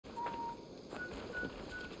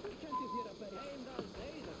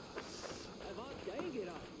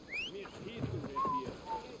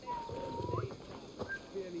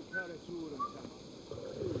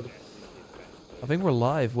think we're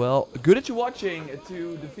live. Well, good that you're watching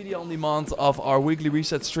to the video on demand of our weekly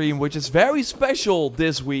reset stream, which is very special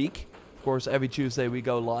this week. Of course, every Tuesday we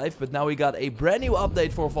go live, but now we got a brand new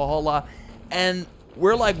update for Valhalla, and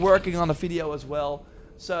we're like working on a video as well.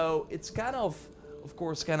 So it's kind of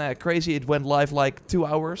course, kind of crazy. It went live like 2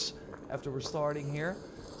 hours after we're starting here.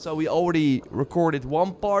 So we already recorded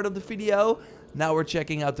one part of the video. Now we're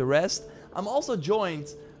checking out the rest. I'm also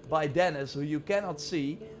joined by Dennis, who you cannot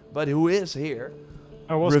see, but who is here.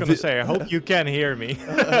 I was going to say, I hope you can hear me.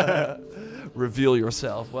 Reveal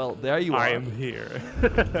yourself. Well, there you are. I am here.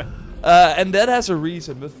 And that has a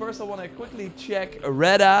reason. But first I want to quickly check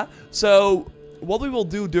Reda. So what we will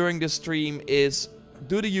do during this stream is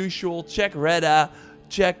do the usual. Check Reda.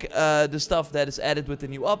 Check the stuff that is added with the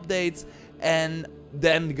new updates. And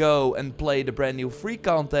then go and play the brand new free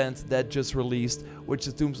content that just released, which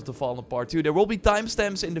is Tombs of the Fallen Part 2. There will be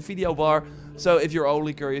timestamps in the video bar, so if you're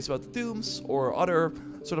only curious about the tombs or other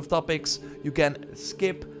sort of topics, you can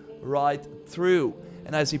skip right through.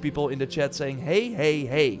 And I see people in the chat saying, hey, hey,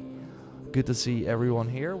 hey. Good to see everyone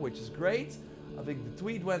here, which is great. I think the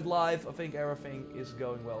tweet went live. I think everything is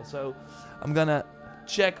going well. So I'm gonna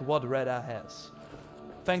check what Reda has.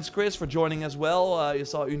 Thanks, Chris, for joining as well. You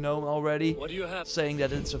saw Unknown already. What do you have? Saying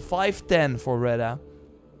that it's a 510 for Reda.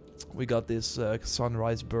 We got this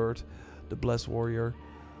Sunrise Bird, the Blessed Warrior.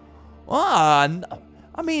 I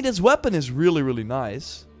mean, this weapon is really, really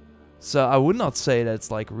nice. So I would not say that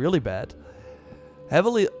it's like really bad.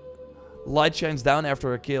 Heavily light shines down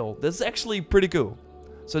after a kill. That's actually pretty cool.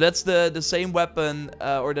 So that's the same weapon,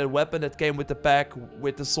 or the weapon that came with the pack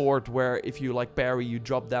with the sword, where if you like parry, you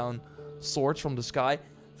drop down swords from the sky.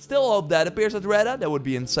 Still hope that appears at Reda. That would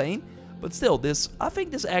be insane. But still, I think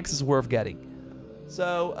this axe is worth getting.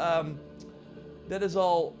 So, that is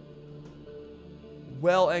all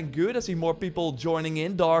well and good. I see more people joining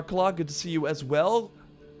in. Darklaw, good to see you as well.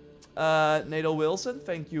 Nadal Wilson,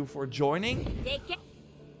 thank you for joining.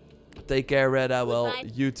 Take care, Reda. Well,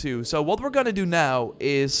 you too. So what we're gonna do now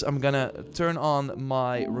is I'm gonna turn on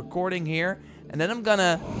my recording here. And then I'm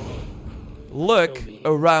gonna look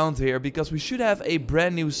around here, because we should have a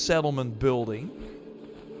brand new settlement building.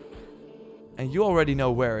 And you already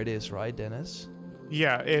know where it is, right, Dennis?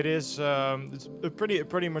 Yeah, it is. It's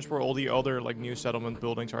pretty much where all the other like new settlement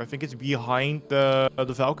buildings are. I think it's behind the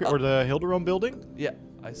Valkyrie or the Hilderon building. Yeah,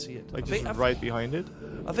 I see it. Like just right behind it.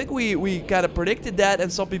 I think we kind of predicted that,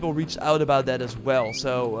 and some people reached out about that as well.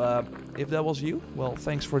 So if that was you, well,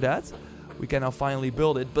 thanks for that. We can now finally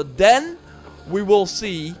build it. But then we will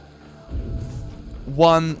see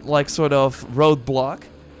one like sort of roadblock,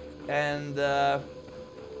 and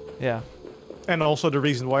yeah. And also the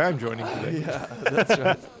reason why I'm joining today. Yeah, that's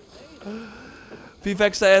right.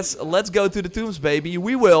 Vivek says, let's go to the tombs, baby.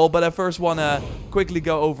 We will, but I first want to quickly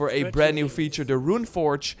go over a brand new feature, the Rune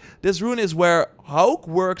Forge. This rune is where Hauk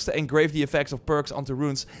works to engrave the effects of perks onto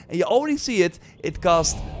runes. And you already see it. It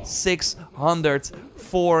costs 600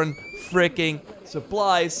 foreign freaking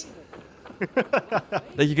supplies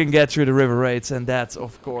that you can get through the river raids, and that's,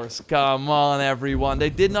 of course, come on, everyone. They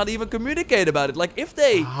did not even communicate about it. Like, if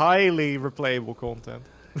they... Highly replayable content.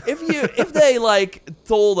 if they, like,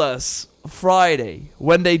 told us Friday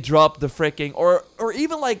when they dropped the freaking... Or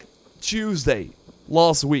even, like, Tuesday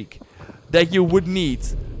last week that you would need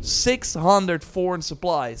 600 foreign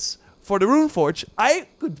supplies for the Rune Forge, I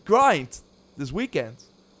could grind this weekend.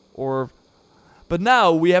 But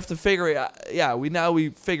now we have to figure it out. Yeah, we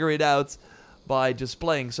figure it out by just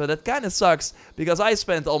playing. So that kind of sucks, because I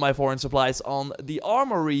spent all my foreign supplies on the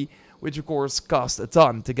armory, which of course cost a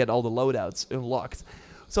ton to get all the loadouts unlocked.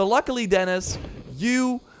 So luckily, Dennis,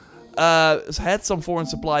 you had some foreign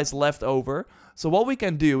supplies left over. So what we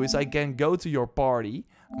can do is I can go to your party.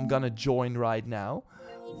 I'm gonna join right now,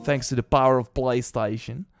 thanks to the power of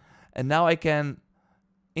PlayStation. And now I can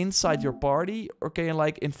inside your party, or can you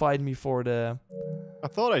like invite me for the... I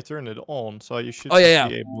thought I turned it on, so you should be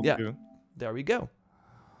able to. There we go.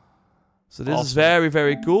 So this is very,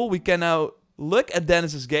 very cool. We can now look at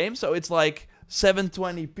Dennis's game. So it's like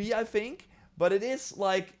 720p, I think. But it is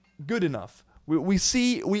like good enough.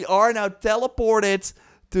 We are now teleported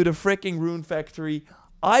to the freaking rune factory.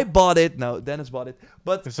 I bought it. No, Dennis bought it.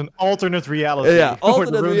 But it's an alternate reality. Yeah,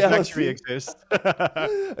 alternate where the reality factory exists.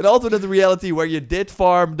 An alternate reality where you did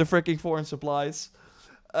farm the freaking foreign supplies.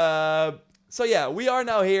 So yeah, we are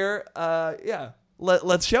now here. Yeah,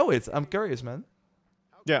 let's show it. I'm curious, man.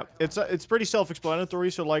 Yeah, it's pretty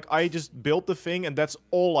self-explanatory. So like, I just built the thing, and that's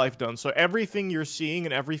all I've done. So everything you're seeing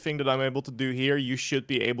and everything that I'm able to do here, you should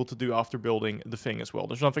be able to do after building the thing as well.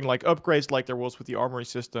 There's nothing like upgrades like there was with the armory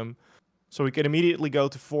system. So we can immediately go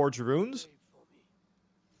to Forge Runes.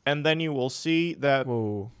 and then you will see that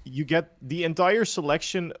Whoa. you get the entire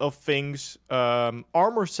selection of things,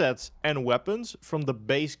 armor sets and weapons from the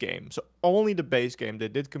base game. So only the base game. They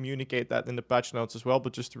did communicate that in the patch notes as well,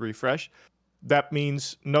 but just to refresh, that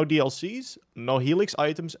means no DLCs, no Helix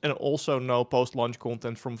items, and also no post-launch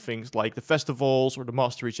content from things like the festivals or the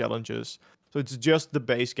mastery challenges. So it's just the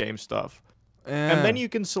base game stuff. And then you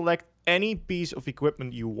can select any piece of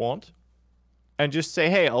equipment you want and just say,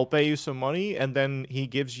 hey, I'll pay you some money. And then he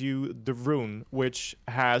gives you the rune, which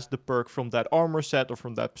has the perk from that armor set or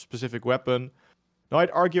from that specific weapon. Now,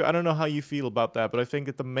 I'd argue, I don't know how you feel about that, but I think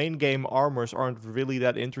that the main game armors aren't really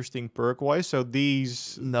that interesting perk-wise. So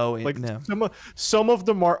these... No, like, no. some of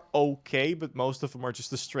them are okay, but most of them are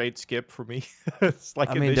just a straight skip for me. It's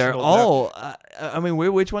like I mean, they're all... I mean,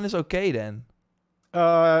 which one is okay then?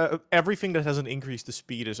 Everything that has an increase to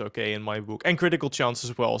speed is okay in my book, and critical chance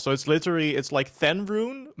as well. So it's literally, it's like Then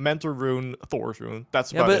rune, Mentor rune, Thor's rune.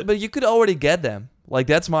 That's about it. But you could already get them. Like,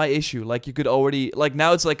 that's my issue. Like, you could already, like,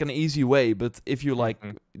 now it's like an easy way, but if you like,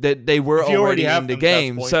 they were already in the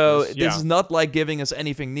game, so this is not like giving us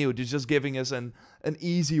anything new. It's just giving us an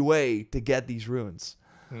easy way to get these runes,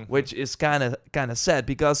 which is kind of sad,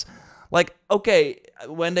 because, like, okay,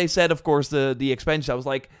 when they said, of course, the expansion, I was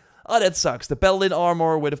like, oh, that sucks. The Paladin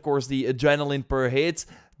armor with, of course, the adrenaline per hit.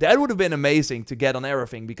 That would have been amazing to get on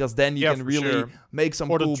everything, because then you can really make some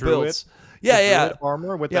cool builds. Yeah.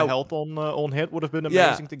 Armor with the health on hit would have been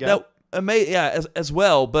amazing to get. As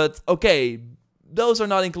well. But okay, those are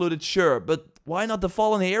not included, sure. But why not the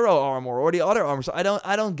Fallen Hero armor or the other armors? I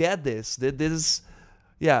don't get this. This is,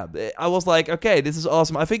 I was like, okay, this is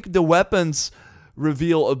awesome. I think the weapons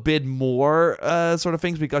reveal a bit more sort of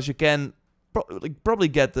things, because you can probably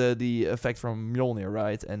get the effect from Mjolnir,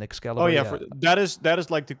 right? And Excalibur. Oh yeah, that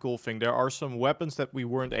is like the cool thing. There are some weapons that we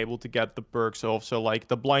weren't able to get the perks of. So like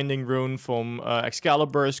the blinding rune from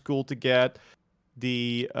Excalibur is cool to get.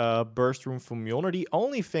 The burst rune from Mjolnir. The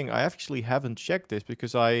only thing, I actually haven't checked this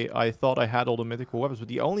because I thought I had all the mythical weapons, but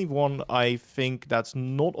the only one I think that's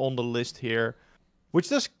not on the list here, which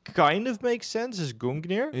does kind of make sense, is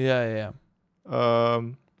Gungnir. Yeah.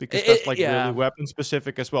 Because that's like really weapon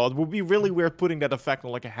specific as well. It would be really weird putting that effect on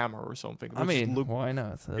like a hammer or something. I mean, why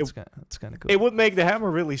not? That's kind of cool. It would make the hammer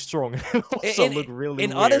really strong. It also look really weird.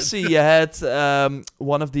 In Odyssey, you had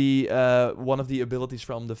one of the abilities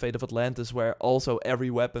from the Fate of Atlantis, where also every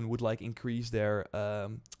weapon would like increase their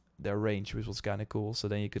range, which was kind of cool. So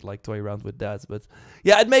then you could like toy around with that. But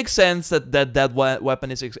yeah, it makes sense that weapon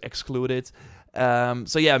is excluded.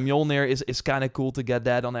 So yeah, Mjolnir is kind of cool to get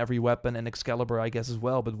that on every weapon, and Excalibur, I guess, as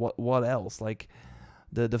well. But what else? Like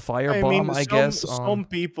the firebomb, I guess. Some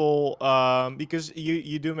people, because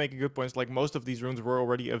you do make a good point. Like most of these runes were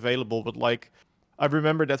already available, but like I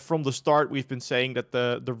remember that from the start we've been saying that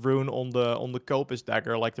the rune on the Copus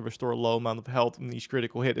dagger, like to restore a low amount of health in each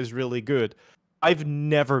critical hit, is really good. I've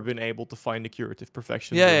never been able to find the curative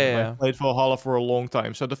perfection. I've played Valhalla for a long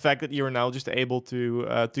time, so the fact that you're now just able to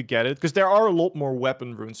get it, because there are a lot more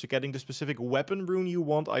weapon runes. So getting the specific weapon rune you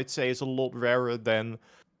want, I'd say, is a lot rarer than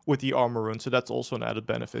with the armor rune. So that's also an added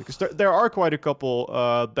benefit, because there are quite a couple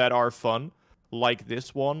that are fun, like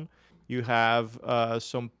this one. You have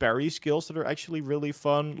some parry skills that are actually really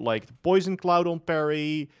fun, like the Poison Cloud on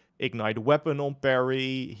parry, Ignite Weapon on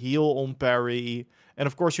parry, Heal on parry. And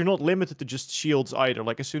of course, you're not limited to just shields either.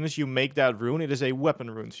 Like, as soon as you make that rune, it is a weapon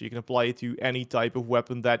rune. So you can apply it to any type of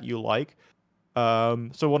weapon that you like.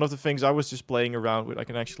 So one of the things I was just playing around with, I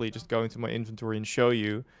can actually just go into my inventory and show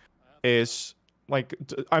you, is like,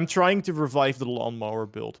 I'm trying to revive the lawnmower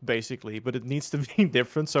build, basically. But it needs to be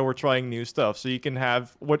different, so we're trying new stuff. So you can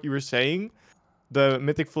have, what you were saying, the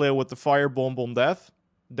Mythic Flail with the Firebomb on death.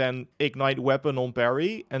 Then Ignite Weapon on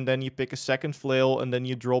parry, and then you pick a second flail, and then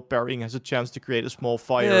you drop parrying has a chance to create a small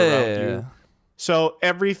fire around you. So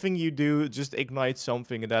everything you do just ignites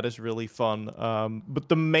something, and that is really fun. But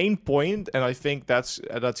the main point, and I think that's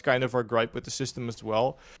kind of our gripe with the system as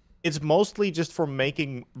well, it's mostly just for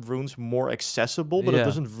making runes more accessible, but it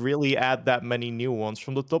doesn't really add that many new ones.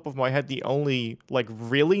 From the top of my head, the only like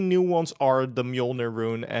really new ones are the Mjolnir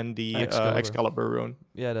rune and the Excalibur rune.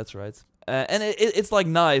 Yeah, that's right. And it's like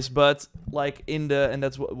nice, but like and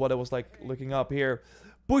that's what I was like looking up here.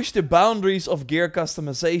 Push the boundaries of gear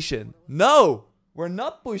customization. No, we're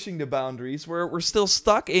not pushing the boundaries. We're still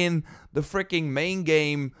stuck in the freaking main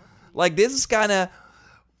game. Like, this is kind of,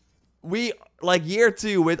 like year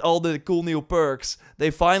 2 with all the cool new perks.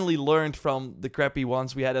 They finally learned from the crappy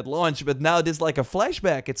ones we had at launch, but now this is like a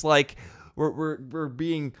flashback. It's like we're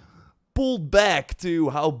being pulled back to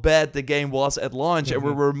how bad the game was at launch, and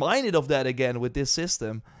we're reminded of that again with this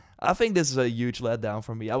system. I think this is a huge letdown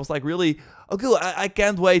for me. I was like, really, oh cool, I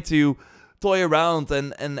can't wait to toy around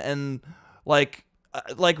and like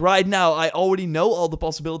right now I already know all the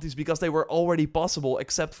possibilities because they were already possible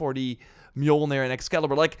except for the Mjolnir and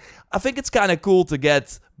Excalibur. Like, I think it's kind of cool to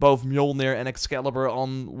get both Mjolnir and Excalibur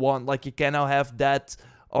on one. Like, you can now have that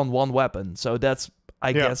on one weapon. So that's,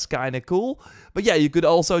 I guess, kind of cool. But yeah, you could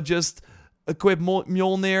also just equip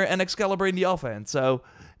Mjolnir and Excalibur in the offhand. So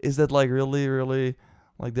is that like really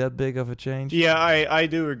like that big of a change? Yeah, I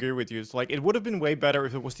do agree with you. It's like, it would have been way better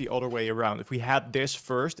if it was the other way around. If we had this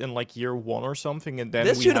first in like year 1 or something, and then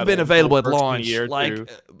this should have been available at launch.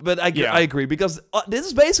 But I agree, because this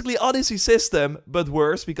is basically Odyssey system, but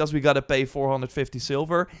worse, because we gotta pay 450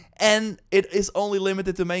 silver, and it is only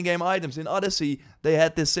limited to main game items. In Odyssey, they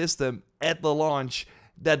had this system at the launch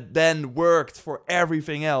that then worked for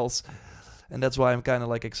everything else. And that's why I'm kind of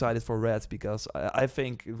like excited for Red, because I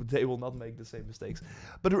think they will not make the same mistakes.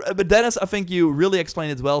 But Dennis, I think you really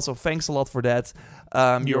explained it well, so thanks a lot for that.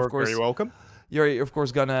 You're of course very welcome. You're of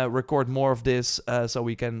course gonna record more of this, so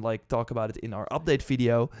we can like talk about it in our update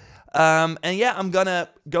video. And yeah, I'm gonna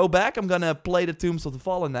go back. I'm gonna play the Tombs of the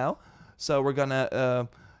Fallen now. So we're gonna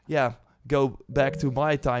go back to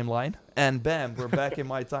my timeline, and bam, we're back in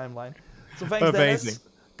my timeline. So thanks, amazing. Dennis.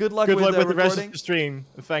 Good luck with the rest of the stream.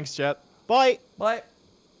 Thanks, chat. Bye. Bye.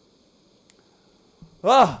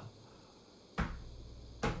 Ah.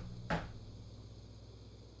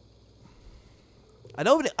 I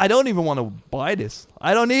don't even want to buy this.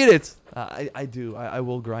 I don't need it. I do. I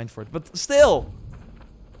will grind for it. But still,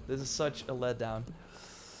 this is such a letdown.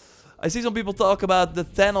 I see some people talk about the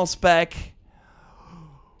Thanos pack.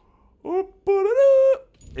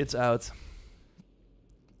 It's out.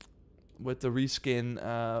 With the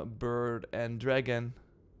reskin bird and dragon.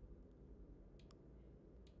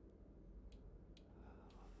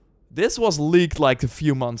 This was leaked like a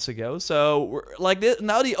few months ago, so we're, like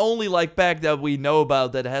now the only like pack that we know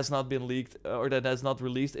about that has not been leaked or that has not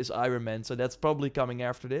released is Iron Man, so that's probably coming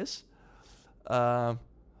after this. Some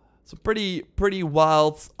pretty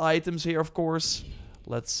wild items here, of course.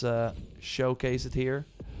 Let's showcase it here.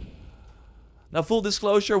 Now, full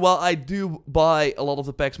disclosure, while I do buy a lot of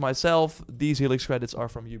the packs myself, these Helix credits are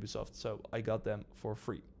from Ubisoft, so I got them for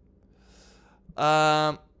free.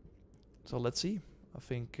 So let's see. I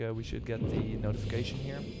think we should get the notification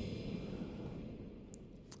here.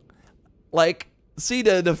 Like, see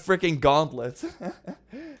the freaking gauntlet.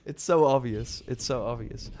 It's so obvious. It's so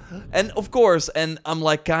obvious. And of course, and I'm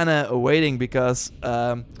like kind of waiting because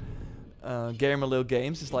Gamer Little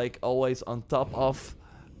Games is like always on top of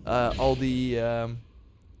all the...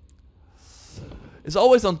 is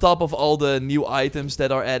always on top of all the new items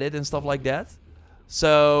that are added and stuff like that.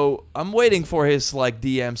 So I'm waiting for his like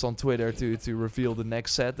DMs on Twitter to reveal the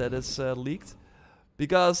next set that is leaked,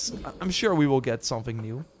 because I'm sure we will get something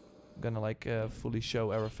new. I'm gonna like fully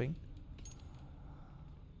show everything.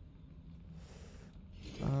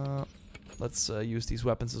 Let's use these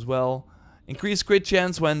weapons as well. Increased crit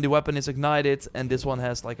chance when the weapon is ignited, and this one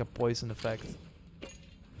has like a poison effect.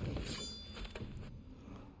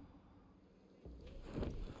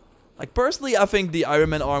 Like, personally, I think the Iron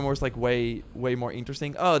Man armor is like way more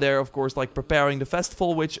interesting. Oh, they're of course like preparing the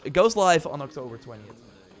festival, which goes live on October 20th.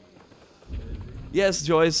 Yes,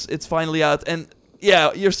 Joyce, it's finally out. And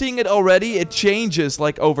yeah, you're seeing it already. It changes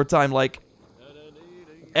like over time. Like,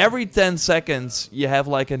 every 10 seconds you have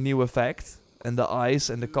like a new effect, and the eyes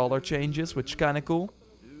and the color changes, which is kind of cool.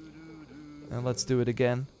 And let's do it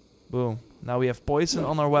again. Boom. Now we have poison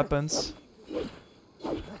on our weapons.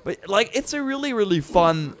 But like, it's a really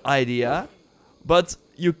fun idea, but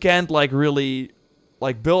you can't like really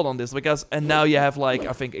like build on this because, and now you have like,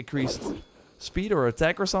 I think, increased speed or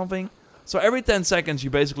attack or something. So every 10 seconds you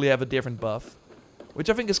basically have a different buff, which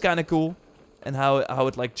I think is kind of cool, and how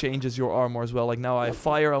it like changes your armor as well. Like, now I have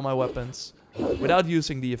fire on my weapons without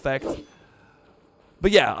using the effect. But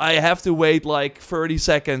yeah, I have to wait like 30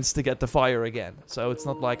 seconds to get the fire again, so it's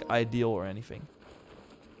not like ideal or anything.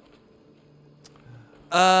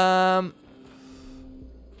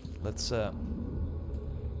 Let's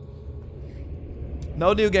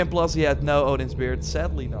no New Game Plus yet, no Odin's Beard,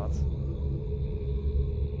 sadly not.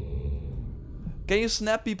 Can you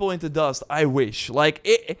snap people into dust? I wish. Like,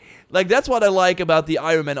 like that's what I like about the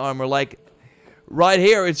Iron Man armor. Like, right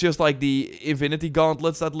here it's just like the Infinity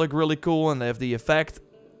Gauntlets that look really cool, and they have the effect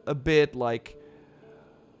a bit like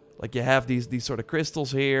you have these sort of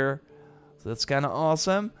crystals here. So that's kind of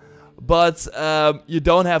awesome. But you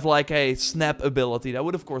don't have like a snap ability. That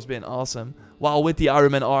would of course been awesome. While with the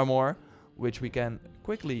Iron Man armor, which we can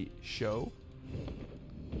quickly show,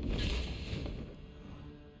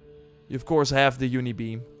 you of course have the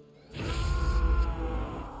Unibeam.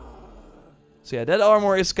 So yeah, that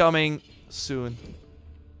armor is coming soon.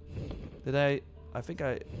 Did I think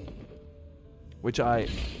I... Which I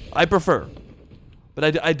prefer.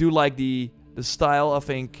 But I do like the style. I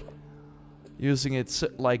think using it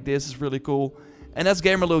like this is really cool. And as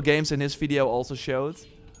Gamerloo Games in his video also showed,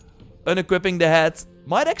 unequipping the head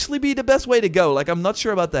might actually be the best way to go. Like, I'm not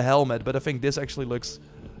sure about the helmet, but I think this actually looks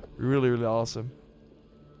really, really awesome.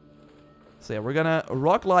 So yeah, we're gonna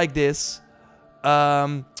rock like this.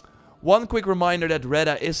 One quick reminder that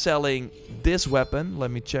Reda is selling this weapon. Let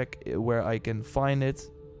me check where I can find it.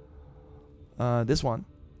 This one.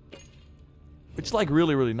 Which is like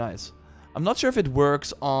really, really nice. I'm not sure if it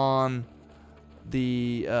works on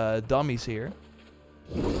the dummies here.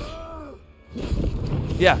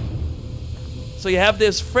 Yeah. So you have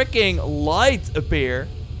this freaking light appear.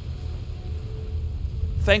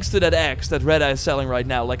 Thanks to that axe that Reda is selling right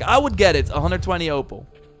now. Like, I would get it, 120 opal.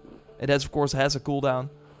 It has, of course, has a cooldown.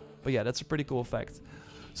 But yeah, that's a pretty cool effect.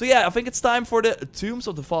 So yeah, I think it's time for the Tombs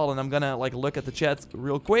of the Fallen. I'm gonna like look at the chat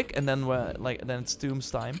real quick, and then then it's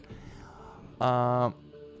Tombs time. I'm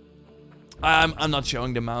not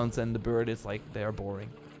showing the mount and the bird. It's like they are boring.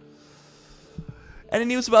 Any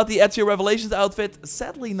news about the Ezio Revelations outfit?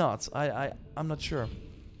 Sadly not. I'm not sure.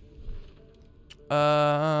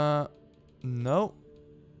 No. No.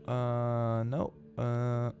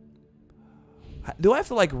 Do I have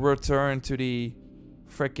to like return to the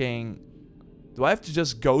freaking... Do I have to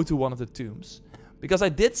just go to one of the tombs? Because I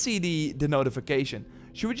did see the notification.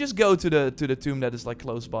 Should we just go to the tomb that is like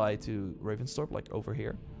close by to Ravensthorpe, like over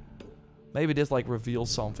here? Maybe this like reveals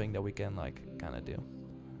something that we can like kind of do.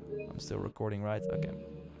 I'm still recording, right? Okay.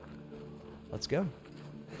 Let's go.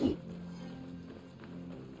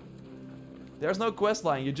 There's no quest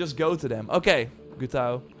line. You just go to them. Okay,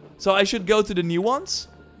 Gutao. So I should go to the new ones.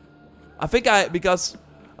 I think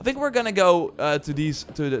we're gonna go to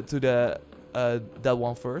that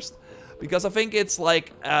one first, because I think it's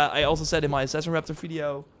like I also said in my JorRaptor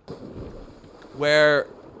video, where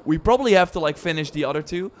we probably have to like finish the other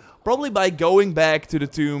two. Probably by going back to the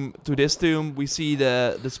tomb, to this tomb, we see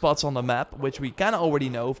the spots on the map, which we kind of already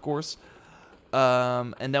know, of course.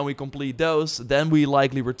 And then we complete those. Then we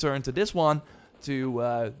likely return to this one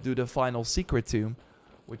to do the final secret tomb,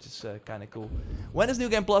 which is kind of cool. When is New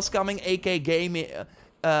Game Plus coming? AK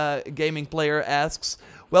Gaming Player asks.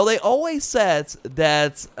 Well, they always said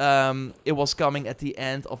that it was coming at the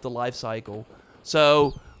end of the life cycle.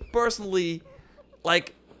 So, personally,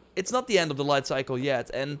 like, it's not the end of the life cycle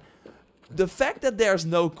yet. And the fact that there's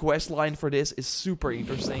no quest line for this is super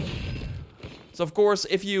interesting. So, of course,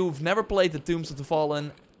 if you've never played the Tombs of the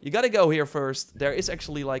Fallen, you gotta go here first. There is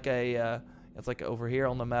actually like a... it's like over here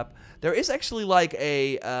on the map. There is actually like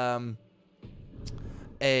a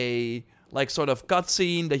like sort of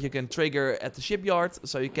cutscene that you can trigger at the shipyard,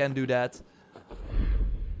 so you can do that.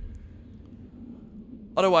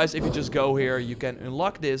 Otherwise, if you just go here, you can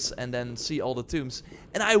unlock this and then see all the tombs.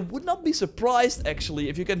 And I would not be surprised, actually,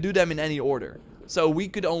 if you can do them in any order. So we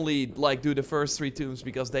could only like do the first 3 tombs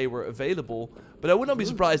because they were available. But I would not be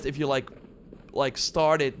surprised if you like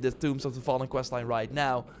started the Tombs of the Fallen questline right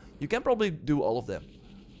now. You can probably do all of them,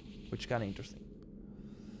 which is kind of interesting.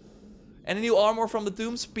 Any new armor from the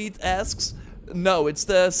tombs? Pete asks. No, it's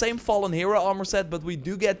the same Fallen Hero armor set, but we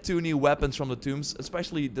do get 2 new weapons from the tombs.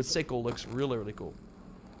 Especially the sickle looks really, really cool.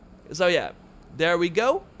 So yeah, there we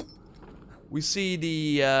go. We see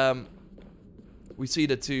the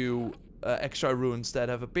 2 extra runes that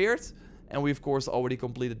have appeared, and we of course already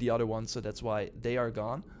completed the other ones, so that's why they are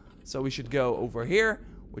gone. So we should go over here,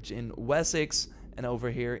 which in Wessex, and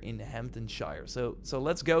over here in Hamtunscire. So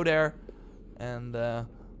let's go there, and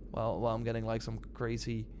well, I'm getting like some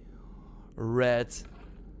crazy red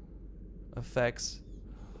effects.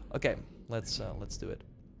 Okay, let's do it.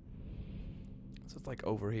 So it's like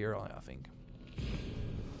over here, I think.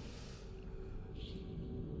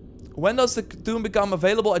 When does the tomb become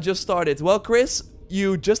available? I just started. Well, Chris,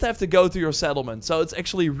 you just have to go to your settlement. So it's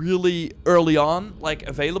actually really early on, like,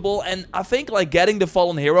 available. And I think, like, getting the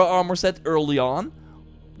Fallen Hero armor set early on,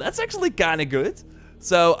 that's actually kind of good.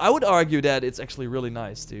 So I would argue that it's actually really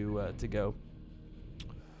nice to go.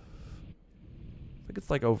 I think it's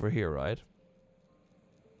like over here, right?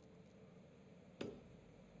 I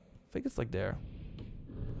think it's like there.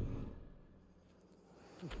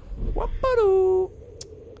 Whoop-a-doo.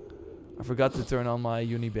 I forgot to turn on my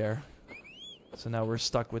Unibear. So now we're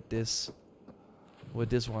stuck with this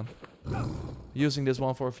one. Using this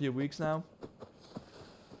one for a few weeks now.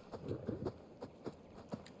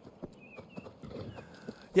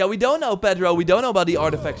 Yeah, we don't know, Pedro. We don't know about the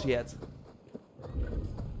artifacts yet.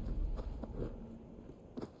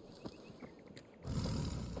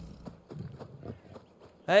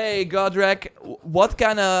 Hey, Godrek, what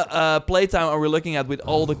kind of playtime are we looking at with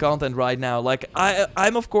all the content right now? Like,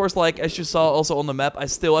 I'm of course, like, as you saw also on the map, I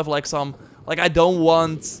still have, like, some... Like, I don't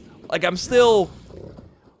want... Like, I'm still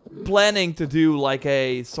planning to do, like,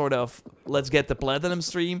 a sort of let's get the platinum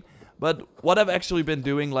stream. But what I've actually been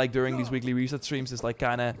doing, like, during these weekly reset streams is, like,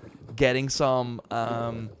 kind of getting some...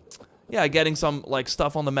 yeah, getting some, like,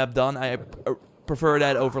 stuff on the map done. I prefer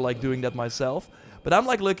that over, like, doing that myself. But I'm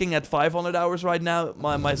like looking at 500 hours right now.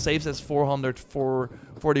 My save says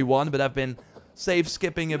 441, but I've been save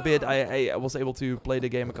skipping a bit. I was able to play the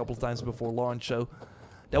game a couple of times before launch, so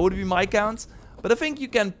that would be my count. But I think you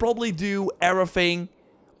can probably do everything.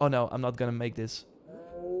 Oh no, I'm not gonna make this.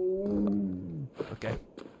 Okay.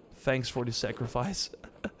 Thanks for the sacrifice.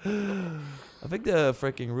 I think the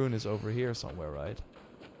freaking rune is over here somewhere, right?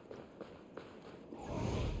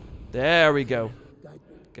 There we go.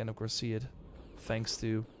 Can of course see it. Thanks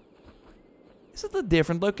to... Is it a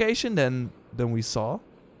different location than we saw?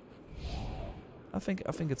 I think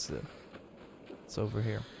it's over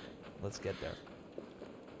here. Let's get there.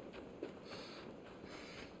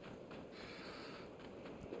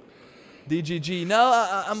 DGG. No,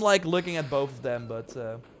 I'm like looking at both of them, but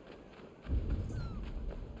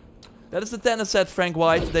that is the tennis set, Frank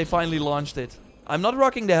White. They finally launched it. I'm not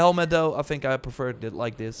rocking the helmet though. I think I preferred it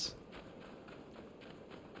like this.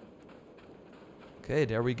 Okay,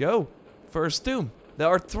 there we go. First tomb. There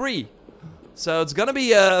are 3. So it's gonna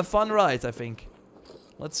be a fun ride, I think.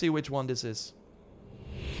 Let's see which one this is.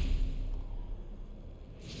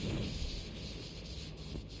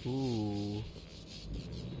 Ooh.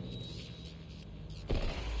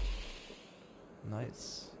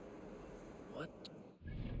 Nice. What?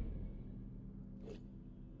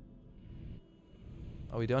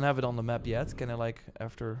 Oh, we don't have it on the map yet. Can I, like,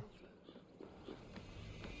 after...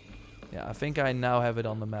 Yeah, I think I now have it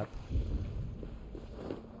on the map.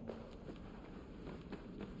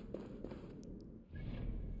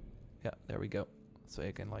 Yeah, there we go. So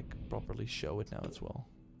you can like properly show it now as well.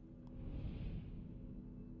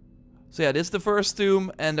 So yeah, this is the first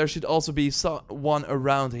tomb, and there should also be one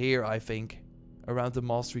around here, I think. Around the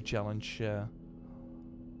Mastery Challenge.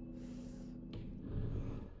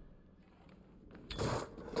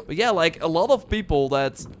 But yeah, like a lot of people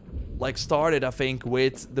that... like started, I think,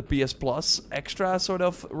 with the PS Plus extra sort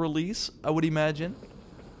of release, I would imagine.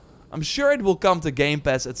 I'm sure it will come to Game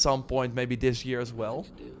Pass at some point, maybe this year as well.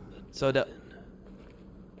 So that...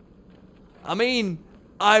 I mean...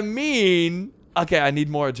 Okay, I need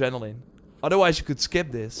more adrenaline. Otherwise you could skip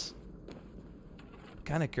this.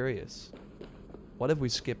 Kinda curious. What if we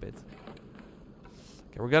skip it?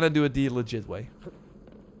 Okay, we're gonna do it the legit way.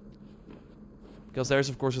 Because there's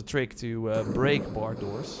of course a trick to break bar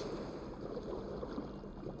doors.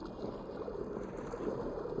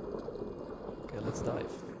 Let's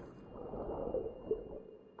dive.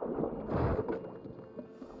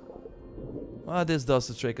 Well, this does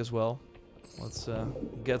the trick as well. Let's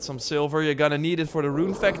get some silver. You're gonna need it for the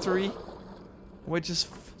rune factory, which is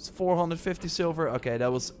 450 silver. Okay,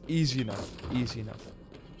 that was easy enough. Easy enough.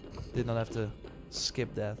 Did not have to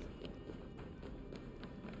skip that.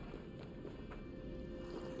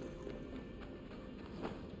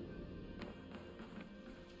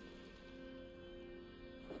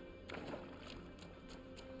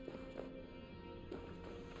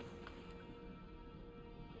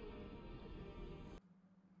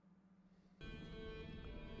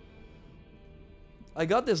 I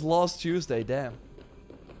got this last Tuesday, damn.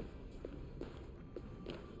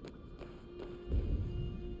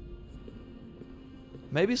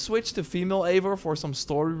 Maybe switch to female Eivor for some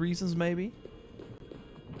story reasons, maybe?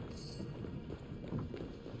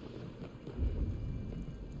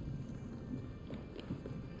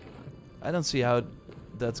 I don't see how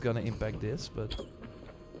that's gonna impact this, but...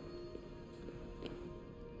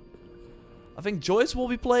 I think Joyce will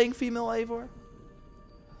be playing female Eivor.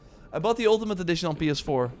 I bought the Ultimate Edition on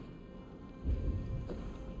PS4.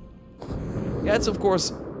 Yeah, it's of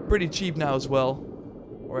course pretty cheap now as well.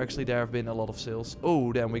 Or actually there have been a lot of sales.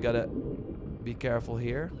 Oh, damn, we gotta be careful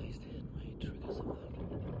here.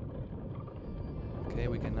 Okay,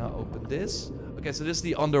 we can now open this. Okay, so this is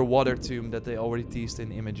the underwater tomb that they already teased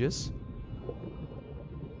in images.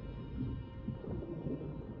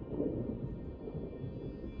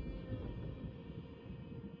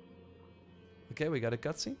 Okay, we got a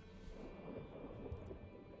cutscene.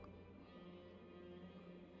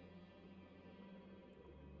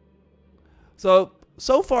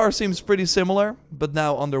 So far seems pretty similar, but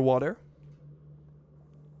now underwater.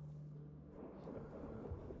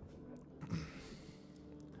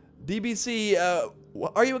 DBC,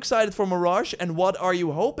 are you excited for Mirage, and what are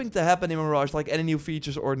you hoping to happen in Mirage, like any new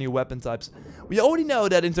features or new weapon types? We already know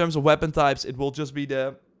that in terms of weapon types, it will just be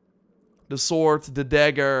the sword, the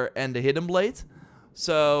dagger, and the hidden blade.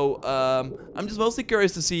 So, I'm just mostly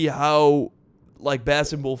curious to see how, like,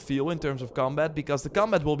 Basim will feel in terms of combat, because the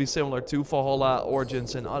combat will be similar to Valhalla,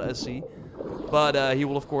 Origins, and Odyssey. But he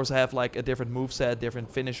will, of course, have, like, a different moveset, different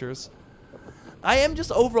finishers. I am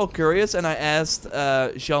just overall curious, and I asked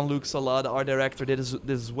Jean-Luc Salat, our director, this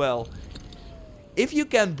as well. If you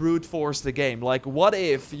can brute force the game, like, what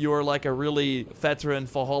if you're, like, a really veteran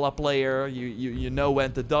Valhalla player, you know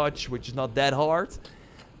when to dodge, which is not that hard.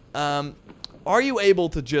 Are you able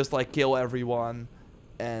to just, like, kill everyone?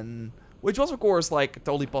 And which was, of course, like,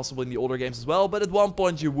 totally possible in the older games as well, but at one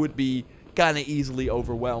point you would be kind of easily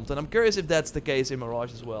overwhelmed. And I'm curious if that's the case in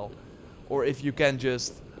Mirage as well. Or if you can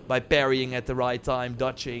just, by parrying at the right time,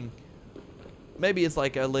 dodging, maybe it's,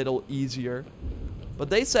 like, a little easier.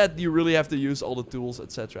 But they said you really have to use all the tools,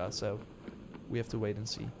 etc. So, we have to wait and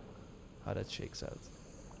see how that shakes out.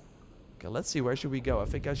 Okay, let's see. Where should we go? I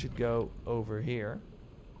think I should go over here.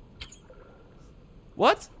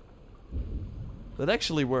 What? That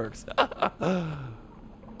actually worked. Okay,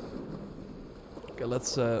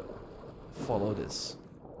 let's follow this.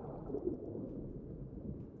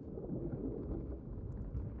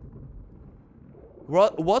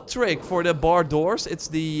 What trick for the bar doors? It's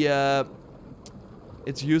the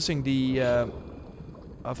it's using the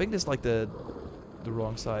I think it's like the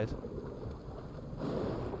wrong side.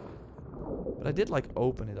 But I did like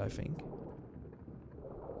open it, I think.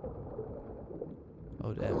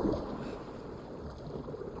 Oh damn.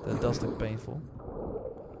 That does look painful.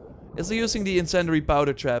 It's using the incendiary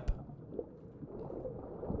powder trap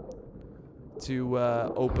to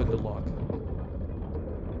open the lock.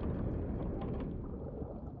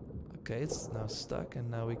 Okay, it's now stuck, and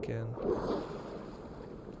now we can...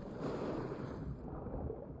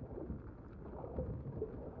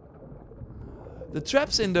 The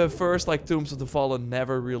traps in the first, like, Tombs of the Fallen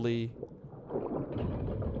never really...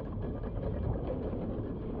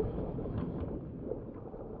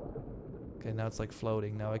 Okay, now it's, like,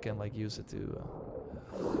 floating. Now I can, like, use it to...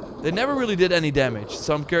 They never really did any damage,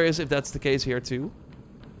 so I'm curious if that's the case here, too.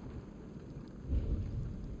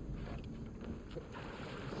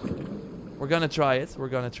 We're gonna try it. We're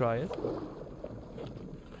gonna try it.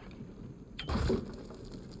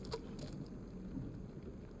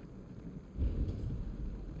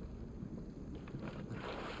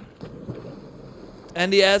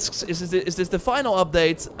 And he asks, is this the final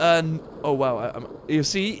update? Oh wow, you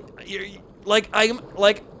see, I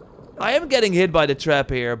am getting hit by the trap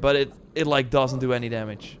here, but it like doesn't do any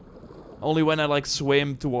damage. Only when I like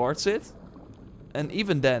swim towards it, and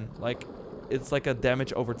even then, like, it's like a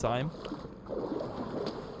damage over time.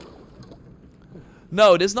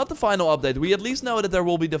 No, this is not the final update. We at least know that there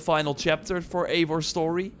will be the final chapter for Eivor's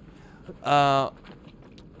story.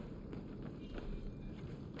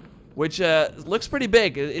 Which looks pretty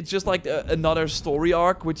big. It's just like another story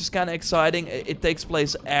arc, which is kind of exciting. It takes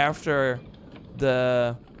place after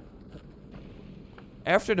the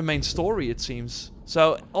main story, it seems.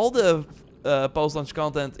 So all the post-launch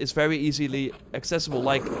content is very easily accessible.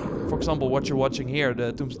 Like, for example, what you're watching here,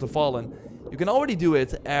 the Tombs of the Fallen. You can already do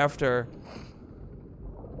it after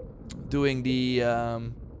doing the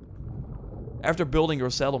after building your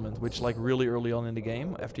settlement, which like really early on in the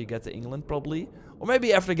game, after you get to England probably, or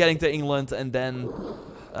maybe after getting to England and then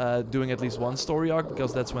doing at least one story arc,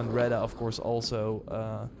 because that's when Reda, of course,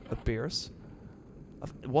 also appears.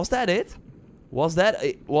 Was that it? Was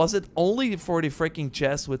it only for the freaking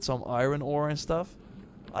chest with some iron ore and stuff?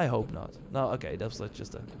 I hope not. No, okay, that's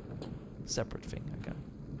just a separate thing. Okay.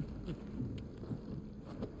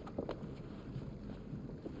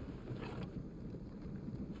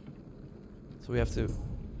 So we have to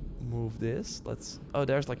move this. Let's... Oh,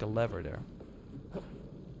 there's like a lever there.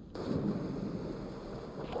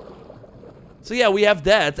 So yeah, we have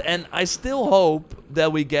that, and I still hope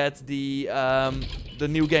that we get the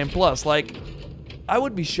New Game Plus. Like, I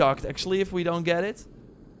would be shocked actually if we don't get it.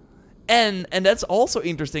 And that's also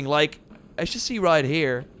interesting. Like, as you see right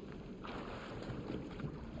here.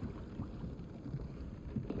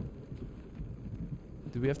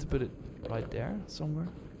 Do we have to put it right there somewhere?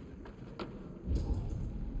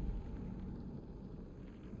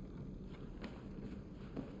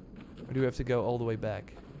 Or do we have to go all the way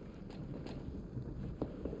back?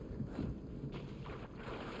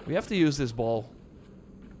 We have to use this ball.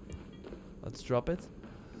 Let's drop it.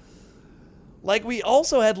 Like, we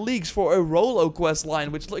also had leaks for a Rolo quest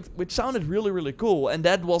line, which sounded really, really cool. And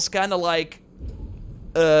that was kind of like...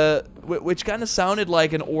 which kind of sounded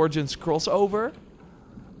like an Origins crossover.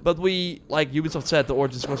 But we, like Ubisoft said, the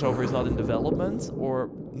Origins crossover is not in development, or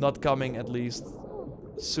not coming at least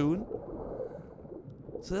soon.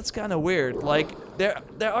 So that's kind of weird. Like,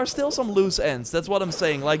 there are still some loose ends. That's what I'm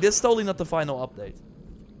saying. Like, this is totally not the final update.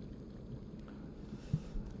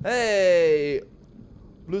 Hey!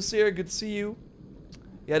 Blue Seer, good to see you.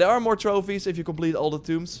 Yeah, there are more trophies if you complete all the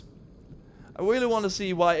tombs. I really want to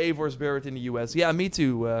see why Eivor is buried in the US. Yeah, me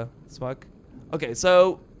too, Smug. Okay,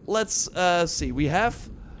 so let's see. We have...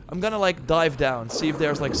 I'm gonna like dive down, see if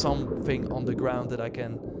there's like something on the ground that I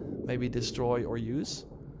can maybe destroy or use,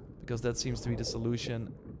 because that seems to be the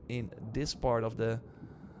solution in this part of the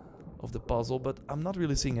puzzle. But I'm not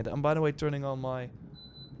really seeing it. I'm, by the way, turning on my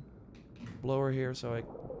blower here so I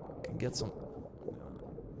can get some.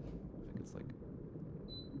 I think it's like.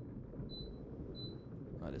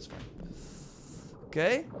 Oh, that's fine.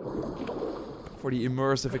 Okay. For the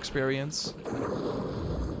immersive experience,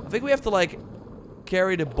 I think we have to like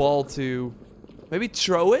carry the ball to maybe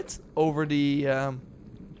throw it over the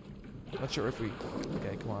not sure if we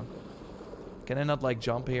okay, come on. Can I not like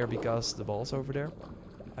jump here because the ball's over there?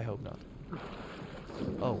 I hope not.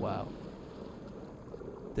 Oh wow.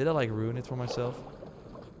 Did I like ruin it for myself?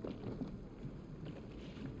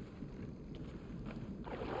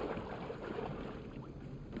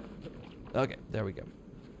 Okay, there we go.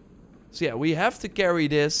 So yeah, we have to carry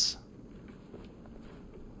this.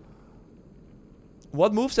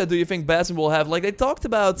 What moveset do you think Basim will have? Like, they talked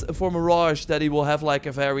about for Mirage that he will have, like,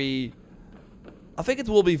 a very... I think it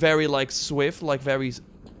will be very, like, swift, like, very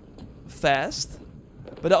fast.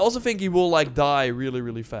 But I also think he will, like, die really,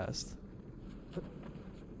 really fast.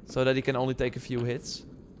 So that he can only take a few hits.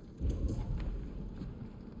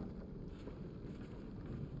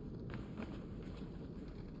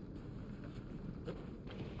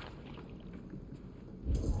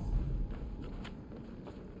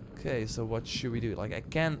 Okay, so what should we do? Like, I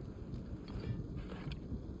can...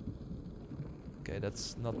 Okay,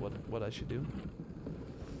 that's not what I should do.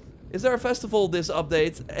 Is there a festival this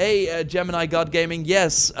update? Hey, Gemini God Gaming,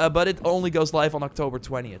 yes, but it only goes live on October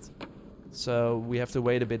 20th. So we have to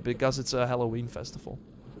wait a bit because it's a Halloween festival.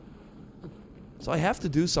 So I have to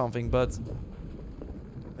do something, but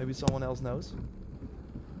maybe someone else knows.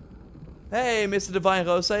 Hey, Mr. Divine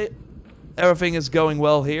Rose. Everything is going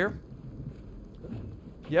well here.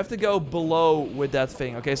 You have to go below with that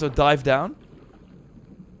thing. Okay, so dive down.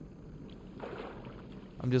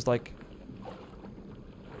 I'm just like...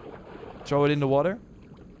 Throw it in the water.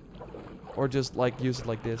 Or just like use it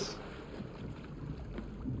like this.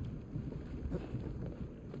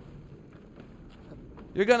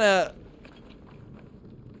 You're gonna...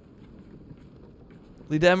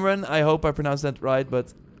 Lidemren, I hope I pronounced that right,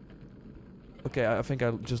 but... Okay, I think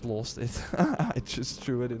I just lost it. I just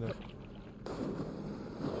threw it in a...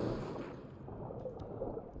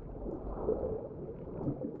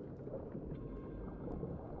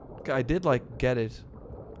 Okay, I did like get it.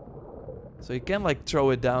 So you can like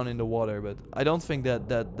throw it down in the water, but I don't think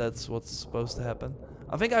that's what's supposed to happen.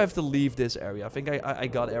 I think I have to leave this area. I think I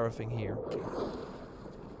got everything here.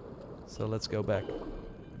 So let's go back.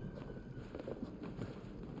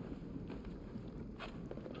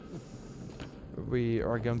 We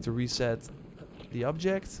are going to reset the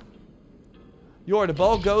object. The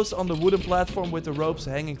ball goes on the wooden platform with the ropes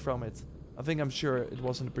hanging from it. I think I'm sure it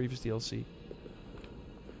was in the previous DLC.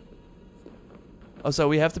 Oh, so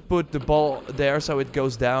we have to put the ball there so it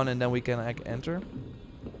goes down and then we can like, enter.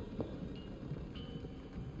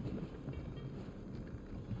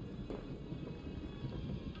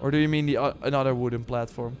 Or do you mean the another wooden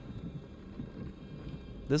platform?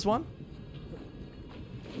 This one?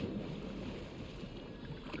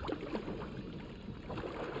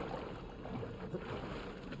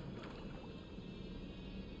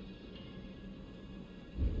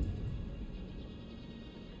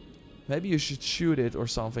 Maybe you should shoot it or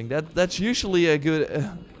something. That's usually a good...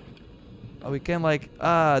 oh, we can like...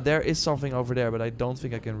 Ah, there is something over there, but I don't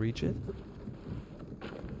think I can reach it.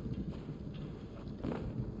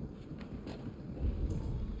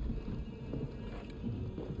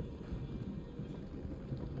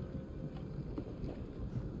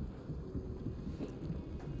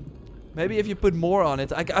 Maybe if you put more on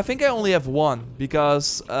it. I think I only have one.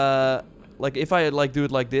 Because, like, if I like do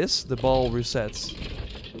it like this, the ball resets.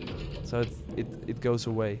 So it goes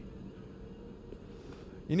away.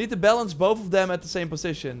 You need to balance both of them at the same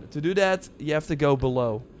position. To do that, you have to go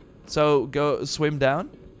below. So go swim down.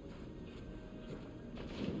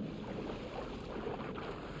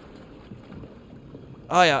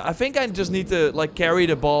 Oh yeah, I think I just need to like carry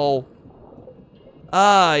the ball.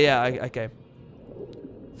 Ah yeah, okay.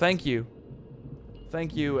 Thank you.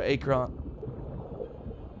 Thank you, Akron.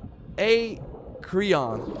 a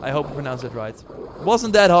Creon. I hope I pronounced it right.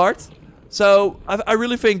 Wasn't that hard. So I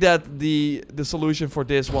really think that the solution for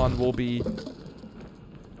this one will be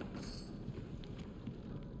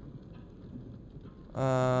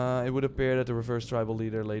it would appear that the reverse tribal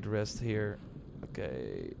leader laid rest here.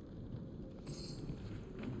 Okay.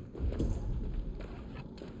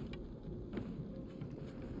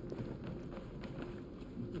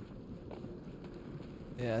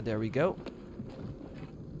 Yeah, there we go.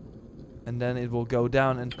 And then it will go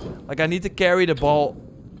down and like I need to carry the ball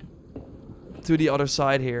to the other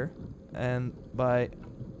side here. And by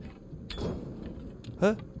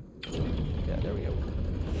huh? Yeah, there we go.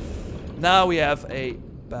 Now we have a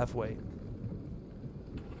pathway.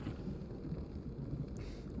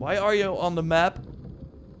 Why are you on the map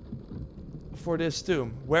for this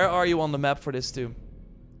tomb? Where are you on the map for this tomb?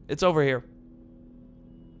 It's over here.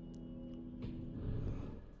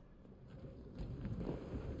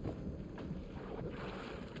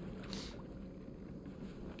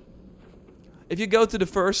 If you go to the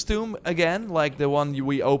first tomb again, like the one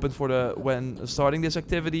we opened for when starting this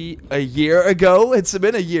activity a year ago, it's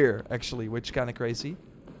been a year actually, which is kind of crazy.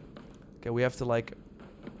 Okay, we have to like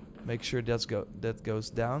make sure that goes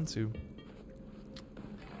down to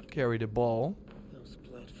carry the ball. Those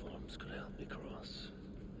platforms could help me cross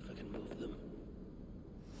if I can move them.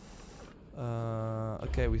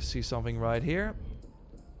 Okay, we see something right here.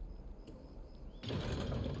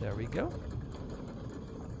 There we go.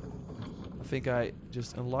 I think I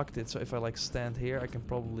just unlocked it, so if I like stand here, I can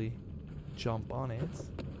probably jump on it.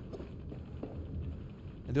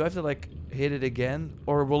 And do I have to like hit it again,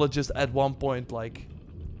 or will it just at one point like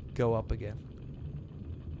go up again?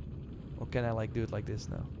 Or can I like do it like this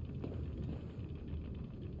now?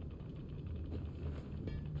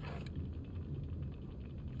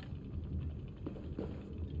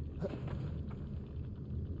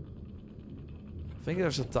 I think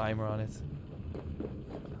there's a timer on it.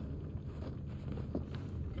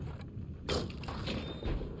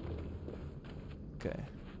 Okay.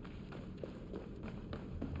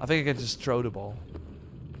 I think I can just throw the ball.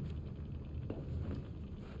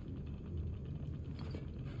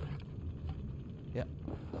 Yeah.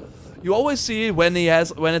 You always see it when it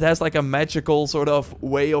has like a magical sort of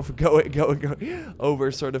way of going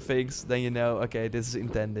over sort of things. Then you know, okay, this is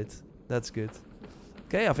intended. That's good.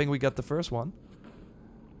 Okay, I think we got the first one.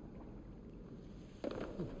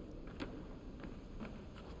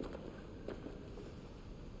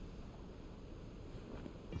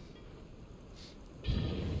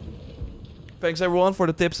 Thanks everyone for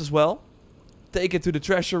the tips as well. Take it to the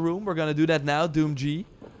treasure room. We're gonna do that now, Doom G.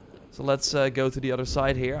 So let's go to the other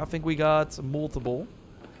side here. I think we got multiple.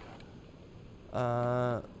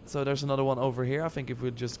 So there's another one over here. I think if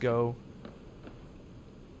we just go...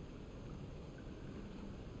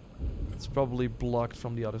 It's probably blocked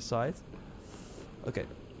from the other side. Okay.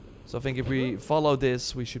 So I think if we follow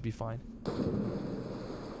this, we should be fine.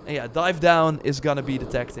 And yeah, dive down is gonna be the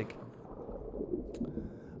tactic.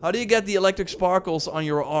 How do you get the electric sparkles on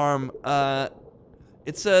your arm?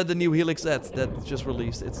 It's the new Helix set that just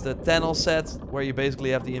released. It's the Thanos set where you basically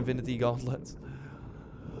have the Infinity Gauntlet.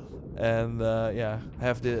 And yeah,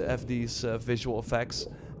 have these visual effects.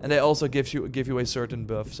 And they also give you a certain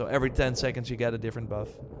buff. So every 10 seconds you get a different buff.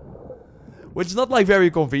 Which is not like very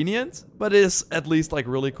convenient, but is at least like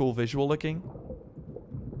really cool visual looking.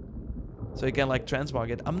 So you can like transmog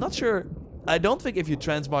it. I'm not sure. I don't think if you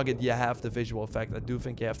transmog it, you have the visual effect. I do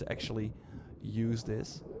think you have to actually use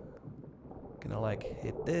this. Can I like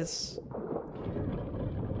hit this?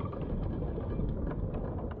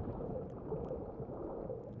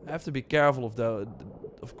 I have to be careful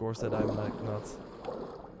of course, that I'm like not.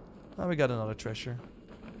 Oh, we got another treasure.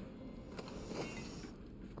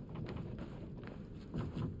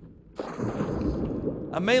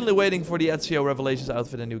 I'm mainly waiting for the Ezio Revelations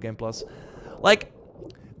outfit in New Game Plus. Like,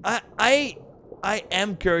 I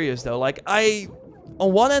am curious though. Like,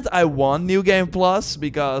 on one end I want New Game Plus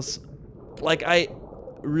because, like, I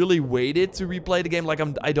really waited to replay the game. Like,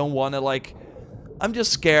 I don't want to, like, I'm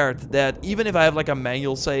just scared that even if I have like a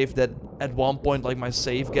manual save, that at one point like my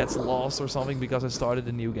save gets lost or something because I started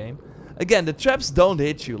a new game. Again, the traps don't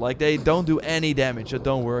hit you. Like, they don't do any damage, so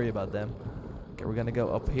don't worry about them. Okay, we're gonna go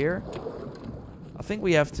up here. I think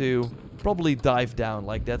we have to probably dive down.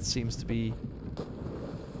 Like, that seems to be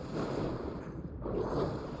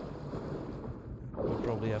what we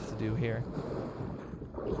probably have to do here.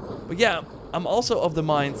 But yeah, I'm also of the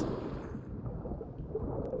mind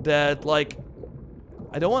that, like,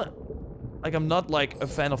 I don't want... Like, I'm not, like, a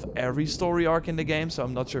fan of every story arc in the game, so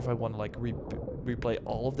I'm not sure if I want to, like, replay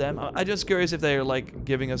all of them. I'm just curious if they're, like,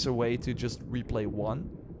 giving us a way to just replay one.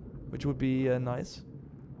 which would be nice.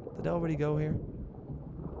 Did I already go here?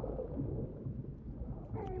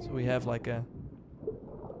 So we have like a...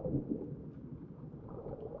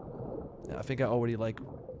 Yeah, I think I already like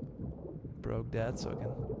broke that, so I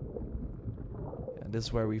can... Yeah, this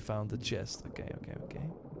is where we found the chest. Okay.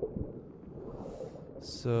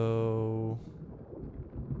 So...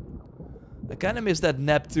 I kind of miss that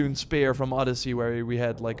Neptune spear from Odyssey where we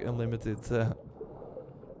had like unlimited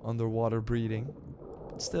underwater breathing.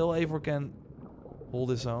 But still, Eivor can hold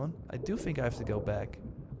his own. I do think I have to go back.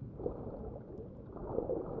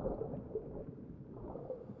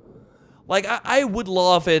 Like, I would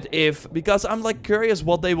love it if... Because I'm like curious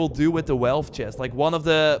what they will do with the wealth chest. Like one of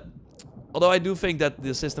the... Although I do think that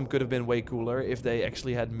the system could have been way cooler if they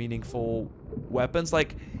actually had meaningful weapons.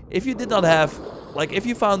 Like, if you did not have... Like, if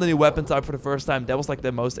you found a new weapon type for the first time, that was like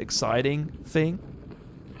the most exciting thing.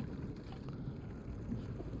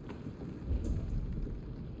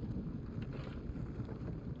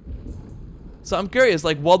 So I'm curious,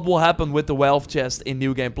 like, what will happen with the wealth chest in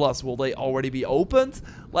New Game Plus? Will they already be opened?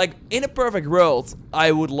 Like, in a perfect world,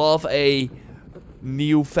 I would love a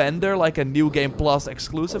new vendor, like a New Game Plus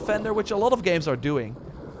exclusive vendor, which a lot of games are doing.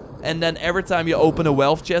 And then every time you open a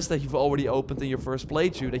wealth chest that you've already opened in your first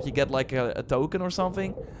playthrough, that you get like a token or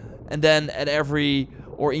something. And then at every,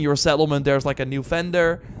 or in your settlement, there's like a new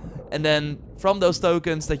vendor. And then from those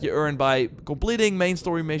tokens that you earn by completing main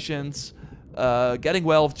story missions, getting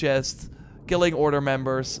wealth chests, killing order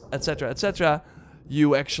members, etc.,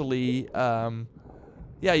 you actually,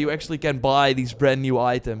 yeah, you actually can buy these brand new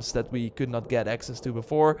items that we could not get access to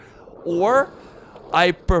before. Or,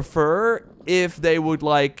 I prefer if they would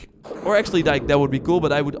like, or actually like that would be cool,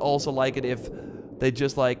 but I would also like it if they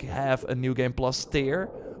just like have a New Game Plus tier,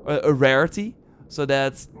 a rarity, so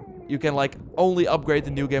that you can like only upgrade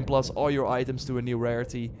the New Game Plus all your items to a new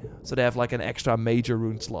rarity, so they have like an extra major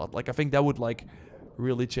rune slot. Like I think that would like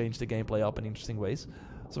really change the gameplay up in interesting ways.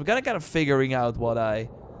 So we're kind of figuring out what I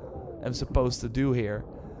am supposed to do here.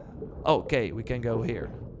 Okay, we can go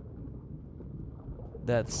here.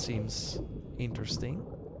 That seems interesting.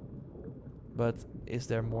 But is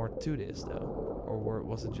there more to this though? Or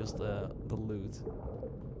was it just the loot?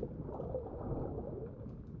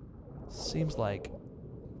 Seems like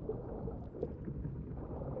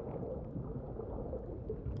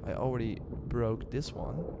I already broke this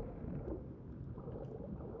one.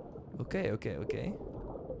 Okay. I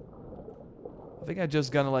think I'm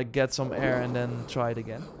just gonna like get some air and then try it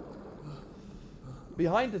again.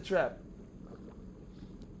 Behind the trap.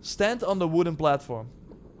 Stand on the wooden platform.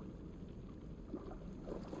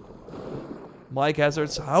 Mike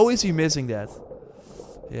Hazards, how is he missing that?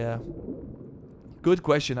 Yeah. Good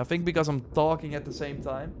question. I think because I'm talking at the same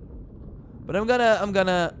time. But I'm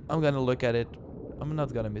gonna look at it. I'm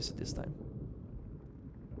not gonna miss it this time.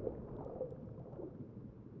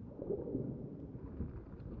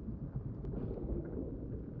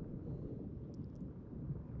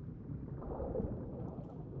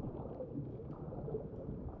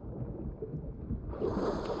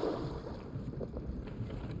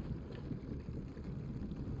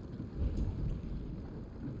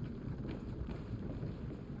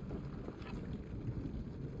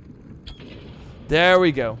 There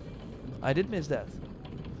we go. I did miss that.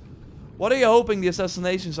 What are you hoping the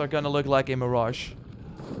assassinations are gonna look like in Mirage?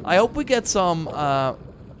 I hope we get some, can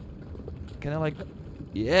I like...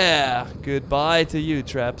 Yeah, goodbye to you,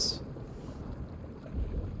 traps.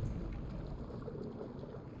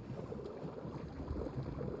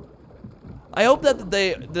 I hope that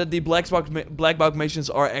the black box missions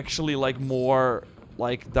are actually like more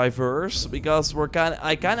like diverse, because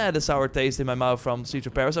I kind of had a sour taste in my mouth from Siege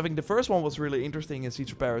of Paris. I think the first one was really interesting in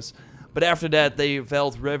Siege of Paris, but after that they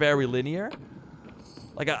felt very linear.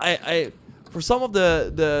 Like I for some of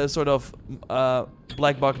the sort of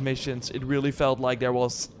black box missions, it really felt like there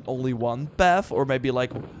was only one path, or maybe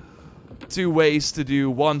like two ways to do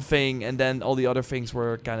one thing, and then all the other things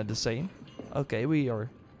were kind of the same. Okay, we are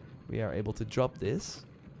able to drop this.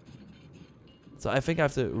 So I think I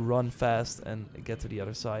have to run fast and get to the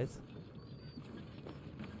other side.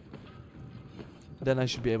 Then I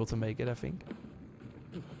should be able to make it, I think.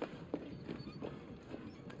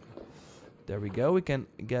 There we go. We can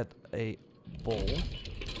get a ball.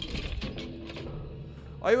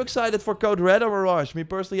 Are you excited for Code Red or Mirage? Me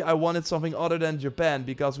personally, I wanted something other than Japan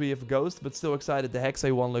because we have Ghost, but still excited. The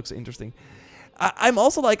Hexe one looks interesting. I'm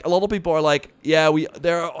also like, a lot of people are like, yeah,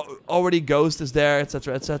 there are already Ghost is there,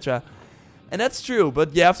 etc., etc. And that's true,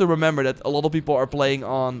 but you have to remember that a lot of people are playing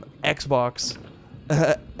on Xbox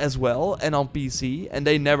as well, and on PC, and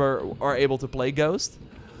they never are able to play Ghost.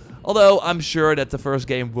 Although, I'm sure that the first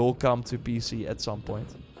game will come to PC at some point.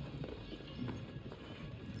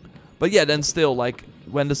 But yeah, then still, like,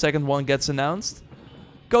 when the second one gets announced,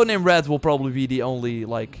 Codename Red will probably be the only,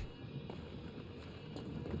 like...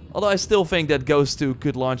 Although I still think that Ghost 2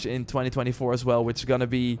 could launch in 2024 as well, which is gonna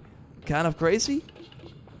be kind of crazy.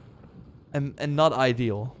 And not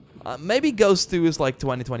ideal. Maybe Ghost 2 is like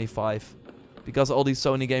 2025. Because all these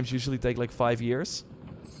Sony games usually take like 5 years.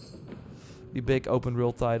 The big open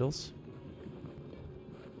world titles.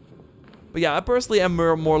 But yeah, I personally am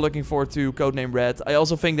more looking forward to Codename Red. I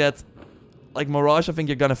also think that, like Mirage, I think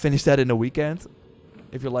you're gonna finish that in a weekend.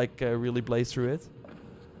 If you like really blaze through it.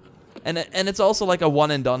 And it's also like a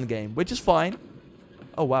one and done game, which is fine.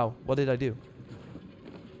 Oh wow, what did I do?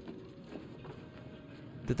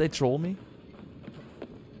 Did they troll me?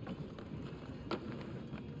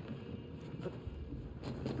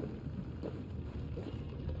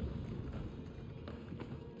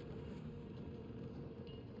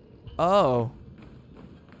 Oh.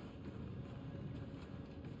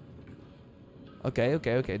 Okay,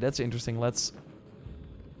 okay, okay. That's interesting. Let's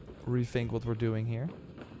rethink what we're doing here.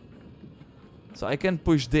 So I can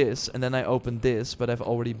push this, and then I open this, but I've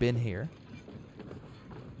already been here.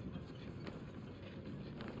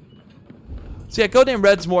 So yeah, Codename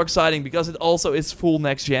Red is more exciting because it also is full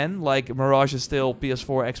next gen. Like Mirage is still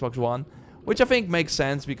PS4, Xbox One, which I think makes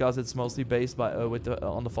sense because it's mostly based by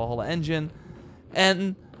on the Valhalla engine,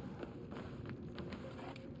 and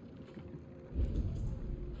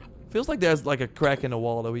feels like there's like a crack in the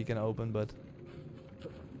wall that we can open, but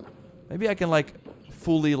maybe I can like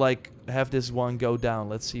fully like have this one go down.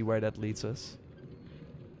 Let's see where that leads us.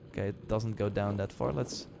 Okay, it doesn't go down that far.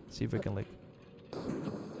 Let's see if we can like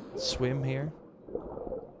swim here.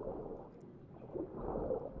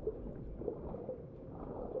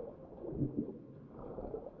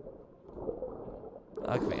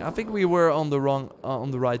 Okay, I think we were on the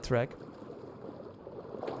right track.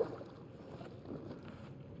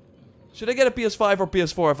 Should I get a PS5 or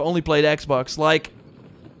PS4? I've only played Xbox. Like,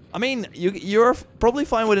 I mean, you're probably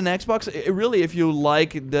fine with an Xbox. Really, if you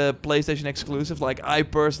like the PlayStation exclusive, like I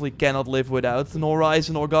personally cannot live without an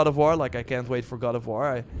Horizon or God of War. Like, I can't wait for God of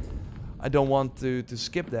War. I don't want to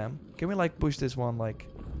skip them. Can we like push this one like?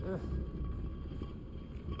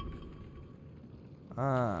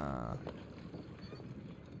 Ah.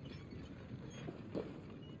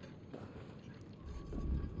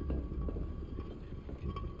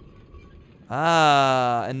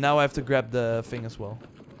 Ah, and now I have to grab the thing as well.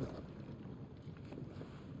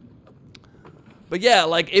 But yeah,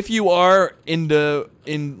 like if you are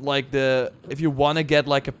if you want to get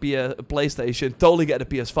like a PlayStation, totally get a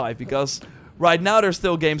PS5 because right now there's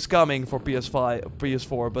still games coming for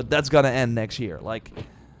PS4, but that's gonna end next year. Like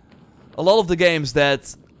a lot of the games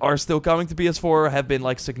that are still coming to PS4 have been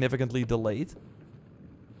like significantly delayed.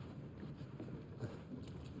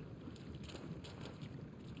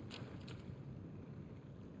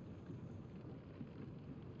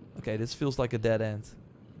 Okay, this feels like a dead end.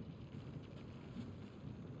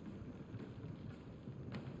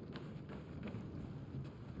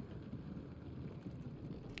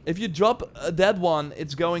 If you drop that one,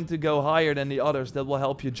 it's going to go higher than the others. That will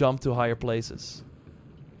help you jump to higher places.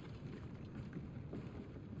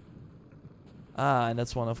 Ah, and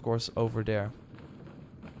that's one, of course, over there.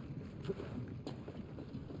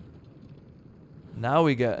 Now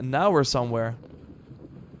we're somewhere.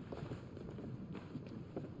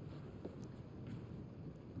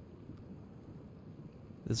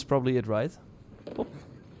 This is probably it, right? Oh.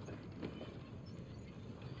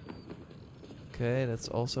 Okay, that's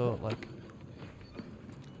also like.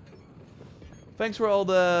 Thanks for all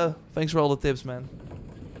the tips, man.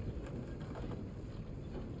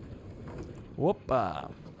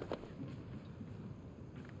 Whoopa.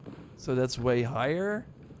 So that's way higher,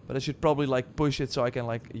 but I should probably like push it so I can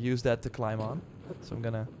like use that to climb on. So I'm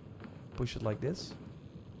gonna push it like this.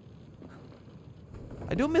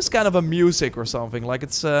 I do miss kind of a music or something, like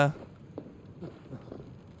it's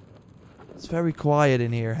very quiet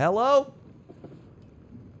in here. Hello?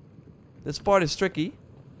 This part is tricky.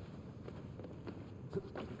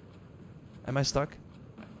 Am I stuck?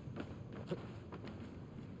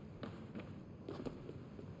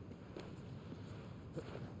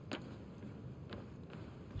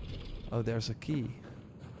 Oh, there's a key.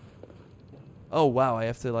 Oh wow, I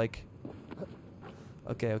have to like.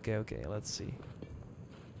 Okay, let's see.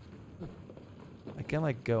 I can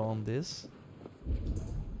like go on this.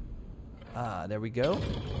 Ah, there we go.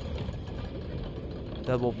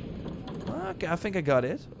 That will... Okay, I think I got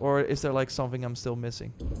it. Or is there like something I'm still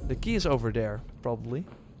missing? The key is over there, probably.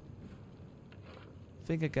 I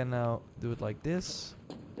think I can now do it like this.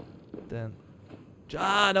 Then...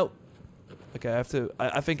 Ah, no! Okay, I have to...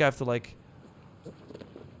 I think I have to like...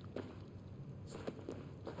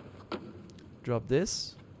 drop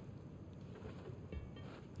this.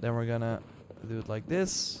 Then we're gonna do it like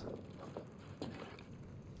this.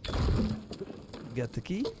 Get the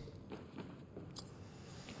key.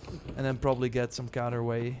 And then probably get some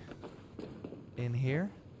counterway in here.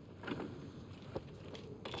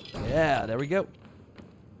 Yeah, there we go.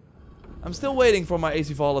 I'm still waiting for my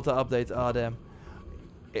AC Valhalla to update. Ah, damn.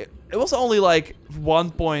 It was only like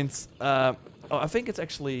 1 point... oh, I think it's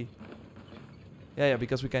actually... Yeah,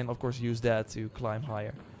 because we can, of course, use that to climb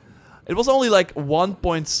higher. It was only like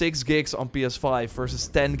 1.6 gigs on PS5 versus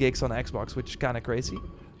 10 gigs on Xbox, which is kind of crazy.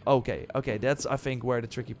 Okay, that's, I think, where the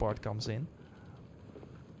tricky part comes in.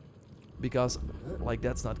 Because, like,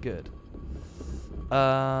 that's not good.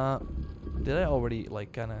 Did I already,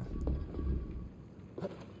 like, kind of...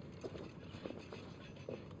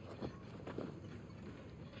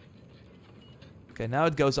 Okay, now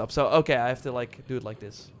it goes up. So, okay, I have to, like, do it like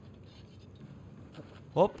this.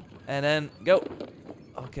 Hop, and then go.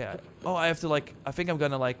 Okay. Oh, I have to, like... I think I'm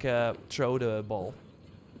gonna, like, throw the ball.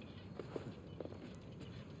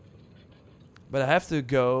 But I have to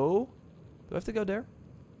go... Do I have to go there?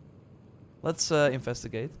 Let's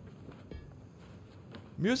investigate.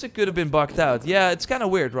 Music could have been bugged out. Yeah, it's kind of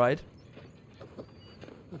weird, right?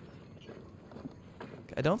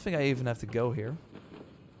 I don't think I even have to go here.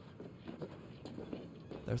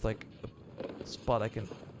 There's like a spot I can...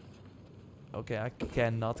 Okay, I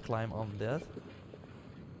cannot climb on that.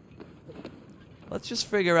 Let's just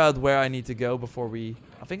figure out where I need to go before we...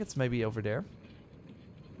 I think it's maybe over there.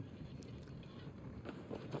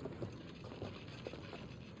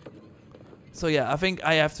 So yeah, I think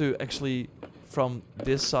I have to actually, from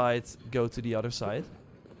this side, go to the other side.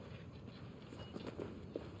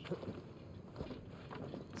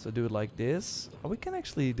 So do it like this. Oh, we can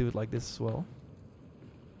actually do it like this as well.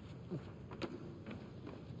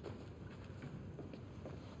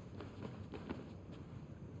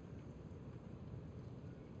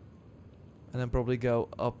 And then probably go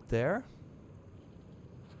up there.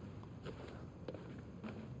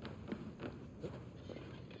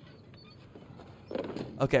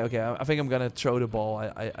 Okay, I think I'm gonna throw the ball.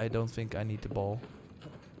 I don't think I need the ball.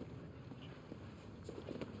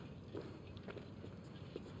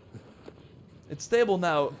 It's stable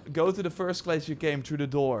now. Go to the first place you came through the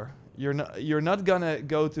door. You're not gonna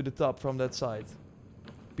go to the top from that side.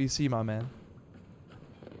 PC, my man.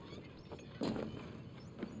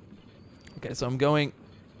 Okay, so I'm going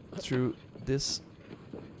through this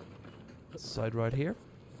side right here.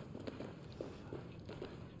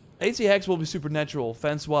 AC Hex will be supernatural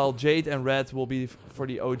fence, while Jade and Red will be for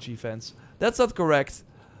the OG fence. That's not correct.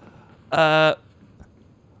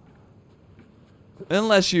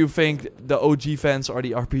 Unless you think the OG fence are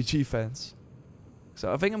the RPG fence.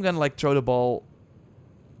 So I think I'm gonna like throw the ball.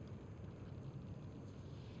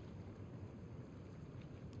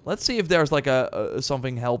 Let's see if there's like a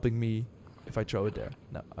something helping me if I throw it there.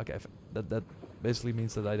 No, okay. That basically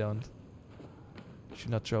means that I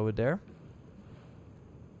should not throw it there.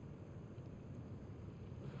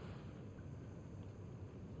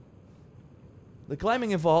 The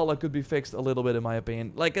climbing in Valhalla could be fixed a little bit, in my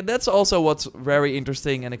opinion. Like, and that's also what's very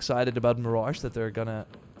interesting and excited about Mirage, that they're gonna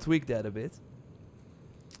tweak that a bit.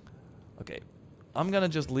 Okay, I'm gonna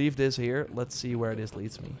just leave this here. Let's see where this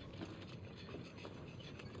leads me.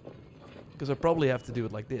 Because I probably have to do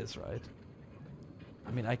it like this, right?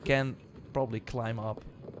 I mean, I can probably climb up.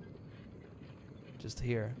 Just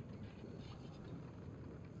here.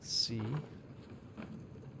 Let's see.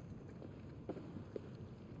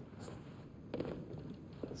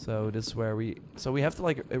 So this is where we... So we have to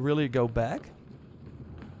like really go back.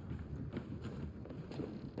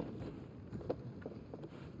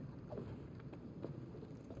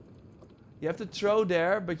 You have to throw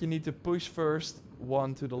there, but you need to push first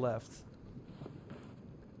one to the left.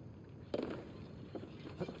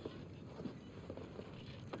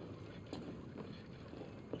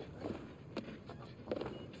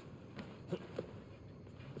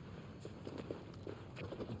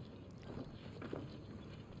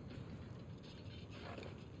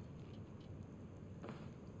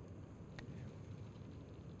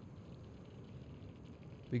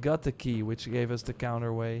 We got the key, which gave us the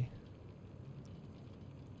counterway.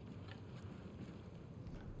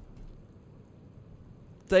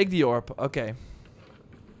 Take the orb. Okay.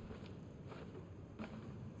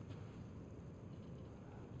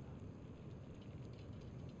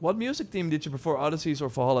 What music theme did you prefer, Odysseys or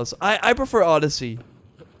Valhallas? I prefer Odyssey.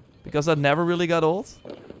 Because that never really got old.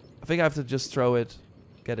 I think I have to just throw it,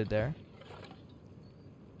 get it there.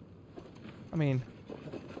 I mean...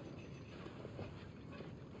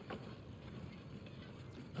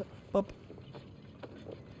 Pop.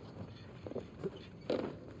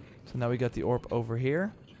 So now we got the orb over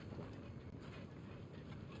here.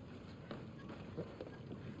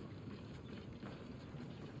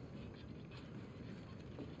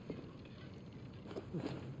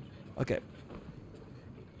 Okay.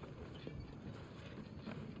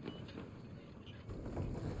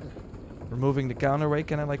 Removing the counterweight.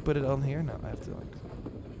 Can I like put it on here? No, I have to like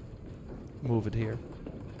move it here.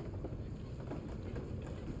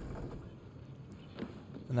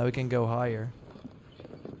 And now we can go higher.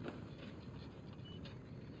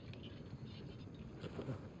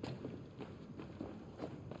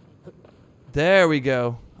 There we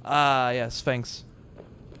go. Ah, yes, thanks.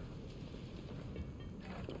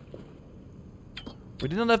 We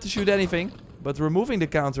didn't have to shoot anything, but removing the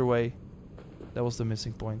counterweight, that was the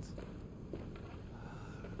missing point.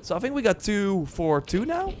 So I think we got 2 for 2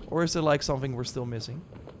 now? Or is there like something we're still missing?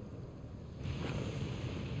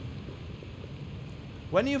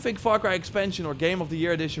 When do you think Far Cry expansion or Game of the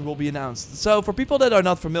Year edition will be announced? So for people that are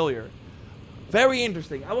not familiar, very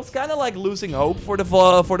interesting. I was kind of like losing hope for the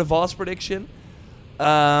Voss prediction.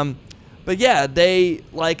 But yeah, they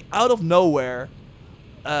like out of nowhere,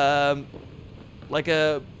 like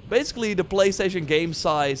basically the PlayStation game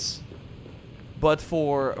size, but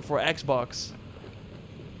for Xbox.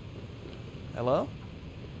 Hello?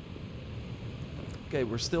 Okay,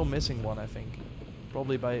 we're still missing one, I think.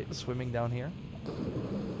 Probably by swimming down here.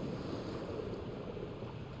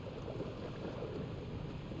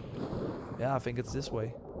 Yeah, I think it's this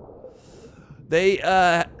way. They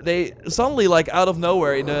suddenly, like out of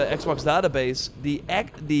nowhere in the Xbox database, the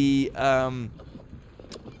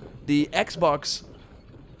Xbox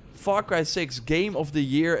Far Cry 6 Game of the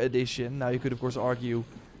Year edition. Now you could of course argue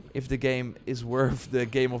if the game is worth the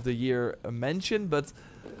Game of the Year mention, but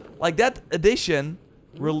like that edition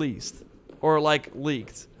released or like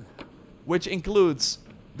leaked, which includes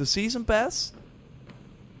the Season Pass,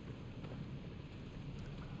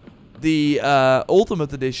 the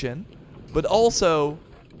Ultimate Edition, but also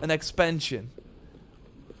an expansion.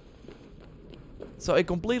 So a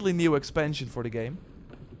completely new expansion for the game.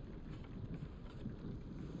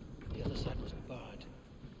 The other side wasn't barred.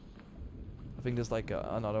 I think there's like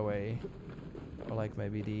another way, or like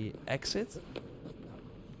maybe the exit.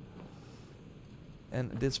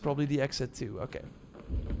 And this is probably the exit too. Okay.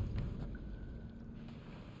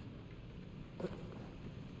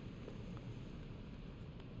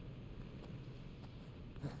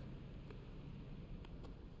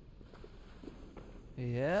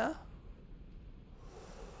 Yeah.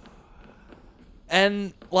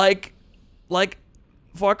 And like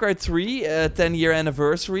Far Cry 3 10-year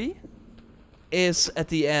anniversary is at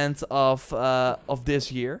the end of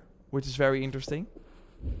this year, which is very interesting.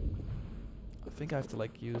 I think I have to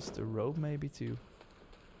like use the rope maybe to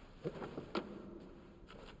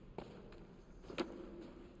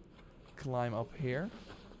climb up here,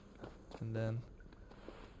 and then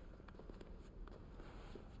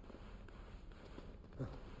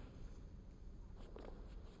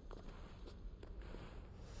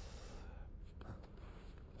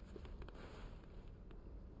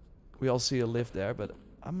we all see a lift there, but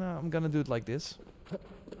I'm gonna do it like this.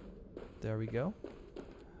 There we go.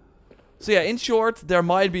 So yeah, in short, there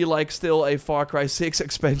might be like still a Far Cry 6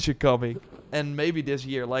 expansion coming, and maybe this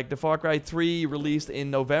year. Like the Far Cry 3 released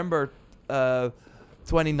in November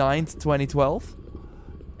 29th, 2012,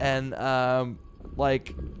 and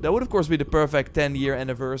like that would of course be the perfect 10-year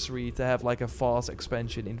anniversary to have like a Voss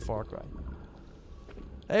expansion in Far Cry.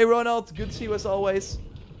 Hey Ronald, good to see you as always.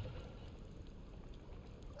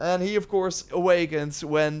 And he, of course, awakens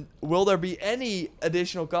when... Will there be any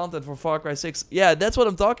additional content for Far Cry 6? Yeah, that's what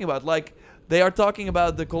I'm talking about. Like, they are talking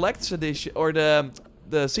about the Collector's Edition... Or the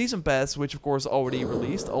Season Pass, which, of course, already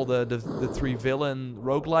released. All the 3 villain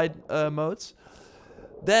roguelite modes.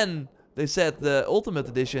 Then, they said the Ultimate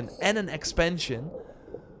Edition and an expansion.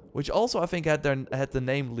 Which also, I think, had the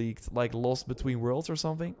name leaked. Like, Lost Between Worlds or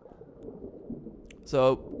something.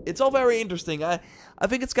 So, it's all very interesting. I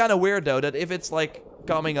think it's kind of weird, though, that if it's, like...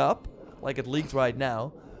 coming up, like it leaked right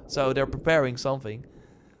now, so they're preparing something.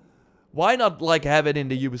 Why not like have it in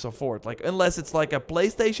the Ubisoft Forward? Like unless it's like a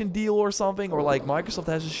PlayStation deal or something, or like Microsoft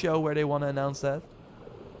has a show where they want to announce that.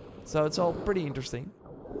 So it's all pretty interesting.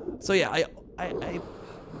 So yeah, I'm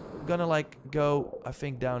gonna like go, I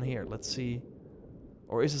think, down here. Let's see.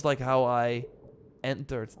 Or is this like how I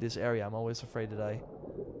entered this area? I'm always afraid that I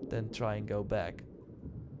then try and go back.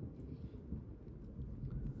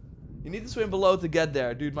 You need to swim below to get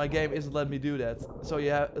there. Dude, my game isn't letting me do that.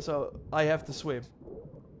 So I have to swim.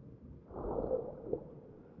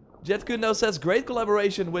 Jet Kuno says, great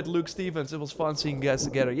collaboration with Luke Stevens. It was fun seeing you guys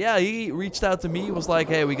together. Yeah, he reached out to me. He was like,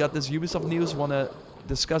 hey, we got this Ubisoft news. Want to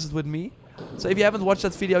discuss it with me. So if you haven't watched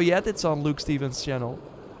that video yet, it's on Luke Stevens' channel.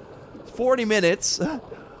 40 minutes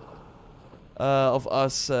of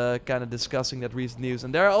us kind of discussing that recent news.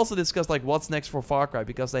 And there I also discussed like what's next for Far Cry,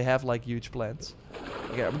 because they have like huge plans.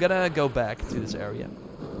 Okay, I'm gonna go back to this area.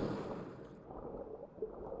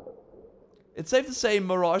 It's safe to say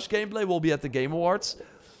Mirage gameplay will be at the Game Awards.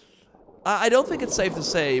 I don't think it's safe to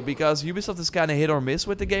say, because Ubisoft is kind of hit or miss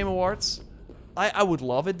with the Game Awards. I would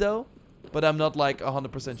love it though, but I'm not like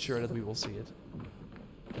 100% sure that we will see it.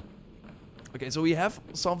 Okay, so we have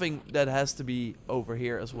something that has to be over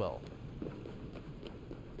here as well.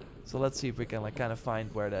 So let's see if we can like kind of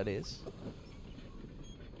find where that is.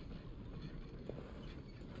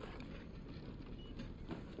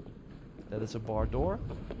 That is a bar door.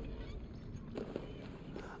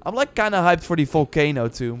 I'm like kind of hyped for the volcano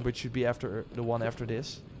tomb, which should be after the one after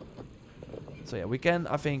this. So yeah, we can,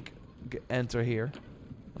 I think, enter here.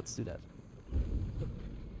 Let's do that.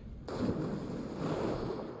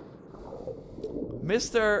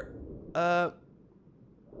 Mr.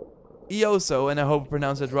 Ioso, and I hope I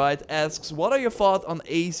pronounced it right, asks, what are your thoughts on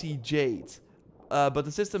AC Jade? But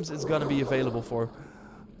the systems it's gonna be available for.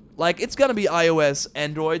 Like, it's gonna be iOS,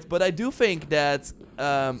 Android, but I do think that,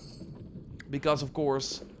 because of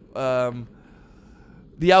course,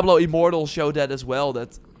 Diablo Immortal showed that as well,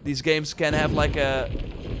 that these games can have like a...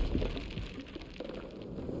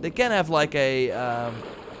 They can have like a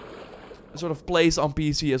sort of place on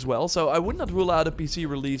PC as well. So I would not rule out a PC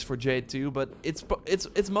release for Jade 2, but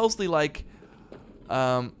it's mostly like...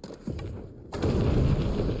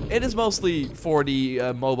 it is mostly for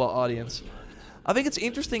the mobile audience. I think it's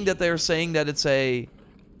interesting that they're saying that it's a...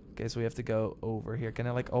 Okay, so we have to go over here. Can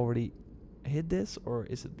I like already hit this, or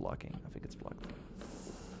is it blocking? I think it's blocked.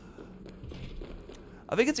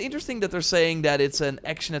 I think it's interesting that they're saying that it's an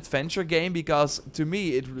action-adventure game, because to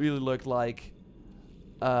me it really looked like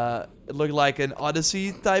an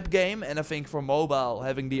Odyssey type game, and I think for mobile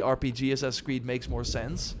having the RPG Assassin's Creed makes more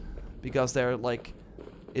sense, because they're like,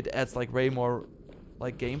 it adds like way more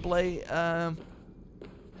like gameplay.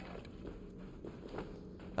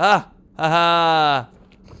 Haha,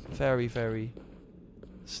 very, very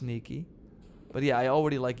sneaky. But yeah, I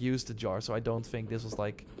already like used the jar, so I don't think this was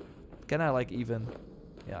like... Can I like even...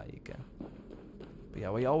 Yeah, you can. But yeah,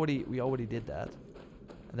 we already did that.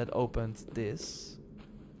 And that opened this.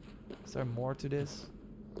 Is there more to this?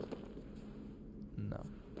 No.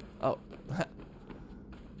 Oh.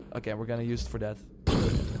 Okay, we're gonna use it for that.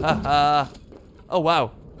 Haha. Oh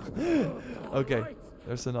wow. Okay,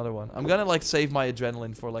 there's another one. I'm gonna like save my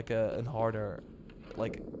adrenaline for like a harder...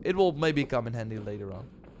 Like, it will maybe come in handy later on.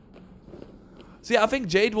 So yeah, I think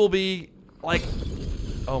Jade will be like...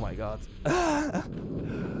 Oh my god.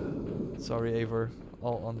 Sorry, Aver.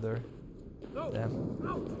 All under. Damn.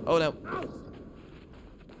 Oh no.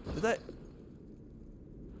 Did I...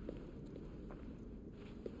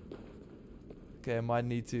 Okay, I might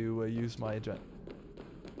need to use my adrenaline.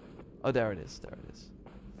 Oh, there it is. There it is.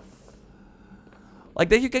 Like,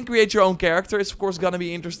 that you can create your own character is of course gonna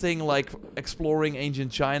be interesting. Like, exploring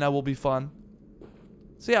ancient China will be fun.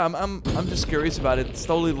 So yeah, I'm just curious about it. It's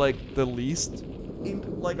totally like the least,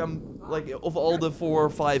 like of all the 4 or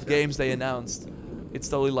 5 games they announced, it's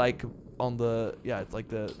totally like on the, yeah, it's like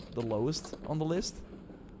the lowest on the list.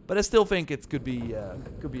 But I still think it could be a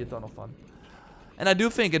ton of fun. And I do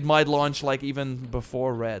think it might launch like even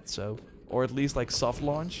before Red, so, or at least like soft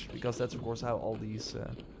launch, because that's of course how all these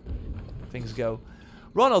things go.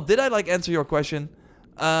 Ronald, did I like answer your question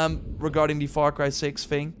regarding the Far Cry 6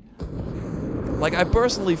 thing? Like, I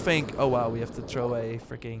personally think... Oh, wow, we have to throw a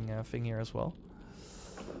freaking thing here as well.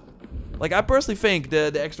 Like, I personally think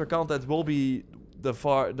the extra content will be the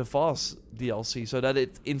Voss DLC, so that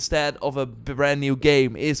it, instead of a brand new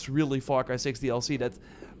game, is really Far Cry 6 DLC. That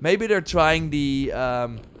maybe they're trying the...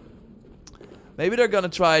 maybe they're gonna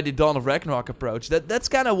try the Dawn of Ragnarok approach. That's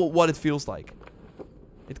kind of what it feels like.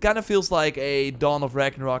 It kind of feels like a Dawn of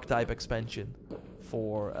Ragnarok type expansion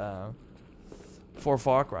for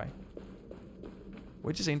Far Cry.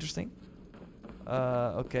 Which is interesting.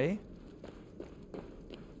 Okay.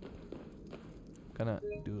 Gonna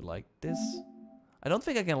do like this. I don't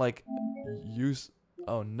think I can like use...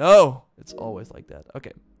 Oh no! It's always like that.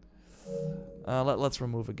 Okay. Let's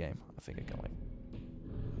remove a game. I think I can like...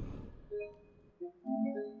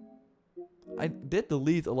 I did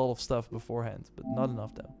delete a lot of stuff beforehand, but not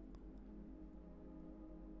enough though.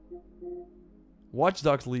 Watch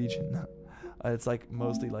Dogs Legion. It's like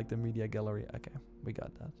mostly like the media gallery. Okay, we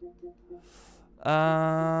got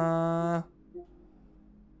that.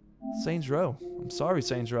 Saints Row. I'm sorry,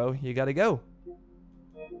 Saints Row. You gotta go.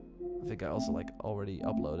 I think I also like already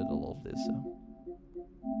uploaded a lot of this, so.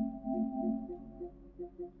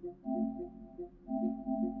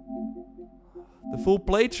 full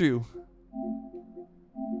playthrough.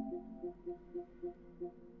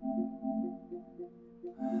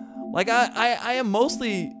 Like, I am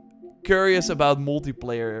mostly curious about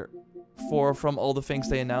multiplayer from all the things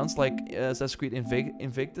they announced, like Assassin's Creed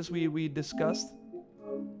Invictus we discussed.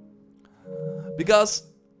 Because,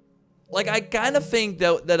 like, I kind of think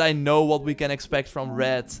that I know what we can expect from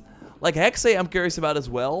Red. Like, Hexe I'm curious about as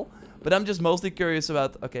well, but I'm just mostly curious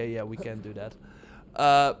about, okay, yeah, we can do that.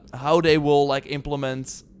 How they will, like,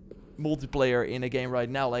 implement multiplayer in a game right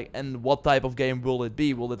now, like, and what type of game will it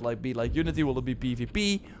be? Will it, like, be like Unity? Will it be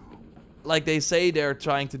PvP? Like, they say they're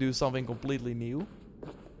trying to do something completely new.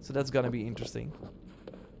 So that's gonna be interesting.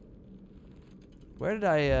 Where did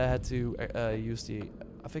I had to use the...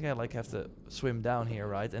 I think I, like, have to swim down here,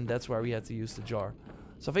 right? And that's where we had to use the jar.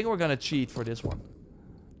 So I think we're gonna cheat for this one.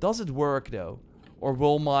 Does it work, though? Or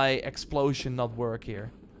will my explosion not work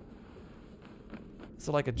here? Is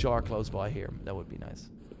there, like, a jar close by here? That would be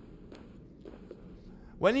nice.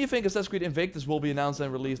 When do you think Assassin's Creed Invictus will be announced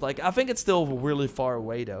and released? Like, I think it's still really far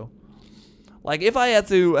away, though. Like, if I had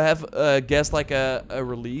to have guessed, like, a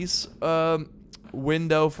release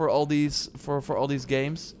window for all these all these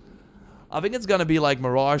games, I think it's gonna be like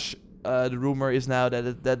Mirage. The rumor is now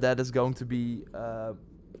that is going to be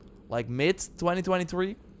like mid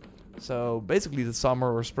 2023, so basically the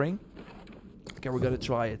summer or spring. Okay, we're gonna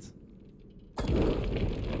try it.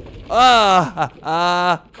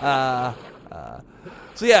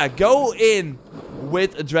 So yeah, go in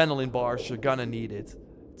with adrenaline bars. You're gonna need it.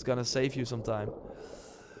 It's gonna save you some time.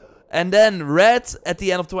 And then Red at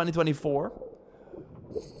the end of 2024.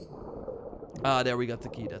 Ah, there we got the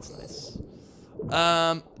key. That's nice.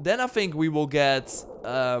 Then I think we will get...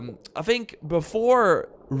 I think before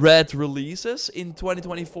Red releases in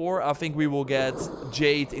 2024, I think we will get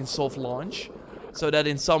Jade in soft launch. So that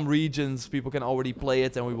in some regions people can already play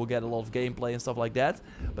it and we will get a lot of gameplay and stuff like that.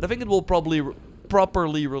 But I think it will probably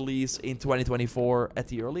properly release in 2024 at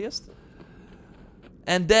the earliest.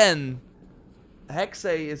 And then Hexe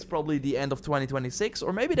is probably the end of 2026,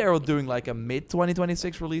 or maybe they're doing like a mid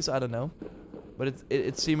 2026 release. I don't know, but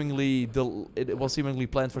it was seemingly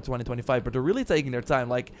planned for 2025. But they're really taking their time.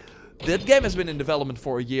 Like, that game has been in development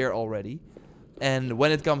for a year already, and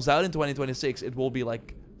when it comes out in 2026, it will be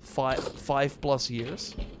like five plus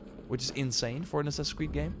years, which is insane for an Assassin's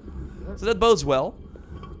Creed game. So that bodes well.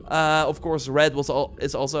 Of course, Red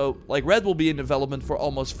is also like Red will be in development for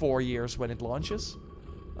almost 4 years when it launches.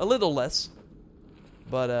 A little less,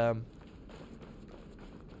 but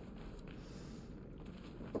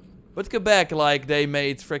Quebec, like, they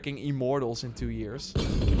made freaking Immortals in 2 years,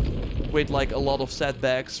 with like a lot of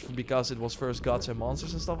setbacks because it was first Gods and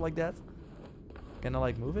Monsters and stuff like that. Can I,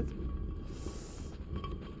 like, move it?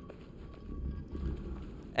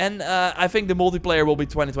 And I think the multiplayer will be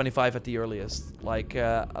 2025 at the earliest. Like,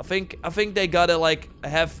 I think they gotta, like,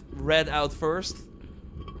 have Red out first.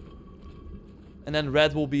 And then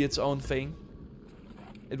Red will be its own thing.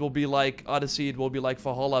 It will be like Odyssey, it will be like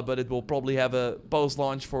Valhalla, but it will probably have a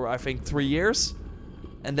post-launch for, I think, 3 years.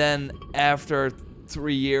 And then after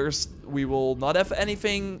 3 years, we will not have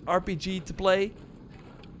anything RPG to play.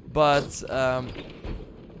 But,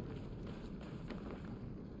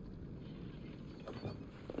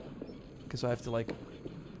 because I have to, like...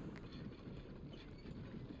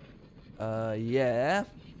 yeah.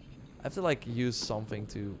 I have to, like, use something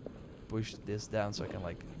to push this down so I can,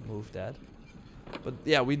 like, move that. But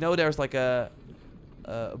yeah, we know there's like a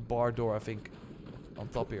bar door, I think, on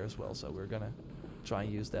top here as well. So we're gonna try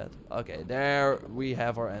and use that. Okay, there we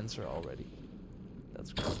have our answer already.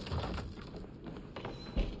 That's great.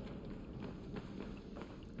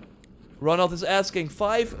 Ronald is asking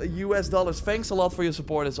 $5 US. Thanks a lot for your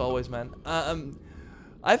support as always, man.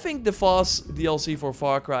 I think the Foss DLC for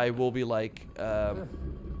Far Cry will be like...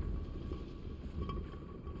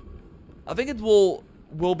 I think it will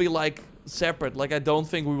be like separate. Like, I don't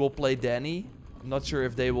think we will play Danny. I'm not sure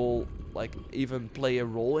if they will, like, even play a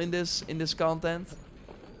role in this content.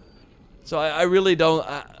 So I really don't...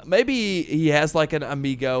 maybe he has like an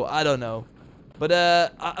amigo. I don't know. But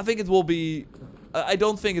I think it will be... I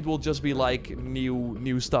don't think it will just be like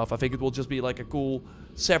new stuff. I think it will just be like a cool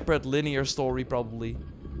separate linear story probably.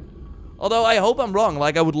 Although I hope I'm wrong.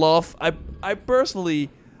 Like, I would love... I personally...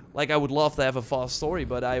 Like, I would love to have a fast story,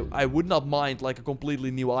 but I would not mind, like, a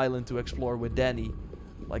completely new island to explore with Danny.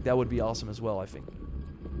 Like, that would be awesome as well, I think.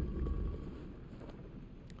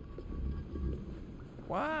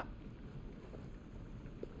 What?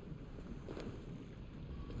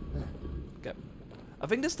 Okay. I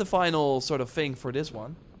think this is the final sort of thing for this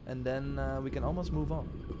one. And then we can almost move on.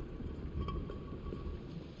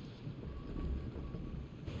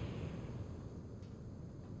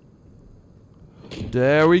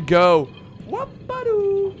 There we go.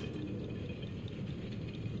 Whoop-a-doo.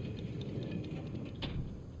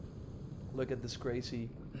 Look at this crazy.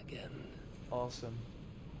 Again. Awesome.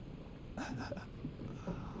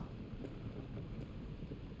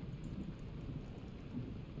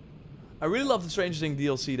 I really love the Stranger Things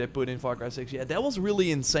DLC they put in Far Cry 6. Yeah, that was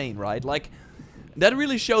really insane, right? Like, that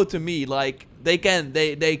really showed to me, like, they can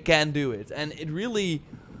do it. And it really,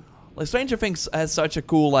 like, Stranger Things has such a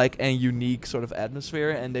cool, like, and unique sort of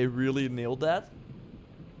atmosphere, and they really nailed that.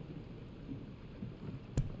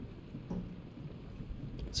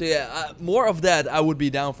 So yeah, more of that, I would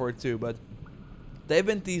be down for it too, but they've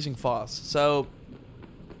been teasing fast. So,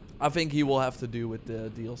 I think he will have to do with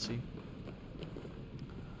the DLC.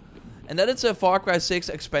 And that it's a Far Cry 6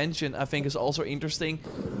 expansion, I think is also interesting.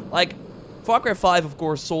 Like, Far Cry 5, of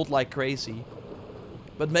course, sold like crazy.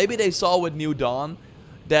 But maybe they saw with New Dawn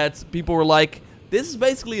that people were like, this is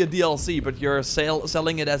basically a DLC, but you're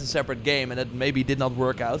selling it as a separate game, and it maybe did not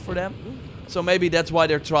work out for them. So maybe that's why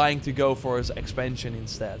they're trying to go for his expansion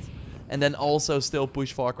instead. And then also still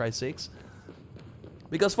push Far Cry 6.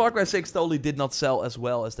 Because Far Cry 6 totally did not sell as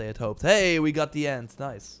well as they had hoped. Hey, we got the end.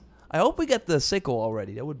 Nice. I hope we get the sickle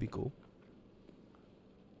already. That would be cool.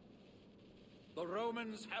 The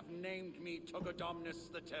Romans have named me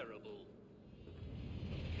Togodomnus the Terrible.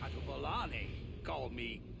 Catubolani call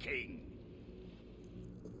me king.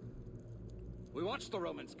 We watched the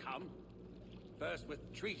Romans come, first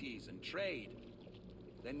with treaties and trade,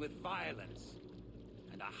 then with violence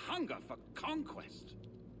and a hunger for conquest.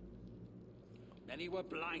 Many were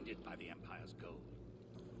blinded by the Empire's gold.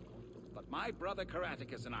 But my brother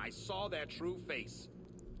Karaticus and I saw their true face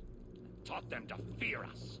and taught them to fear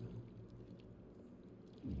us.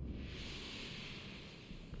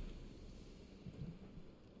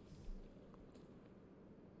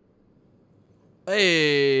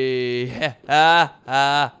 Hey, ha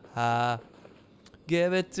ha ha.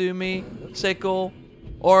 Give it to me, sickle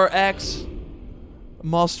or axe.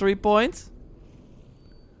 Mastery point.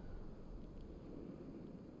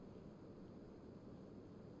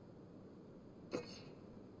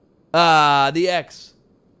 Ah, the axe.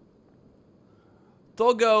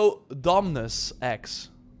 Togodomnus axe.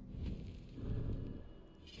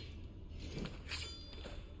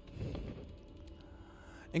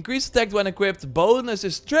 Increased attack when equipped. Bonus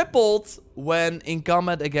is tripled when in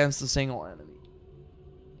combat against a single enemy.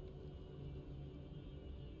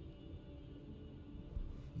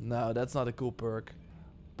 No, that's not a cool perk.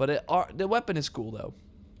 But the weapon is cool though.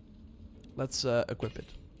 Let's equip it.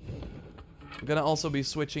 I'm gonna also be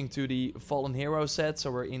switching to the Fallen Hero set,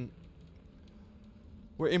 so we're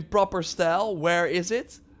in proper style. Where is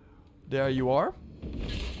it? There you are.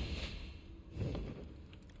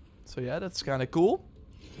 So yeah, that's kind of cool.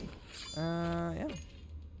 Yeah.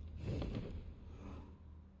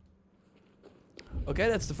 Okay,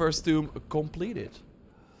 that's the first tomb completed.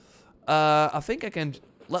 I think I can.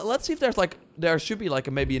 Let's see if there's like there should be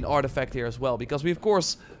like maybe an artifact here as well, because we of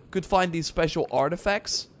course could find these special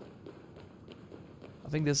artifacts. I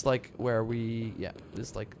think this is like where we this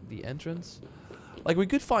is like the entrance. Like we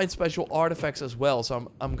could find special artifacts as well,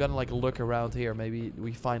 so I'm gonna like look around here. Maybe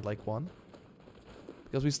we find like one,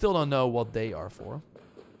 because we still don't know what they are for.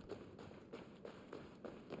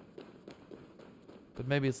 But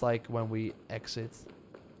maybe it's like when we exit.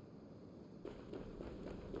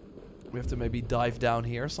 We have to maybe dive down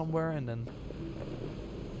here somewhere and then...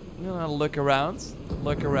 I'm gonna look around,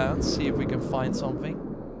 see if we can find something.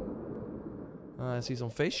 I see some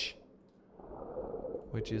fish.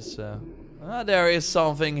 Which is... there is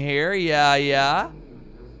something here, yeah.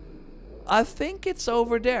 I think it's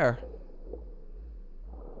over there.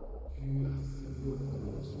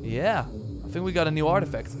 Yeah, I think we got a new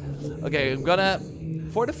artifact. Okay, I'm gonna...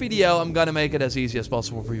 For the video, I'm gonna make it as easy as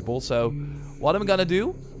possible for people. So, what I'm gonna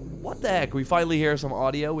do... What the heck? We finally hear some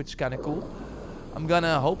audio, which is kind of cool. I'm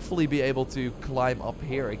gonna hopefully be able to climb up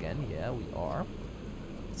here again. Yeah, we are.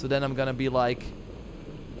 So then I'm gonna be like...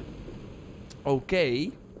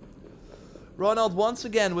 Okay. Ronald, once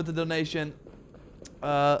again with the donation.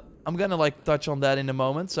 I'm gonna like touch on that in a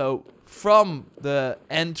moment. So, from the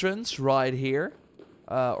entrance right here.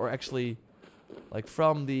 Or actually... Like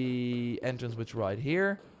from the entrance, which right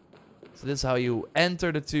here. So this is how you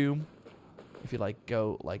enter the tomb. If you like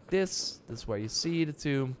go like this is where you see the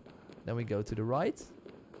tomb. Then we go to the right.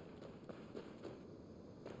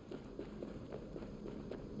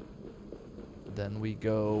 Then we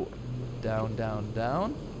go down, down,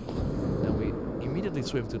 down. Then we immediately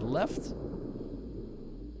swim to the left.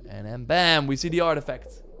 And then bam, we see the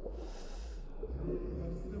artifact.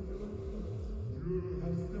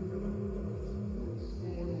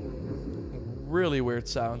 really weird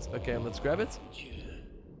sound. Okay, let's grab it.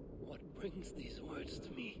 What brings these words to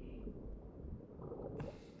me?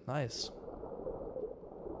 Nice.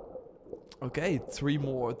 Okay, two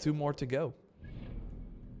more to go.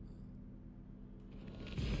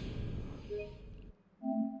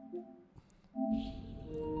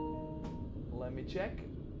 Let me check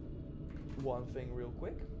one thing real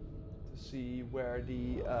quick to see where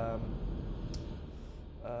the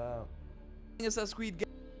Assassin's Creed game.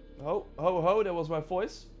 Ho ho ho! That was my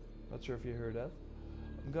voice. Not sure if you heard that.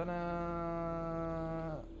 I'm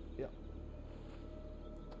gonna yeah.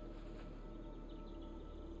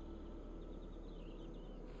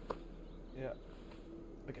 Yeah.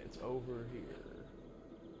 Okay, it's over here.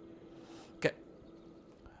 Okay.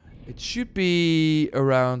 It should be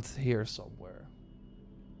around here somewhere.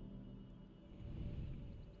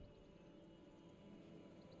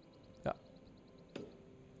 Yeah.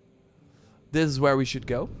 This is where we should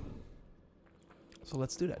go. So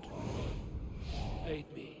let's do that. Aid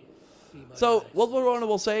me. Be my So, eyes. what Rune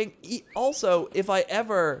was saying, also, if I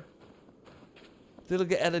ever did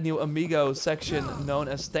get a new amigo section known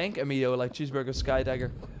as Tank Amigo, like Cheeseburger, Skydagger,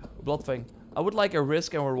 Bloodfang, I would like a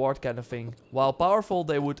risk and reward kind of thing. While powerful,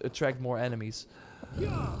 they would attract more enemies.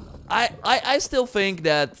 I still think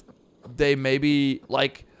that they maybe,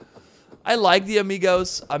 like, I like the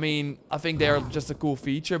amigos. I mean, I think they're just a cool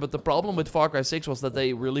feature, but the problem with Far Cry 6 was that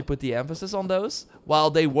they really put the emphasis on those,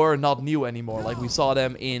 while they were not new anymore. Like, we saw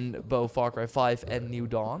them in both Far Cry 5 and New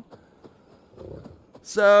Dawn.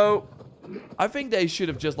 So, I think they should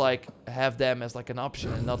have just, like, have them as, like, an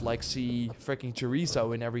option and not, like, see freaking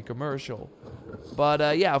chorizo in every commercial.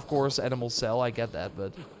 But, yeah, of course, animals sell, I get that,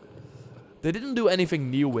 but they didn't do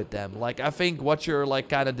anything new with them. Like, I think what you're, like,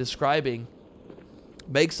 kind of describing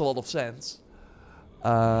makes a lot of sense.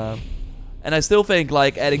 And I still think,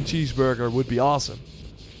 like, adding cheeseburger would be awesome.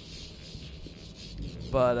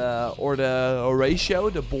 But, or the Horatio,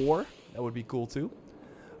 the boar, that would be cool too.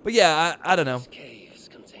 But yeah, I don't know. These caves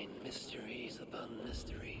contain mysteries upon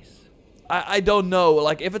mysteries. I don't know.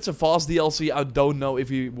 Like, if it's a fast DLC, I don't know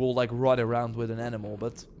if you will, like, run around with an animal.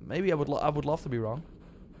 But maybe I would love to be wrong.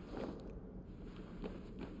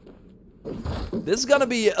 This is gonna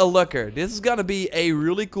be a looker. This is gonna be a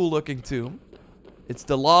really cool looking tomb. It's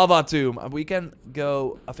the lava tomb. We can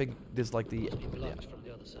go. I think this is like the Blocked from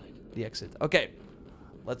the other side. the exit. Okay,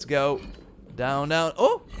 let's go down, down.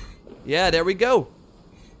 Oh, yeah, there we go.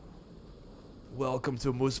 Welcome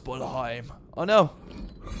to Muspelheim. Oh no.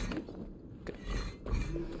 Okay.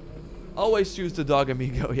 Always choose the dog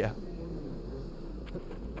amigo. Yeah.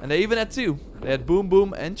 And they even had two. They had Boom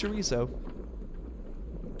Boom and Chorizo.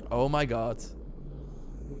 Oh my god.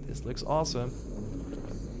 This looks awesome.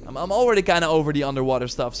 I'm already kind of over the underwater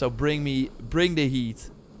stuff, so bring the heat.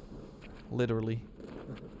 Literally.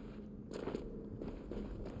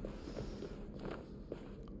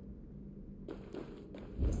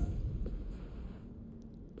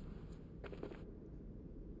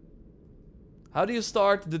 How do you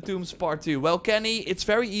start the Tombs Part 2? Well, Kenny, it's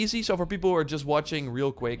very easy, so for people who are just watching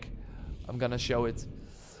real quick, I'm gonna show it.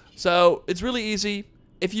 So, it's really easy.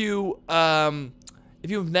 If you've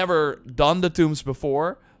never done the tombs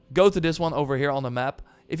before, go to this one over here on the map.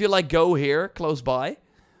 If you like go here, close by,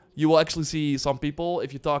 you will actually see some people.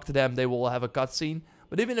 If you talk to them, they will have a cutscene.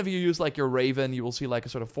 But even if you use like your Raven, you will see like a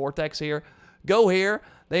sort of vortex here. Go here,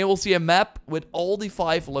 then you will see a map with all the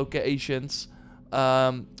 5 locations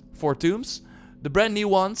for tombs. The brand new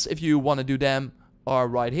ones, if you want to do them, are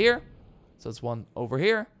right here. So it's one over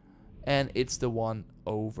here, and it's the one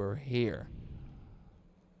over here.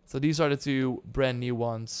 So these are the 2 brand new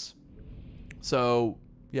ones. So,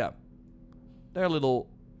 yeah. They're a little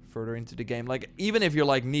further into the game. Like, even if you're,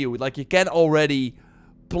 like, new, like, you can already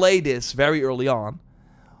play this very early on.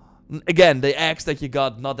 Again, the axe that you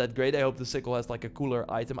got, not that great. I hope the sickle has, like, a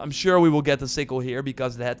cooler item. I'm sure we will get the sickle here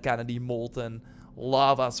because it had kind of the molten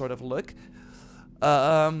lava sort of look.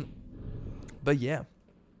 But, yeah.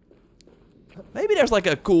 Maybe there's like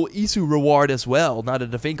a cool Isu reward as well, now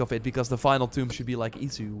that I think of it, because the final tomb should be like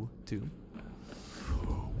Isu tomb.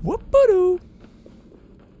 Whoop-a-doo!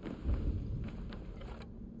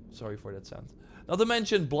 Sorry for that sound. Not to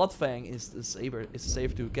mention, Bloodfang is the saber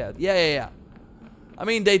to get. Yeah. I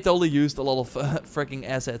mean, they totally used a lot of freaking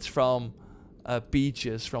assets from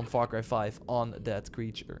Peaches from Far Cry 5 on that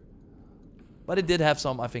creature. But it did have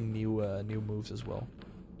some, I think, new moves as well.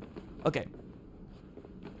 Okay.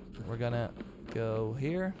 We're gonna go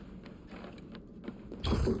here.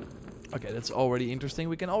 Okay, that's already interesting.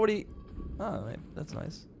 We can already... Oh, that's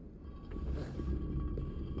nice.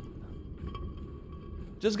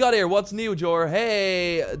 Just got here. What's new, Jor?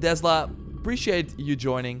 Hey, Desla. Appreciate you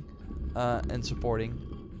joining. and supporting.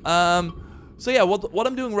 So yeah, what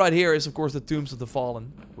I'm doing right here is of course the Tombs of the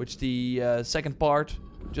Fallen, which the second part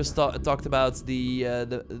just talked about the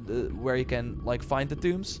where you can like find the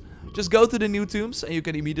tombs. Just go to the new tombs and you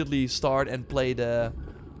can immediately start and play the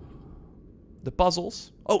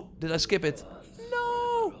puzzles. Oh, did I skip it?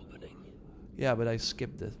 No. Yeah, but I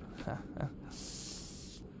skipped it.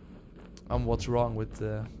 What's wrong with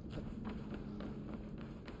the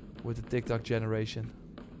TikTok generation?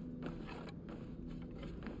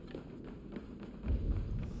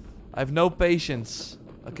 I have no patience.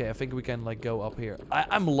 Okay, I think we can like go up here.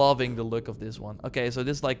 I'm loving the look of this one. Okay, so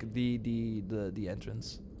this is like the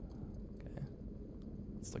entrance. Okay,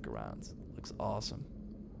 let's look around. Looks awesome.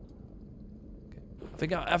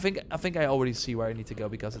 Okay, I think I already see where I need to go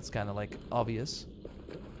because it's kind of like obvious.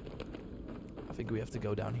 I think we have to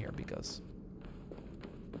go down here because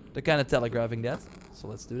they're kind of telegraphing that. So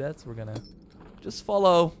let's do that. We're gonna just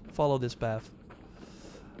follow this path.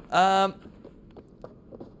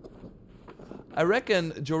 I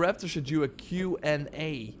reckon JorRaptor should do a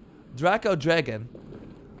Q&A. Draco Dragon,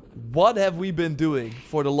 what have we been doing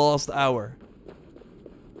for the last hour?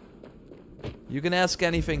 You can ask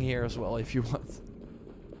anything here as well if you want.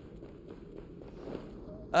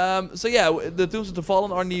 So yeah, the Tombs of the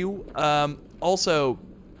Fallen are new. Also,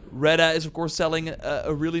 Reda is of course selling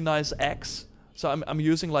a really nice axe. So I'm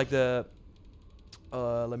using like the...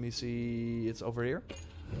 let me see... It's over here.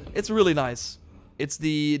 It's really nice. It's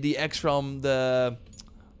the axe from the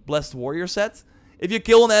Blessed Warrior set. If you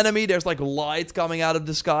kill an enemy, there's like light coming out of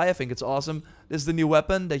the sky. I think it's awesome. This is the new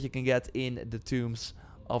weapon that you can get in the Tombs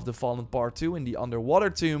of the Fallen Part 2 in the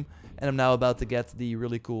Underwater Tomb. And I'm now about to get the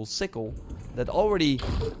really cool sickle that already...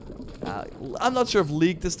 I'm not sure if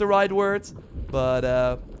leaked is the right word,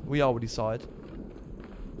 but we already saw it.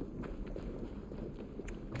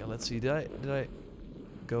 Okay, let's see. Did I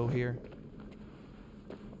go here?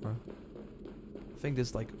 Or I think this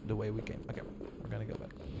is like the way we came. Okay, we're gonna go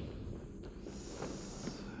back.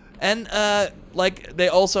 And like they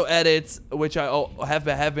also added, which I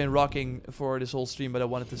have been rocking for this whole stream, but I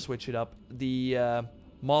wanted to switch it up. The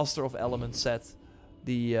Master of Elements set,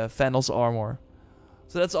 the Thanos armor.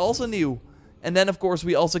 So that's also new. And then of course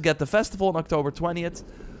we also get the festival on October 20th.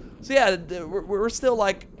 So yeah, we're still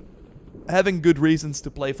like having good reasons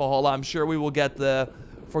to play Valhalla. I'm sure we will get the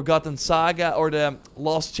Forgotten Saga or the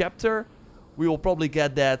Lost Chapter. We will probably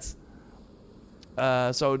get that.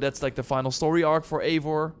 So that's like the final story arc for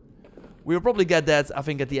Eivor. We will probably get that, I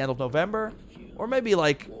think, at the end of November. Or maybe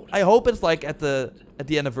like, I hope it's like at the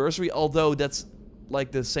anniversary. Although that's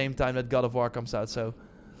like the same time that God of War comes out. So,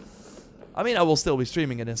 I mean, I will still be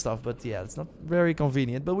streaming it and stuff. But yeah, it's not very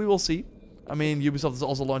convenient. But we will see. I mean, Ubisoft is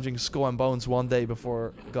also launching Skull and Bones one day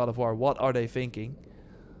before God of War. What are they thinking?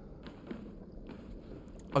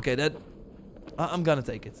 Okay, that... I'm gonna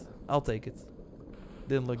take it. I'll take it.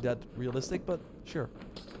 Didn't look that realistic, but sure.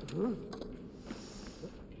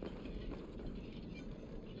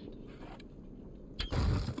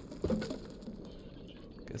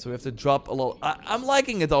 Okay, so we have to drop a lot. I'm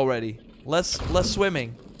liking it already. Less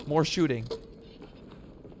swimming, more shooting.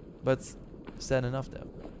 But is that enough though?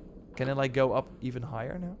 Can it like go up even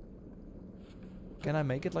higher now? Can I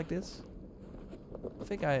make it like this? I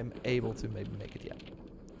think I am able to maybe make it. Yeah.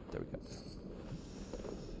 There we go.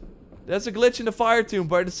 There's a glitch in the fire tomb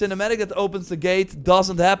where the cinematic that opens the gate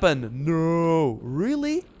doesn't happen. No.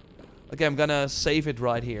 Really? Okay, I'm gonna save it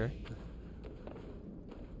right here.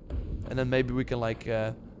 And then maybe we can like...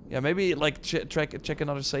 yeah, maybe like check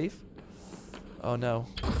another save. Oh no.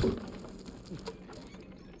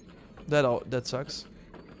 That sucks.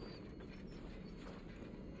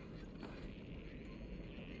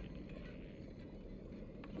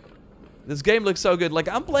 This game looks so good. Like,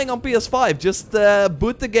 I'm playing on PS5. Just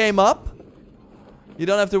boot the game up. You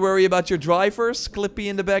don't have to worry about your drivers, Clippy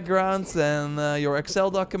in the background, and your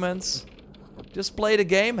Excel documents. Just play the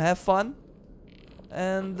game, have fun.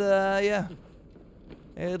 And, yeah.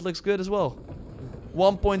 It looks good as well.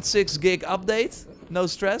 1.6 gig update. No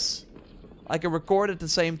stress. I can record at the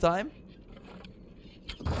same time.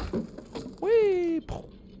 Whee!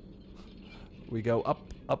 We go up,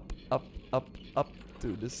 up, up, up, up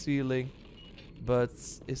to the ceiling. But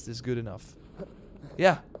is this good enough?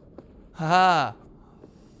 Yeah. Haha.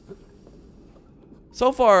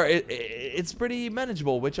 So far, it's pretty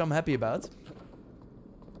manageable, which I'm happy about.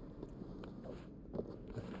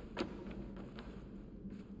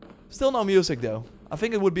 Still no music though. I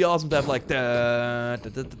think it would be awesome to have like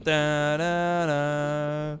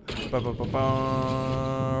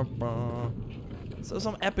so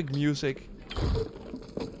some epic music.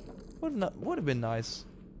 Would have been nice.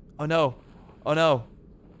 Oh no. Oh no.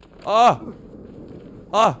 Ah!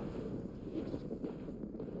 Ah!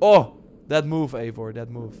 Oh! That move, Eivor, that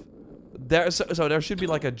move. So there should be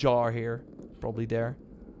like a jar here. Probably there.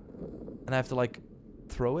 And I have to like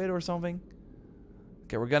throw it or something.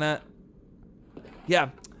 Okay, we're gonna... Yeah.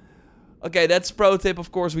 Okay, that's pro tip,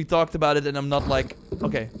 of course. We talked about it and I'm not like...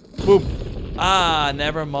 Okay. Boom. Ah,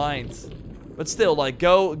 never mind. But still, like,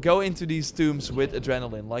 go into these tombs with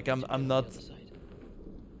adrenaline. Like, I'm not...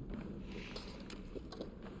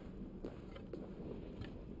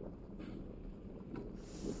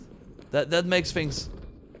 That makes things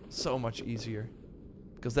so much easier.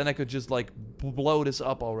 Because then I could just, like, blow this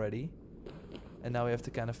up already. And now we have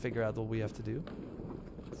to kind of figure out what we have to do.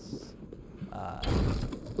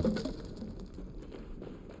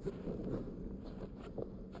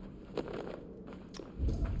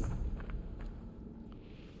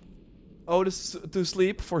 Oh, this is to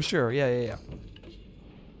sleep? For sure. Yeah.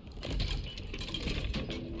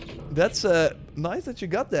 That's nice that you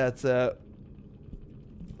got that,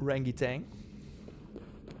 Rangitang.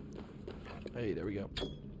 Hey, there we go.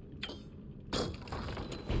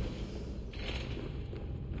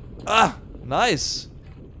 Ah, nice.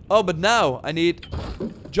 Oh, but now I need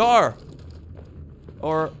jar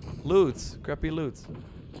or loot, crappy loot.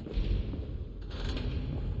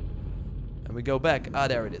 And we go back. Ah,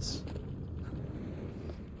 there it is.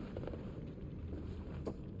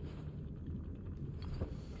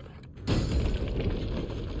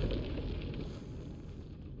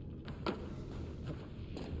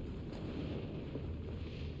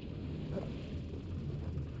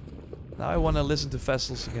 Now I want to listen to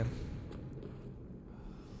Vessels again.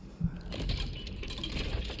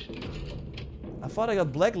 I thought I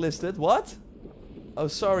got blacklisted. What? Oh,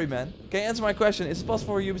 sorry, man. Can you answer my question? Is it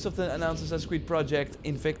possible for Ubisoft to announce Assassin's Creed project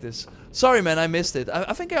Invictus? Sorry, man. I missed it.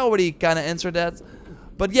 I think I already kind of answered that.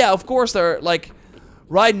 But yeah, of course, they're like...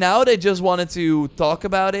 Right now, they just wanted to talk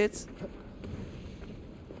about it.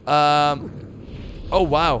 Oh,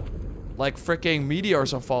 wow. Like, freaking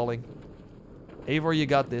meteors are falling. Eivor, you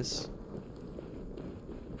got this.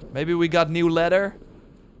 Maybe we got new leather,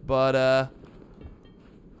 but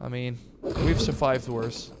I mean, we've survived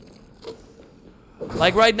worse.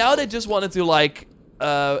 Like right now, they just wanted to like,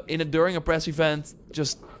 during a press event,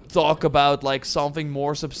 just talk about like something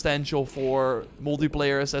more substantial for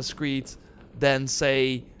multiplayer Assassin's Creed than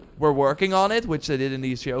say we're working on it, which they did in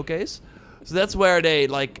the showcase. So that's where they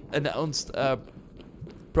like announced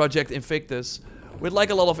Project Invictus with like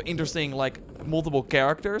a lot of interesting like multiple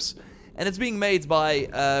characters. And it's being made by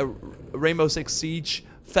Rainbow Six Siege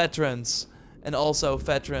veterans. And also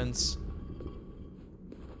veterans...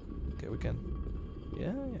 Okay, we can...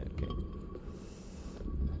 Yeah, okay.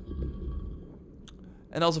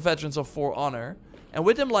 And also veterans of For Honor. And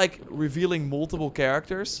with them, like, revealing multiple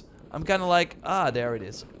characters, I'm kind of like... Ah, there it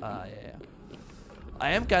is. Ah, yeah.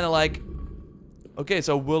 I am kind of like... Okay,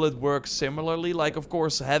 so will it work similarly? Like, of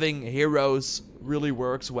course, having heroes really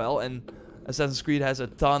works well. And... Assassin's Creed has a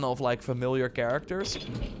ton of like familiar characters.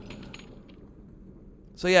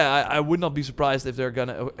 So yeah, I would not be surprised if they're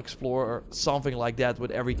gonna explore something like that with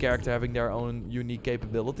every character having their own unique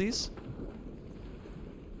capabilities.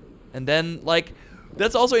 And then like,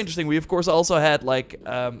 that's also interesting. We of course also had like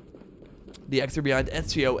the actor behind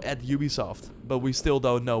Ezio at Ubisoft, but we still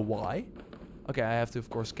don't know why. Okay, I have to of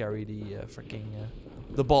course carry the freaking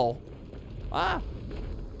the ball. Ah!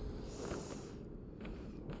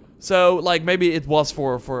 So, like, maybe it was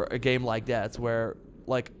for a game like that, where,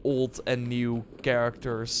 like, old and new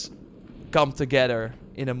characters come together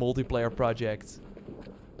in a multiplayer project.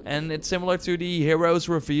 And it's similar to the Heroes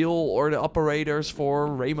Reveal or the Operators for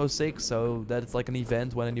Rainbow Six, so that it's like an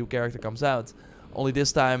event when a new character comes out. Only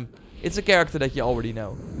this time, it's a character that you already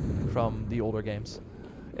know from the older games.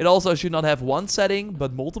 It also should not have one setting,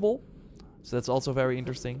 but multiple. So that's also very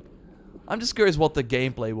interesting. I'm just curious what the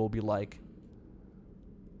gameplay will be like.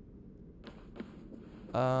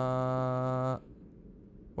 Where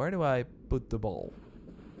do I put the ball?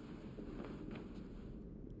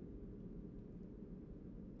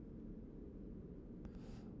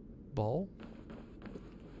 Ball?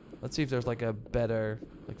 Let's see if there's like a better...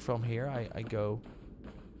 Like from here, I go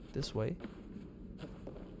this way.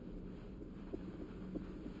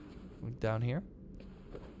 Down here.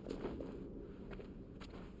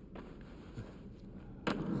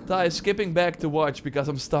 Ty is skipping back to watch because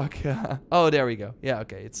I'm stuck. Oh, there we go. Yeah,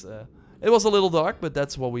 okay. It was a little dark, but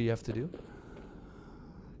that's what we have to do.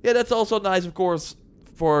 Yeah, that's also nice, of course,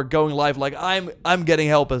 for going live. Like I'm getting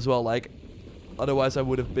help as well. Like otherwise, I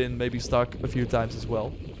would have been maybe stuck a few times as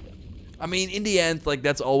well. I mean, in the end, like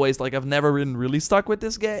that's always like I've never been really stuck with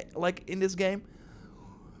this game. Like in this game,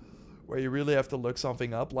 where you really have to look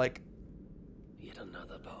something up. Like, Yet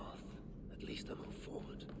another path. At least I move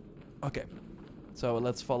forward. okay, so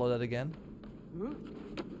let's follow that again.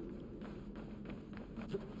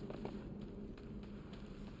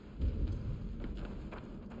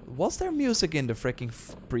 Was there music in the freaking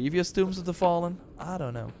previous Tombs of the Fallen? I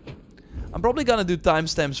don't know. I'm probably gonna do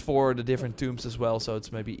timestamps for the different tombs as well, so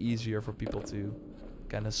it's maybe easier for people to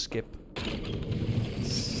kind of skip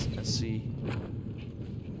and see.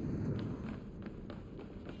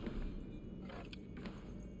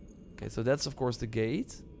 Okay, so that's of course the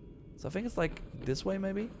gate. So I think it's like this way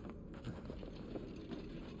maybe?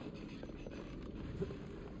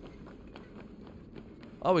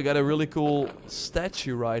 Oh, we got a really cool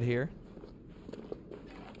statue right here.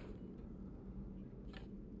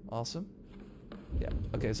 Awesome. Yeah,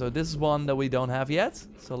 okay, so this is one that we don't have yet.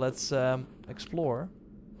 So let's explore.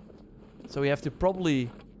 So we have to probably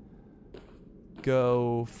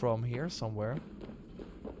go from here somewhere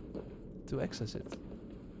to access it.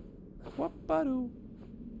 Whoop-a-doo.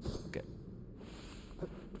 Okay.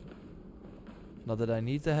 Not that I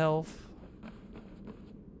need the health.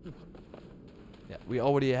 Yeah, we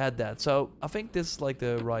already had that. So I think this is like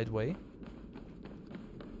the right way.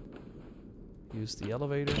 Use the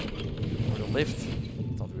elevator. Or the lift.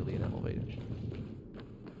 It's not really an elevator.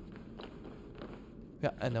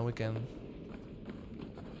 Yeah, and then we can...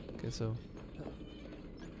 Okay, so...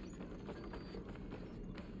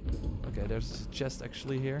 Okay, there's a chest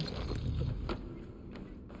actually here.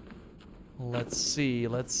 Let's see,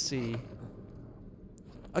 let's see.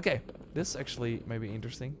 Okay, this actually may be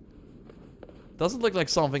interesting. Doesn't look like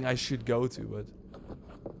something I should go to, but...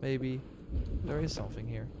 Maybe there is something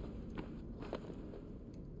here.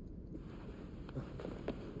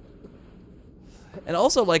 And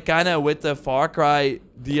also, like, kind of with the Far Cry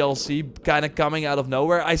DLC kind of coming out of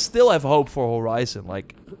nowhere, I still have hope for Horizon.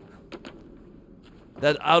 Like,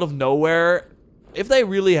 that out of nowhere, if they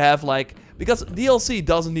really have, like... Because DLC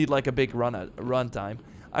doesn't need, like, a big runtime.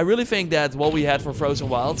 I really think that what we had for Frozen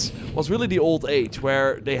Wilds was really the old age,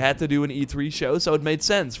 where they had to do an E3 show, so it made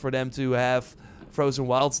sense for them to have Frozen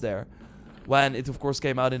Wilds there. When it, of course,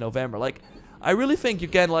 came out in November. Like, I really think you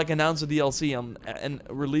can, like, announce a DLC and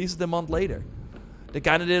release it a month later. They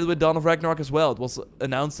kind of did it with Dawn of Ragnarok as well. It was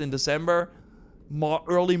announced in December.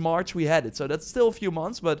 Early March we had it. So that's still a few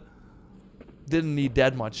months, but didn't need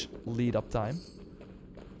that much lead-up time.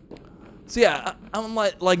 So yeah, I'm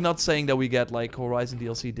like not saying that we get like Horizon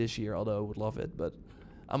DLC this year, although I would love it. But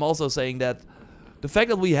I'm also saying that the fact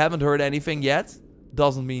that we haven't heard anything yet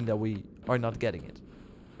doesn't mean that we are not getting it.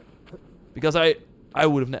 Because I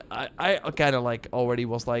would have... I kind of like already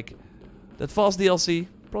was like... That fast DLC,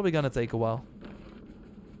 probably gonna take a while.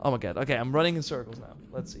 Oh my god. Okay, I'm running in circles now.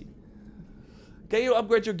 Let's see. Can you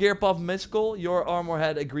upgrade your gear puff mystical? Your armor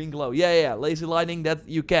had a green glow. Yeah. Lazy Lightning, that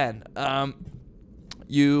you can.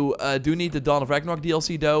 You do need the Dawn of Ragnarok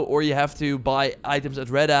DLC though, or you have to buy items at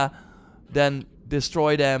Reda, then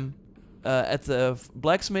destroy them at the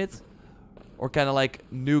blacksmith, or kind of like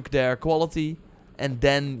nuke their quality, and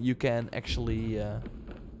then you can actually...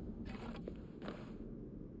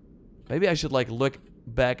 Maybe I should like look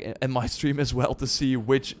back at my stream as well to see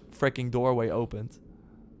which freaking doorway opened.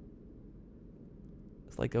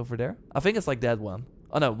 It's like over there. I think it's like that one.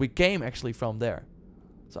 Oh no, we came actually from there.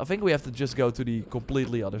 So I think we have to just go to the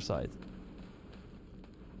completely other side.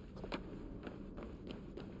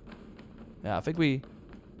 Yeah, I think we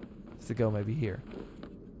have to go maybe here.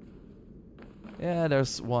 Yeah,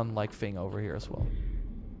 there's one like thing over here as well.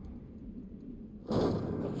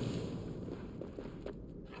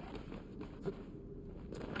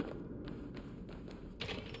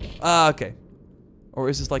 Ah, okay. Or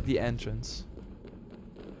is this like the entrance?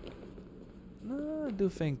 No, I do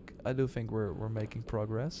think we're making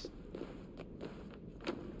progress.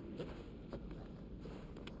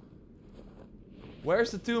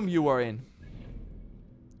 Where's the tomb you are in?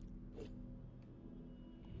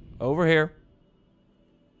 Over here.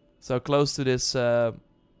 So close to this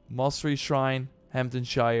Monastery Shrine,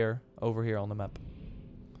 Hamtunscire, over here on the map.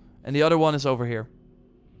 And the other one is over here.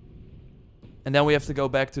 And then we have to go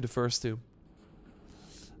back to the first two.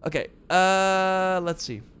 Okay, let's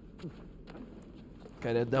see.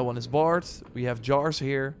 Okay, that one is barred. We have jars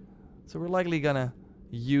here. So we're likely gonna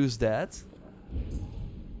use that.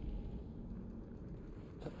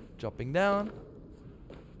 Dropping down.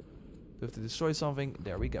 We have to destroy something.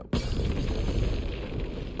 There we go.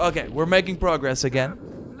 Okay, we're making progress again.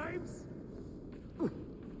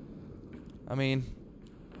 I mean,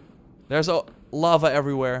 there's lava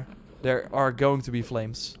everywhere. There are going to be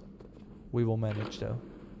flames. We will manage though.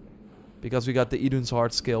 Because we got the Idun's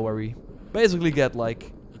Heart skill where we basically get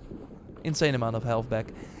like insane amount of health back.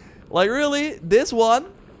 Like, really, this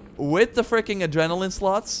one, with the freaking adrenaline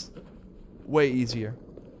slots, way easier.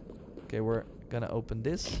 Okay, we're gonna open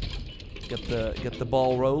this. Get the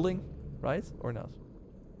ball rolling, right? Or not?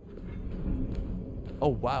 Oh,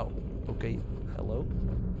 wow. Okay, hello.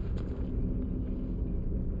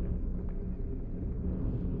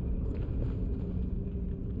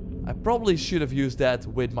 I probably should have used that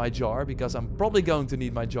with my jar, because I'm probably going to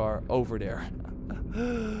need my jar over there.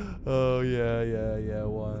 Oh, yeah.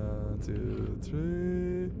 1,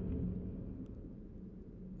 2,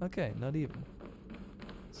 3. Okay, not even.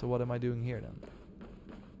 So what am I doing here then?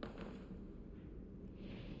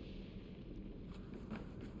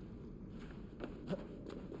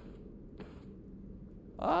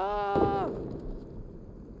 Ah!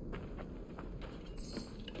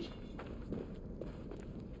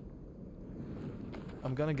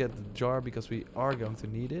 I'm gonna get the jar because we are going to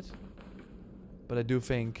need it. But I do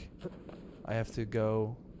think I have to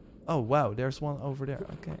go... Oh, wow, there's one over there.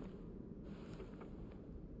 Okay.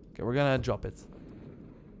 Okay, we're gonna drop it.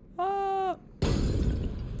 Ah!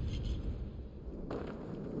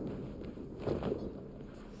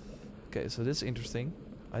 Okay, so this is interesting.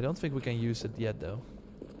 I don't think we can use it yet, though.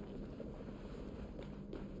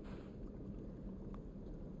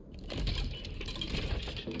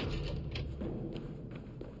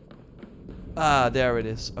 Ah, there it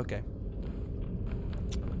is. Okay.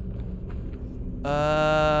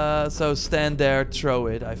 So stand there, throw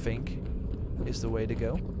it, I think, is the way to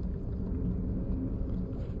go.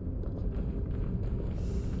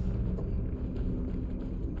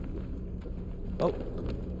 Oh.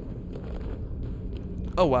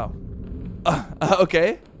 Oh, wow.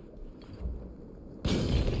 Okay.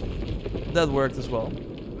 That worked as well.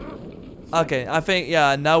 Okay, I think,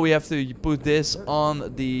 yeah, now we have to put this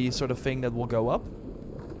on the sort of thing that will go up.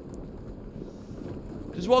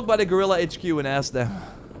 Just walk by the Gorilla HQ and ask them.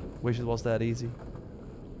 Wish it was that easy.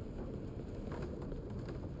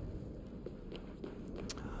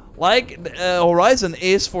 Like, Horizon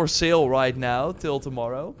is for sale right now, till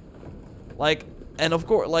tomorrow. Like, and of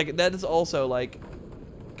course, like, that is also, like...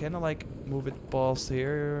 Can I, like, move it past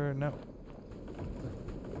here? No.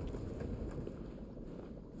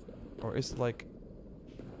 Or is it, like...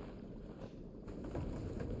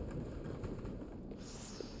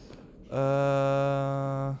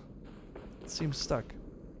 It seems stuck.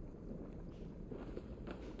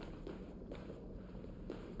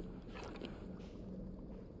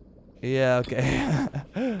 Yeah, okay.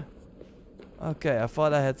 Okay, I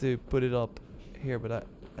thought I had to put it up here, but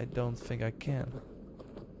I don't think I can.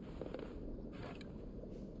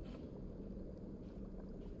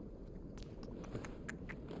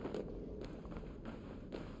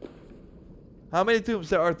 How many tombs?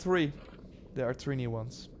 There are 3. There are 3 new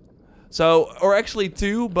ones. So, or actually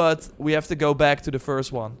 2, but we have to go back to the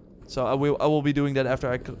first one. So I will be doing that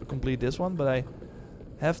after I complete this one, but I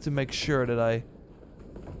have to make sure that I...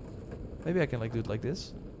 Maybe I can like do it like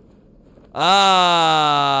this.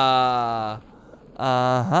 Ah!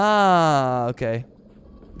 Aha! Okay.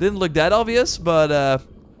 Didn't look that obvious, but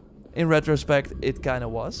in retrospect, it kind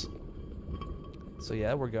of was. So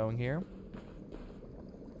yeah, we're going here.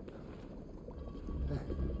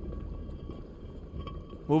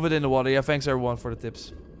 Move it in the water. Yeah, thanks everyone for the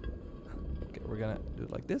tips. Okay, we're gonna do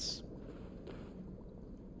it like this.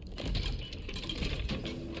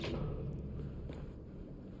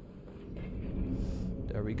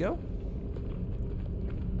 There we go.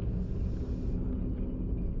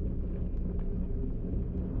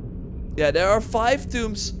 Yeah, there are 5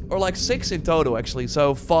 tombs, or like 6 in total actually.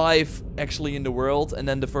 So 5 actually in the world, and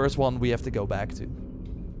then the first one we have to go back to.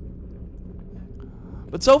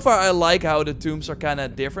 But so far I like how the tombs are kind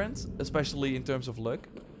of different, especially in terms of look.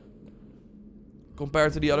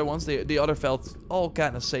 Compared to the other ones, the other felt all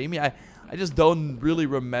kind of samey. I just don't really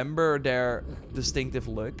remember their distinctive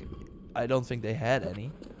look. I don't think they had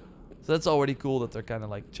any. So that's already cool that they're kind of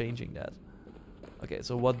like changing that. Okay,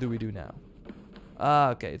 so what do we do now?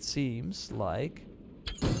 Okay, it seems like...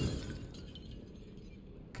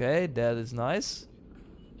 Okay, that is nice.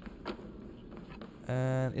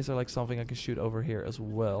 And is there like something I can shoot over here as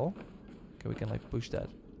well? Okay, we can like push that.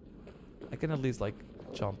 I can at least like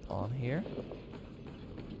jump on here.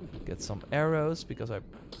 Get some arrows because I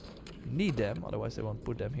need them. Otherwise they won't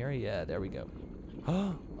put them here. Yeah, there we go.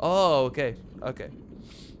 Oh, okay. Okay.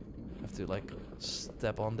 I have to like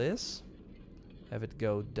step on this. Have it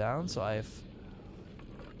go down. So I have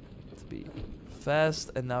to be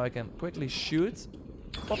fast. And now I can quickly shoot.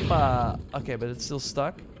 Hoppa. Okay, but it's still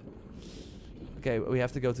stuck. Okay, we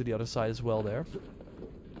have to go to the other side as well there.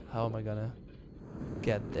 How am I gonna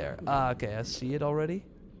get there? Ah, okay, I see it already.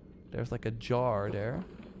 There's like a jar there.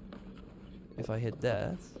 If I hit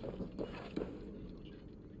that.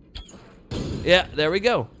 Yeah, there we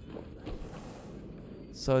go.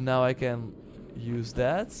 So now I can use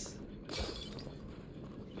that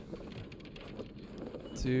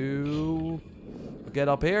to get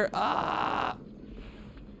up here. Ah!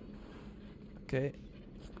 Okay.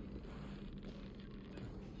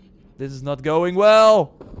 This is not going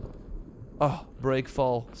well. Oh, break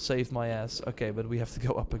fall. Saved my ass. Okay, but we have to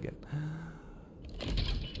go up again.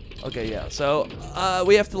 Okay, yeah. So,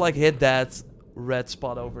 we have to like hit that red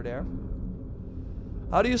spot over there.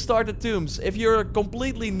 How do you start the tombs? If you're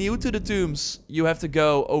completely new to the tombs, you have to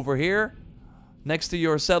go over here. Next to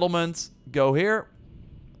your settlement, go here.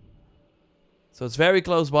 So it's very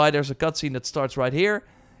close by. There's a cutscene that starts right here.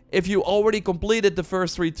 If you already completed the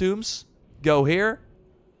first 3 tombs, go here.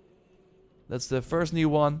 That's the first new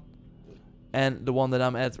one. And the one that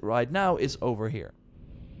I'm at right now is over here.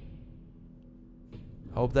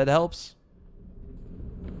 Hope that helps.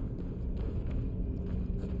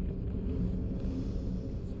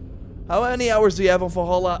 How many hours do you have on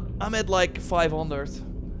Valhalla? I'm at like 500.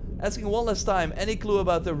 Asking one last time, any clue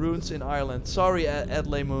about the runes in Ireland? Sorry,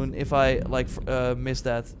 Adley Moon, if I like missed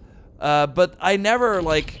that. But I never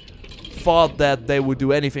like thought that they would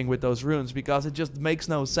do anything with those runes because it just makes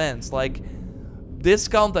no sense. Like, this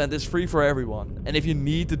content is free for everyone, and if you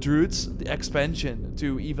need the druids, the expansion,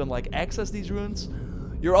 to even like access these runes,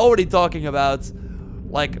 you're already talking about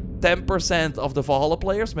like 10% of the Valhalla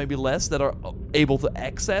players, maybe less, that are able to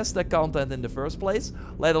access that content in the first place,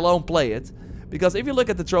 let alone play it. Because if you look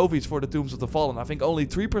at the trophies for the Tombs of the Fallen, I think only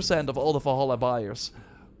 3% of all the Valhalla buyers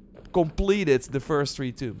completed the first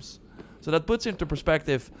 3 tombs. So that puts into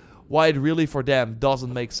perspective why it really for them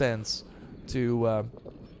doesn't make sense to...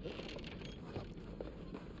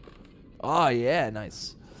 Oh yeah,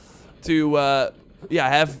 nice. To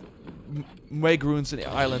yeah, make runes in the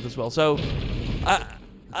island as well. So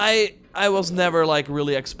I was never like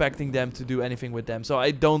really expecting them to do anything with them. So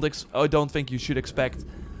I don't think you should expect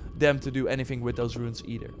them to do anything with those runes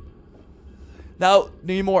either. Now,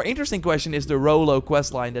 the more interesting question is the Rolo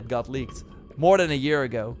questline that got leaked more than a year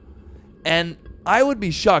ago. And I would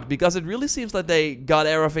be shocked because it really seems like they got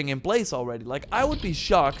everything in place already. Like, I would be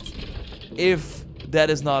shocked if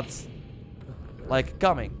that is not like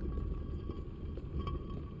coming.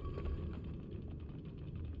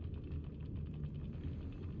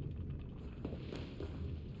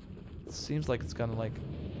 It seems like it's kind of like...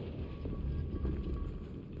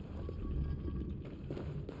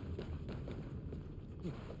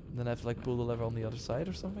 Then I have to like pull the lever on the other side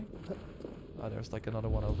or something. Oh, there's like another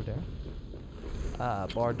one over there. Ah,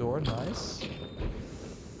 bar door, nice.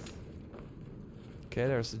 Okay,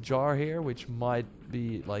 there's a jar here, which might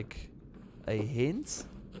be like a hint.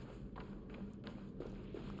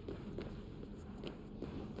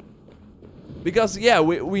 Because, yeah,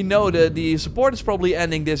 we know that the support is probably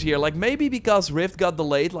ending this year. Like, maybe because Rift got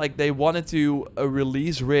delayed, like, they wanted to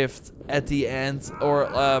release Rift at the end, or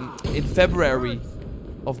in February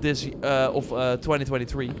of this,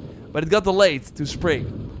 2023. But it got delayed to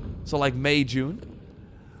spring. So, like, May, June.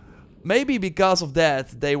 Maybe because of that,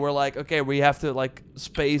 they were like, okay, we have to, like,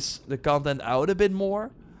 space the content out a bit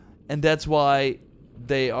more. And that's why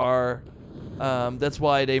they are, that's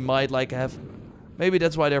why they might, like, have... Maybe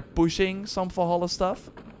that's why they're pushing some Valhalla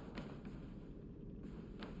stuff.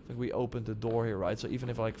 I think we opened the door here, right? So even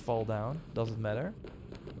if I like fall down, doesn't matter.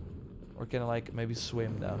 Or can I like maybe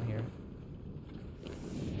swim down here?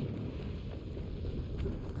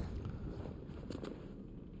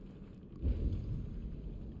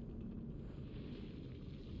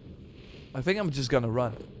 I think I'm just gonna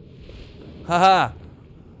run. Haha!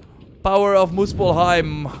 Power of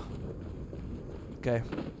Muspelheim! Okay.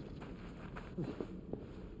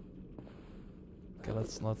 Okay,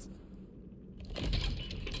 let's not...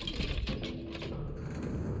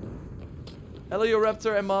 Hello,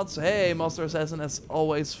 JorRaptor and mods. Hey, Master Assassin, as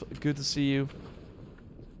always, good to see you.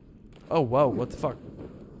 Oh, wow, what the fuck?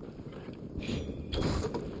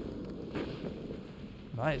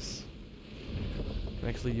 Nice. Can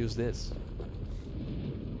actually use this.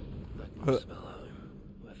 Like Muspelheim,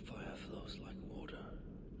 where fire flows like water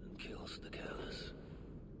and kills the careless.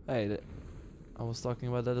 Hey, I was talking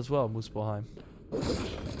about that as well, Muspelheim.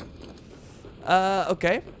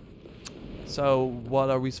 Okay. So, what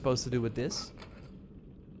are we supposed to do with this?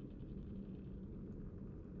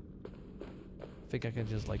 I think I can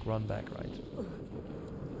just, like, run back, right?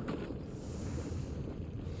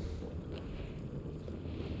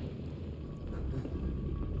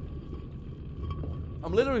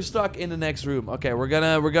 I'm literally stuck in the next room. Okay, we're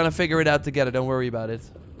gonna figure it out together. Don't worry about it.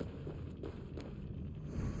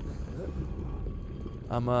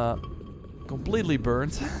 I'm completely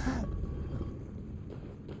burnt.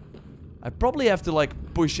 I probably have to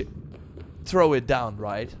like push it, throw it down,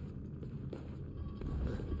 right?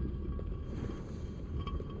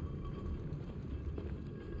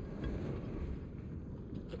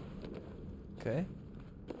 Okay.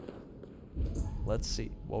 Let's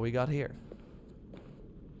see what we got here.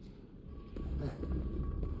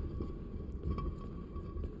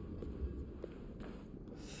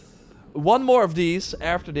 One more of these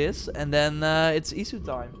after this, and then it's Isu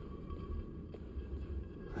time.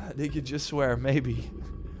 Did you just swear? Maybe.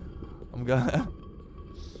 I'm gonna...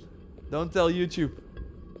 Don't tell YouTube.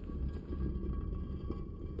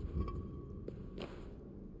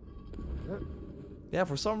 Yeah,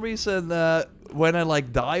 for some reason, when I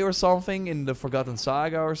like die or something in the Forgotten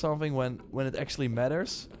Saga or something, when it actually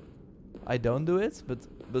matters, I don't do it.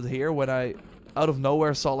 But here, when I out of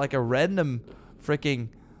nowhere saw like a random freaking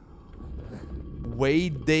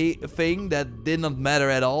wait day thing that did not matter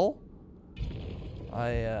at all,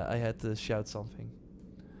 I had to shout something.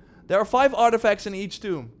 There are 5 artifacts in each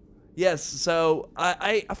tomb. Yes, so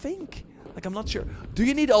I think, like, I'm not sure. Do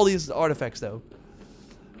you need all these artifacts though?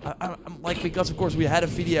 I'm like, because of course we had a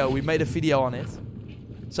video, we made a video on it.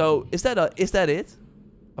 So is that it?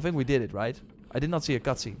 I think we did it, right? I did not see a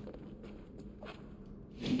cutscene.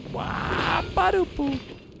 Wah, ba-doo-poo.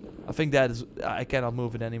 I think that is, I cannot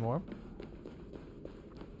move it anymore.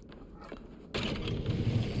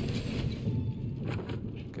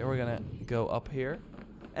 Okay, we're gonna go up here.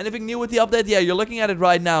 Anything new with the update? Yeah, you're looking at it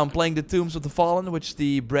right now. I'm playing the Tombs of the Fallen, which is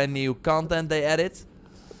the brand new content they added.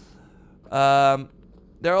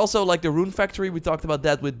 There are also like the Rune Factory. We talked about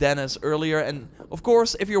that with Dennis earlier. And of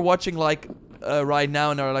course, if you're watching like right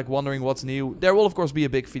now and are like wondering what's new, there will of course be a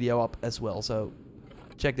big video up as well. So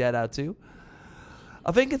check that out too.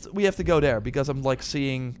 I think we have to go there because I'm like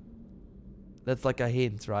seeing that's like a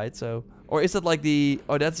hint, right? So, or is it like the,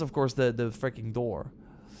 oh, that's of course the freaking door.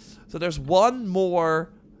 So there's one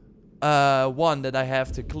more one that I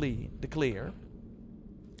have to clear.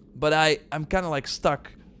 But I'm kind of like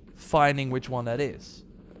stuck finding which one that is.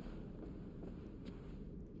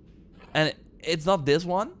 And it's not this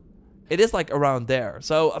one. It is like around there.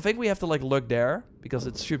 So I think we have to like look there because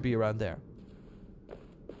it should be around there.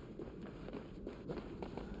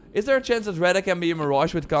 Is there a chance that Reda can be a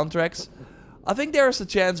Mirage with contracts? I think there is a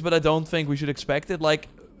chance, but I don't think we should expect it. Like,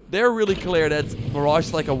 they're really clear that Mirage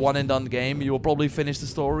is like a one and done game. You will probably finish the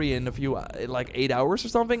story in a few, like 8 hours or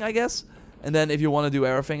something, I guess. And then if you want to do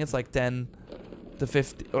everything, it's like 10 to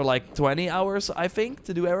 50 or like 20 hours, I think,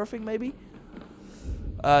 to do everything maybe.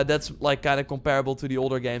 That's like kind of comparable to the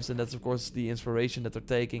older games, and that's of course the inspiration that they're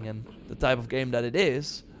taking and the type of game that it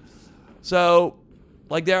is. So,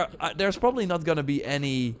 like there's probably not gonna be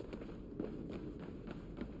any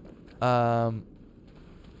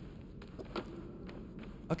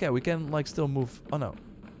okay, we can like still move. Oh no.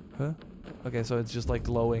 Huh? Okay, so it's just like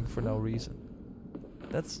glowing for no reason.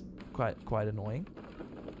 That's quite annoying.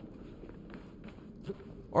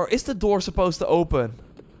 Or is the door supposed to open?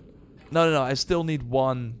 No, I still need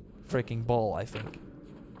one freaking ball, I think.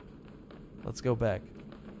 Let's go back.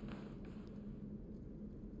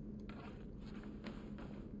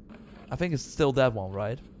 I think it's still that one,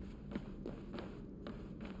 right?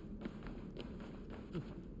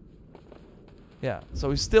 Yeah, so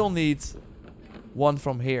we still need one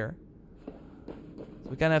from here. So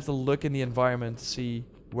we kind of have to look in the environment to see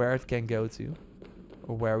where it can go to.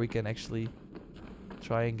 Or where we can actually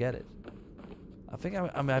try and get it. I think I'm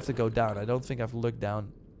gonna have to go down. I don't think I've looked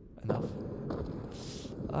down enough.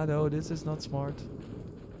 I know, this is not smart.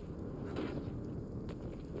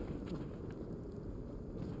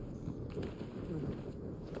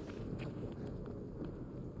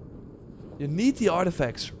 You need the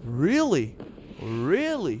artifacts. Really?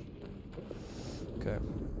 Really? Okay.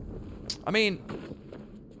 I mean,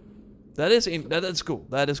 that is cool.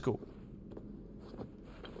 That is cool.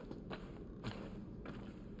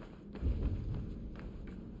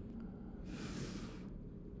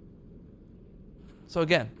 So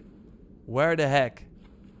again, where the heck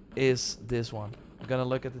is this one? I'm gonna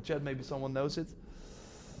look at the chat, maybe someone knows it.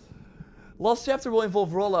 Last chapter will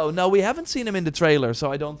involve Rollo. No, we haven't seen him in the trailer, so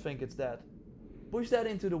I don't think it's that. Push that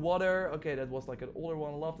into the water. Okay, that was like an older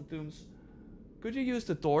one. I love the tombs. Could you use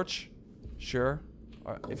the torch? Sure.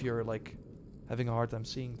 Or if you're like having a hard time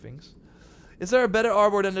seeing things. Is there a better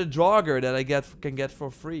armor than the Draugr that I can get for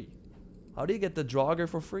free? How do you get the Draugr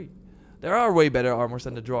for free? There are way better armors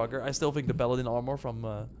than the Draugr. I still think the Paladin armor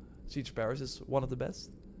from Siege of Paris is one of the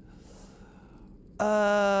best.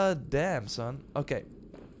 Damn, son. Okay.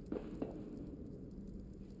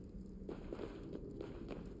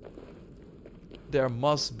 there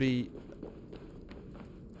must be...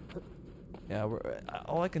 Yeah,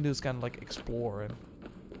 all I can do is kind of like explore. And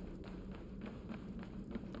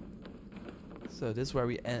so this is where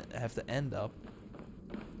we have to end up.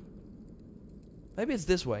 Maybe it's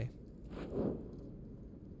this way.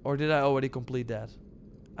 Or did I already complete that?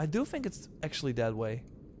 I do think it's actually that way.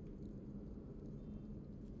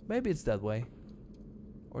 Maybe it's that way.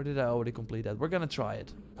 Or did I already complete that? We're gonna try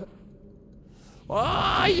it.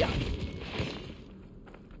 Ah, yeah!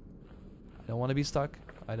 I don't want to be stuck.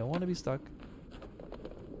 I don't want to be stuck.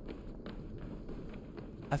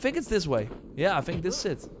 I think it's this way. Yeah, I think this is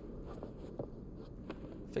it.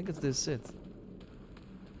 I think it's this it.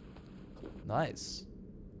 Nice.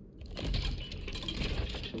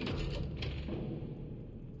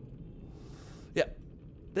 Yeah.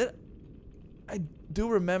 I do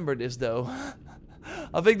remember this though.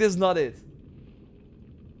 I think this is not it.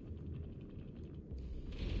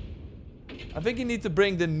 I think you need to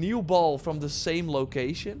bring the new ball from the same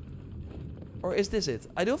location. Or is this it?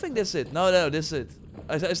 I don't think this is it. No, no, this is it.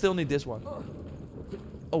 I still need this one.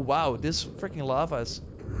 Oh wow, this freaking lava is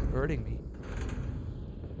hurting me.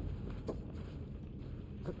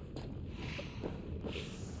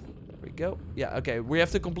 There we go. Yeah, okay. We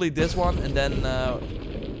have to complete this one and then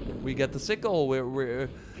we get the sickle.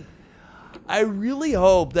 I really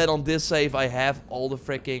hope that on this save I have all the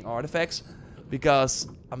freaking artifacts, because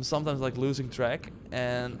I'm sometimes like losing track,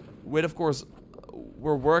 and with of course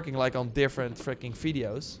we're working like on different freaking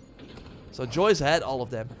videos. So Joyce had all of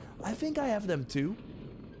them. I think I have them too.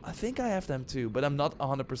 I think I have them too, but I'm not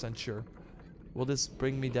 100% sure. Will this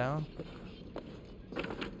bring me down?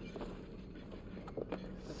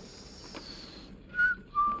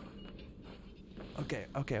 Okay.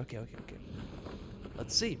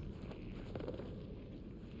 Let's see.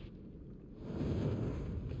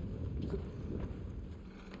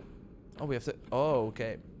 Oh, we have to... Oh,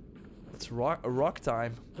 okay. It's rock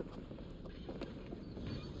time.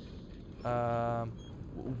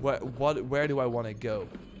 Where do I want to go?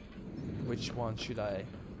 Which one should I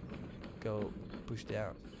go push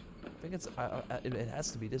down? I think it's... it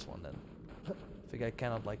has to be this one then. I think I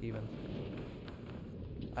cannot like even...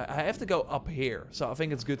 I have to go up here. So I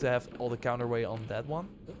think it's good to have all the counterweight on that one.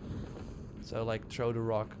 So like throw the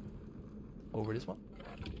rock over this one.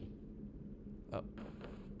 Oh.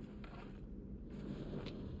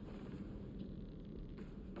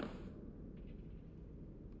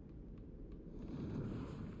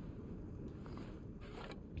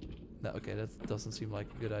 No, okay, that doesn't seem like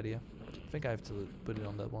a good idea. I think I have to put it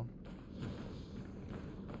on that one.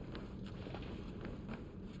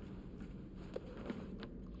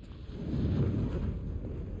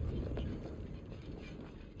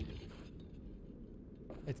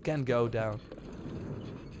 It can go down.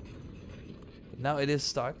 But now it is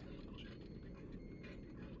stuck.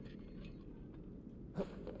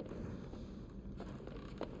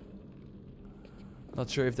 Not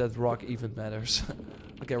sure if that rock even matters.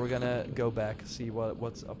 Okay, we're gonna go back, see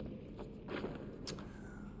what's up.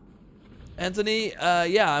 Anthony,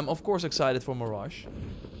 yeah, I'm of course excited for Mirage.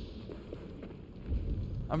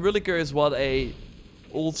 I'm really curious what a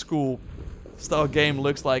old school style game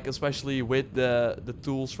looks like, especially with the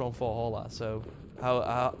tools from Valhalla. So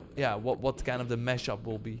how yeah, what kind of the mashup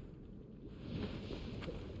will be.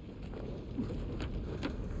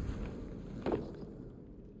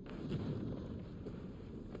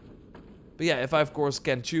 But yeah, if I of course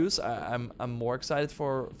can choose, I'm more excited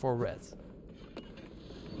for Red.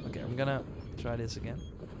 Okay, I'm gonna try this again.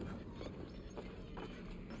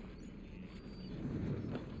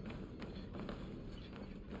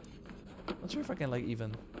 Not sure if I can like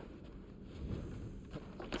even.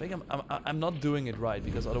 I think I'm not doing it right,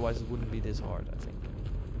 because otherwise it wouldn't be this hard. I think.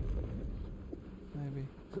 Maybe.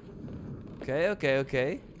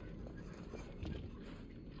 Okay.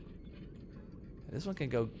 This one can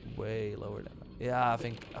go way lower than that. Yeah, I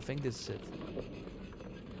think this is it.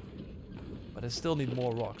 But I still need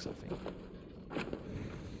more rocks, I think.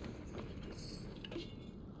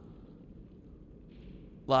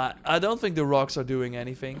 Like, I don't think the rocks are doing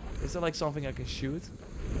anything. Is there like something I can shoot?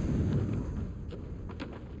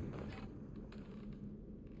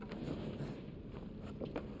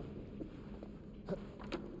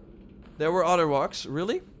 There were other rocks,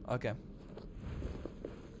 really? Okay.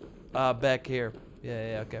 Back here.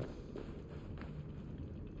 Yeah, okay.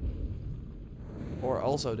 Or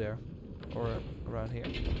also there. Or around here.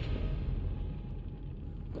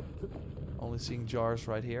 Only seeing jars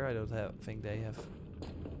right here. I don't think they have.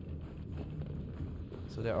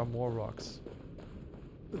 So there are more rocks.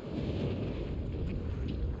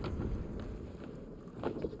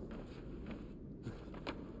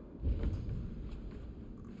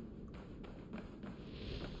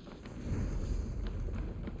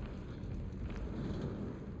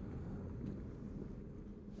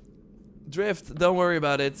 Drift, don't worry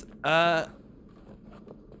about it. Let's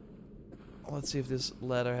see if this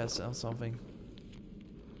ladder has something.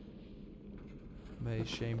 May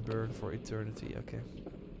shame burn for eternity. Okay.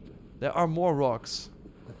 There are more rocks.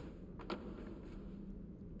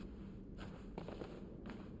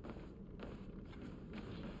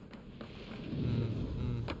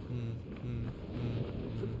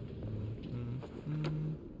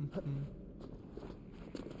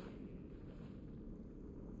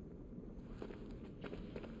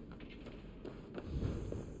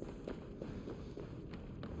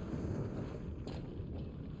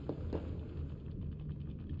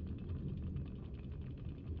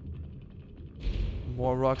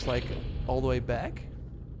 More rocks like all the way back.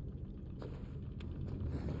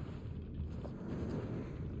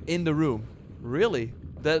 In the room. Really?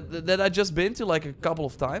 That I just been to like a couple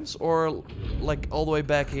of times? Or like all the way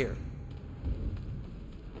back here?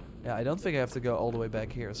 Yeah, I don't think I have to go all the way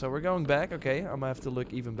back here. So we're going back. Okay, I'm gonna have to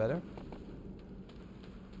look even better.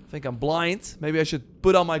 I think I'm blind. Maybe I should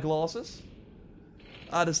put on my glasses.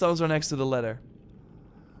 Ah, the stones are next to the ladder.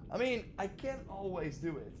 I mean, I can't always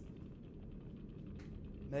do it.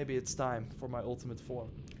 Maybe it's time for my ultimate form.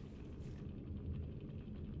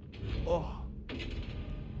 Oh.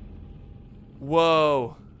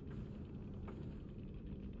 Whoa.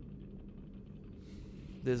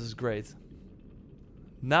 This is great.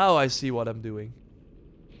 Now I see what I'm doing.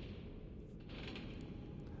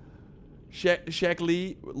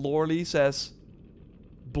 Shackley Lorley says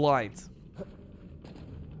blind.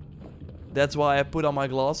 That's why I put on my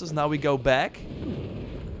glasses. Now we go back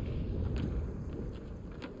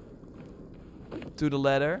to the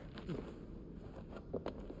ladder.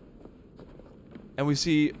 And we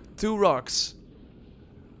see 2 rocks.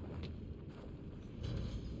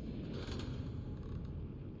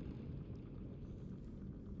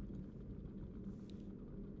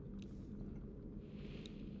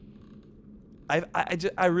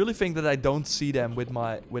 I really think that I don't see them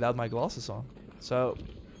without my glasses on. So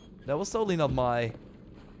that was totally not my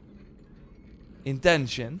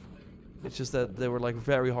intention. It's just that they were like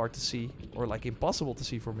very hard to see, or like impossible to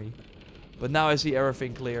see for me. But now I see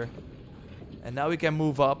everything clear. And now we can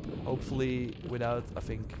move up, hopefully without, I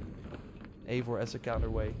think, Eivor as a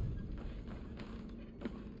counterweight.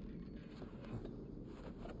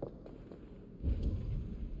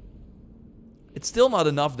 It's still not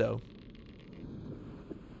enough though.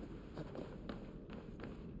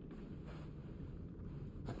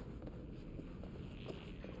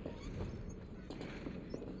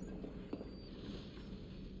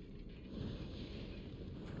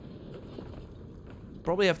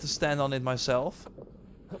 Probably have to stand on it myself.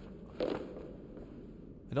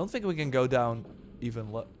 I don't think we can go down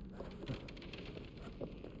even low.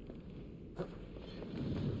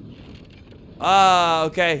 Ah,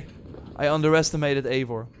 okay. I underestimated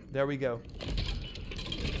Eivor. There we go.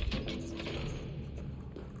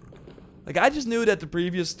 Like, I just knew that the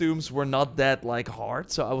previous tombs were not that, like,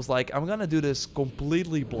 hard. So I was like, I'm gonna do this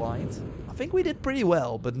completely blind. I think we did pretty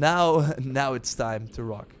well. But now, now it's time to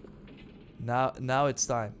rock. Now it's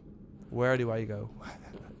time. Where do I go?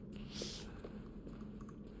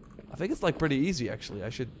 I think it's like pretty easy actually. I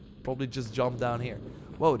should probably just jump down here.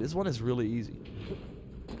 Whoa, this one is really easy.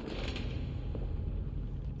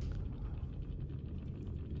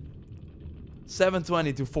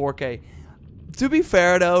 $720 to 4K. To be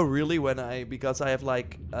fair though, really, because I have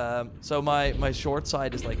like so my short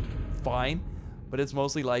side is like fine, but it's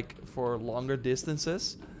mostly like for longer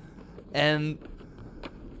distances. And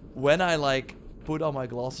when I like put on my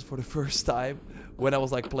glasses for the first time, when I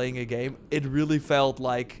was like playing a game, it really felt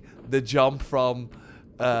like the jump from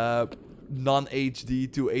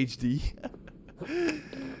non-HD to HD.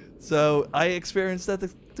 So I experienced that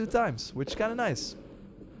 2 times, which is kind of nice.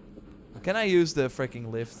 Can I use the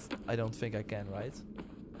freaking lift? I don't think I can, right?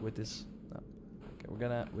 With this. No.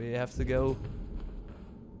 Okay, we have to go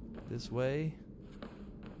this way.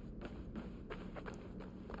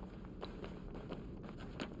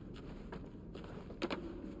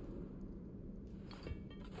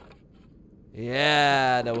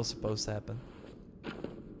 Yeah, that was supposed to happen.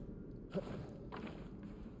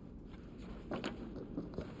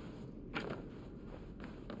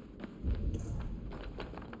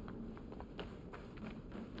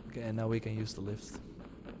 Okay, and now we can use the lift.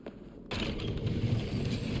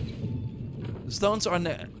 The stones are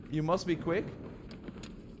there. You must be quick.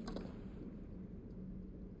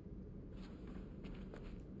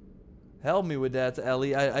 Help me with that,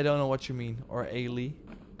 Ellie. I don't know what you mean. Or Ailey.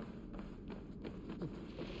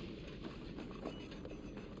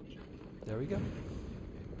 There we go.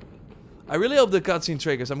 I really hope the cutscene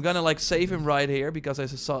triggers. I'm gonna like save him right here because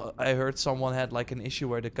I heard someone had like an issue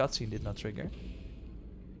where the cutscene did not trigger.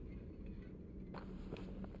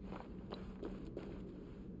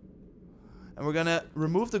 And we're gonna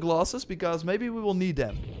remove the glasses because maybe we will need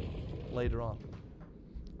them later on.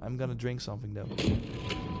 I'm gonna drink something though.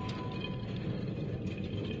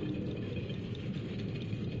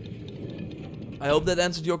 I hope that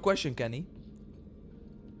answered your question, Kenny.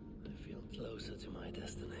 I feel closer to my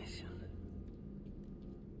destination.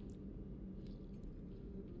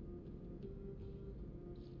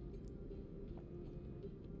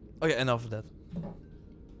 Okay, enough of that.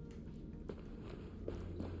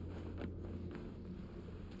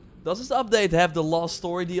 Does this update have the Lost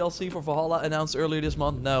Story DLC for Valhalla announced earlier this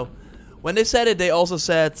month? No. When they said it, they also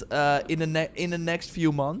said in the next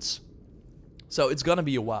few months. So it's gonna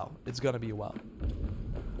be a while. It's gonna be a while.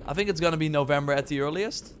 I think it's gonna be November at the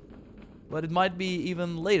earliest. But it might be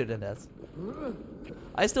even later than that.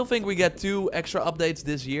 I still think we get 2 extra updates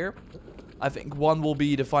this year. I think one will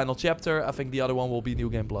be the final chapter. I think the other one will be New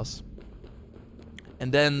Game Plus.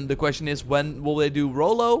 And then the question is, when will they do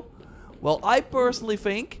Rolo? Well, I personally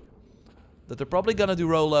think that they're probably gonna do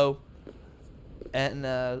Rolo.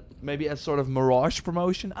 And maybe as sort of Mirage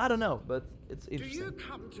promotion. I don't know, but it's interesting. Do you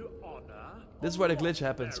come to honor? This is where the glitch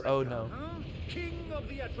happens. Verica, Oh no. huh? King of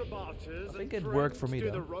the Atrabatas I think and it worked for me,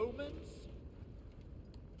 friends to though. the Romans?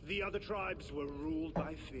 The other tribes were ruled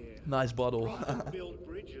by fear. Nice bottle. Rather than build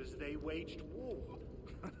bridges, they waged war.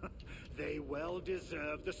 They well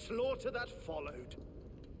deserved the slaughter that followed.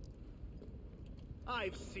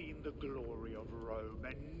 I've seen the glory of Rome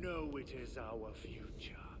and know it is our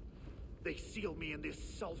future. They seal me in this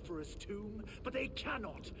sulphurous tomb, but they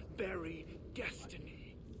cannot bury destiny.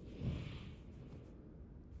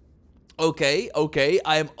 Okay, okay.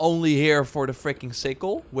 I am only here for the freaking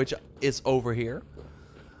sickle, which is over here.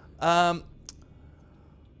 I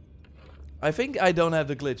think I don't have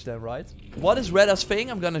the glitch then, right? What is Reda's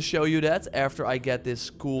thing? I'm gonna show you that after I get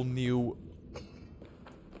this cool new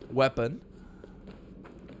weapon.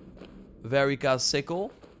 Verica's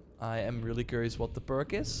sickle. I am really curious what the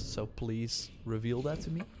perk is, so please reveal that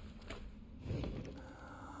to me.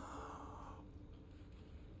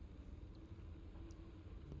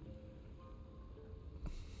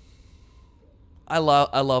 I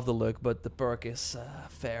love the look, but the perk is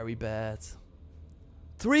very bad.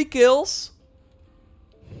 3 kills.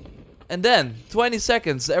 And then, 20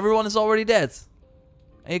 seconds, everyone is already dead.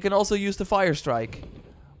 And you can also use the fire strike.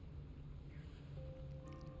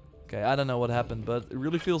 Okay, I don't know what happened, but it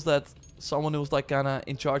really feels that someone who was like kinda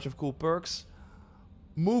in charge of cool perks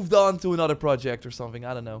moved on to another project or something,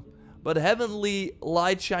 I don't know. But Heavenly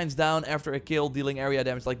Light shines down after a kill, dealing area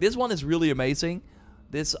damage. Like, this one is really amazing,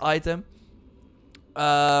 this item.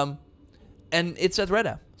 And it's at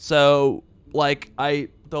Reda. So, like, I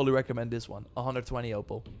totally recommend this one. 120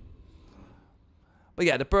 opal. But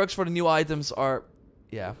yeah, the perks for the new items are,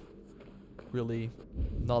 yeah, really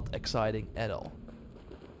not exciting at all.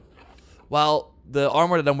 While the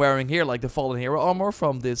armor that I'm wearing here, like the Fallen Hero armor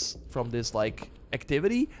from this like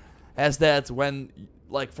activity, has that when,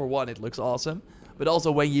 like, for one, it looks awesome, but also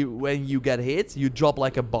when you get hit, you drop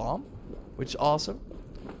like a bomb, which is awesome.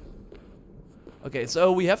 Okay,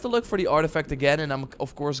 so we have to look for the artifact again, and I'm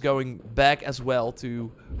of course going back as well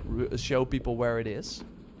to show people where it is.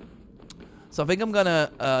 So I think I'm gonna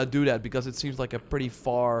do that because it seems like a pretty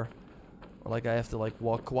far, or like I have to like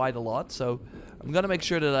walk quite a lot. So I'm gonna make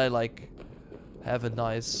sure that I like have a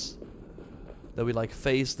nice, that we like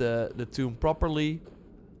face the tomb properly.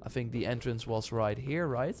 I think the entrance was right here,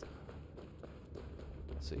 right?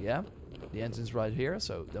 So yeah, the entrance right here.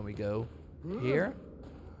 So then we go here.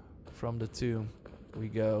 From the tomb we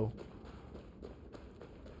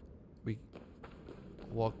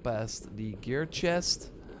walk past the gear chest,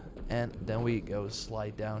 and then we go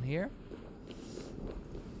slide down here.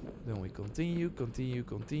 Then we continue.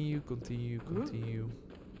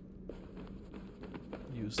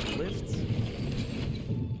 Use the lift.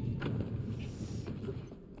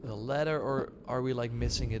 The ladder, or are we like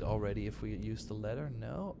missing it already if we use the ladder?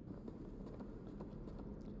 No.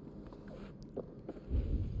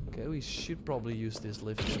 Okay, we should probably use this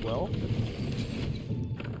lift as well.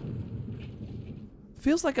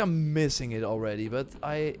 Feels like I'm missing it already, but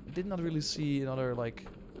I did not really see another, like,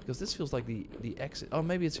 because this feels like the exit. Oh,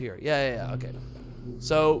 maybe it's here. Yeah, okay.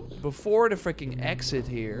 So, before the freaking exit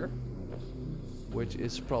here, which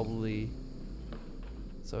is probably,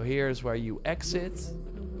 so here's where you exit.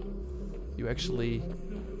 You actually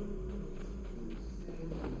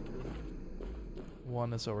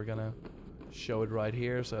so we're gonna show it right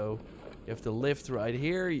here. So you have the lift right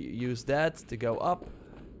here, you use that to go up,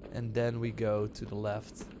 And then we go to the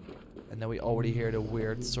left. And then we already hear the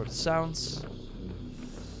weird sort of sounds.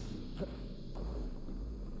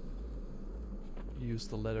 Use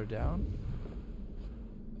the ladder down.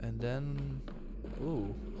 And then...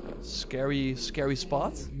 Ooh. Scary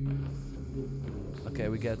spot. Okay,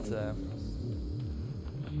 we get...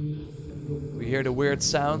 we hear the weird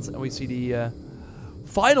sounds and we see the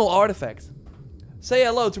final artifact. Say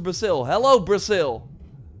hello to Brazil. Hello, Brazil!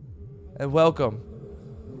 And welcome.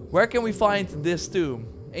 Where can we find this tomb?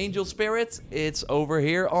 Angel Spirit, it's over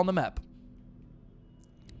here on the map.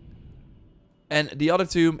 And the other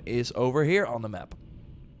tomb is over here on the map.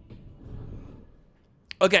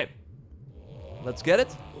 Okay. Let's get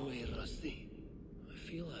it. Wait, Rusty. I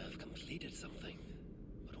feel I have completed something.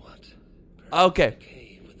 But what? Okay. The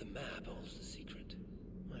cave with the map holds the secret.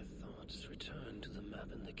 My thoughts return to the map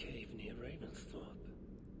in the cave near Ravensthorpe.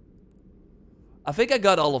 I think I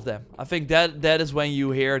got all of them. I think that is when you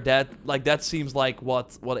hear that, like, that seems like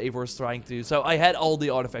what Eivor is trying to do. So I had all the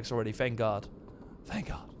artifacts already, thank God. Thank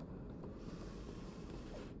God.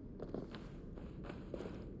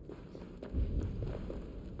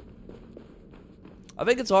 I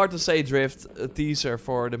think it's hard to say Drift a teaser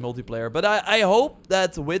for the multiplayer, but I hope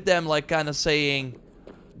that with them, like, kind of saying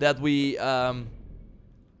that we, okay,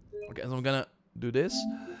 so I'm gonna do this.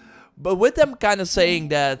 But with them kind of saying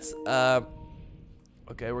that,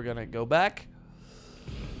 okay, we're gonna go back.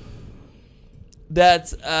 That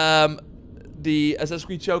the Assassin's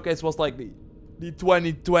Creed Showcase was like the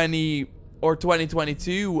 2020 or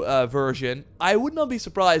 2022 version. I would not be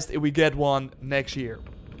surprised if we get one next year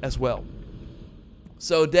as well.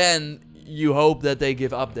 So then you hope that they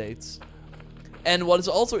give updates. And what is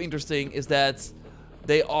also interesting is that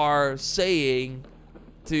they are saying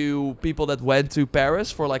to people that went to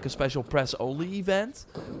Paris for like a special press only event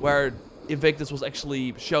where Invictus was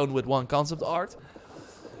actually shown with one concept art,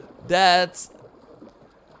 that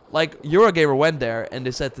like Eurogamer went there and they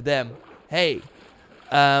said to them, hey,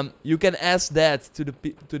 you can ask that to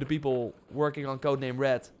the people working on Codename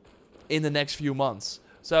Red in the next few months.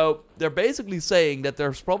 So they're basically saying that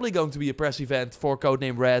there's probably going to be a press event for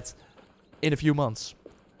Codename Red in a few months,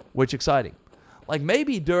 which is exciting. Like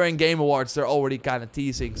maybe during Game Awards they're already kind of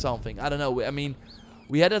teasing something. I don't know. I mean,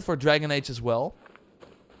 we had it for Dragon Age as well.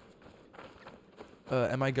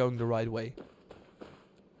 Am I going the right way?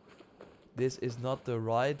 This is not the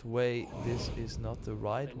right way. This is not the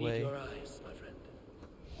right way. Your eyes, my friend.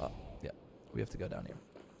 Oh, yeah. We have to go down here.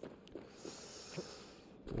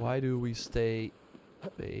 Why do we stay...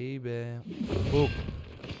 Baby. Boop.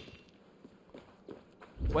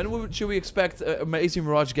 When should we expect Amazing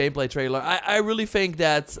Mirage gameplay trailer? I really think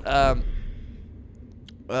that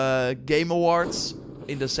Game Awards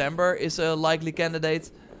in December is a likely candidate.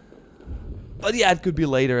 But yeah, it could be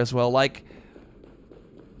later as well. Like,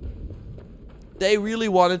 they really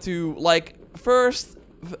wanted to, like, first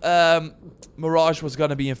Mirage was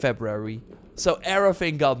gonna be in February. So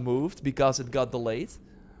everything got moved because it got delayed.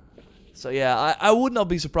 So yeah, I would not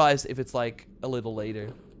be surprised if it's like a little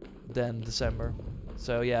later than December.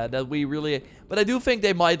 So yeah, that we really... But I do think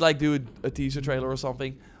they might like do a teaser trailer or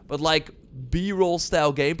something. But like B-roll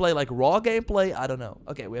style gameplay, like raw gameplay, I don't know.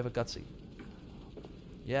 Okay, we have a cutscene.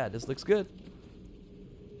 Yeah, this looks good.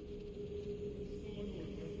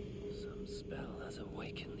 Some spell has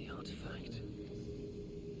awakened the artifact.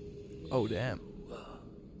 Oh, damn.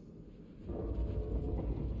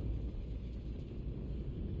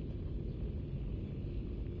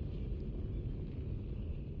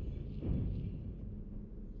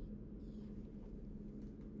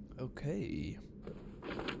 Okay.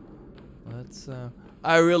 Let's,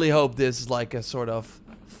 I really hope this is like a sort of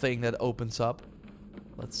thing that opens up.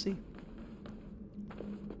 Let's see.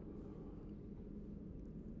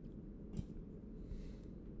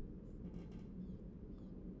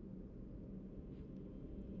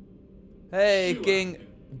 Hey, King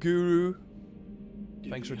Guru.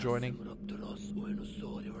 Thanks for joining.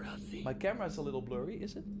 My camera's a little blurry,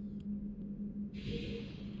 is it?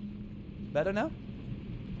 Better now?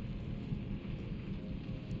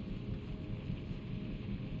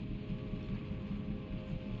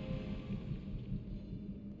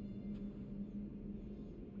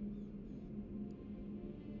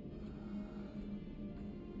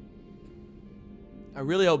 I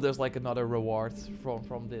really hope there's like another reward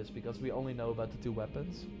from this, because we only know about the 2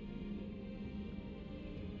 weapons.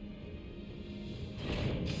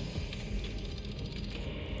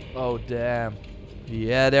 Oh damn.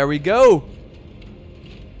 Yeah, there we go.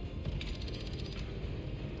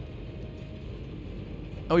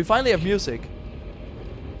 Oh, we finally have music.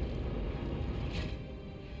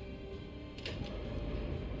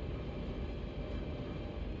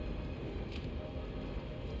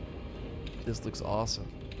 This looks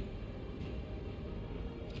awesome.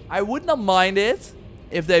 I would not mind it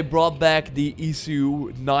if they brought back the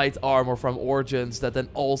Isu Knight armor from Origins that then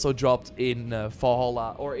also dropped in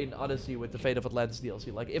Valhalla or in Odyssey with the Fate of Atlantis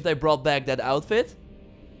DLC. Like, if they brought back that outfit,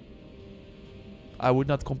 I would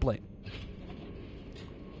not complain.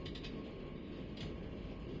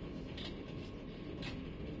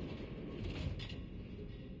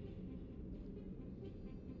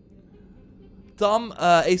 Tom,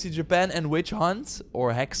 AC Japan and Witch Hunt,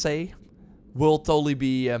 or Hexay, will totally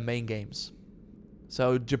be main games.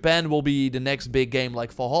 So Japan will be the next big game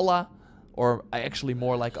like Valhalla, or actually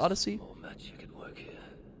more like Odyssey. More magic at work here.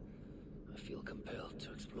 I feel compelled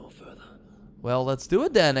to explore further. Well, let's do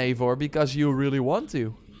it then, Eivor, because you really want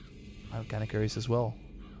to. I'm kind of curious as well.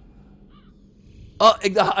 Oh,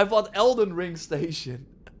 I thought Elden Ring Station.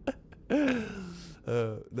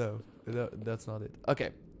 No, that's not it. Okay.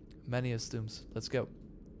 Manius tombs. Let's go.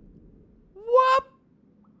 Whoop!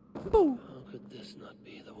 Boo! How could this not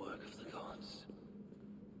be the work of the gods?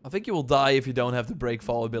 I think you will die if you don't have the break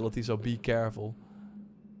fall ability, so be careful.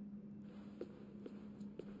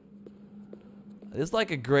 This is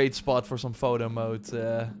like a great spot for some photo mode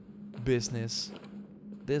business.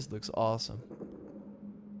 This looks awesome.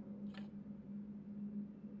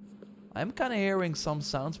 I'm kind of hearing some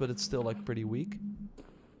sounds, but it's still like pretty weak.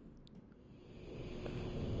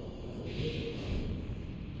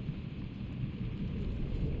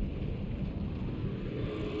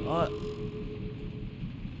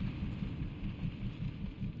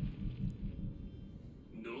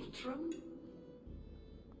 Nultrum?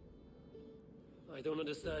 I don't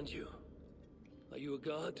understand you. Are you a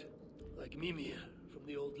god? Like Mimir from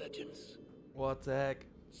the old legends? What the heck?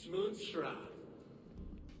 Smoonstra.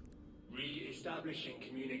 Re-establishing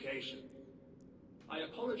communication. I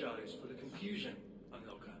apologize for the confusion,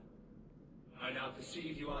 Unlocker. I now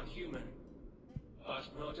perceive you are human, but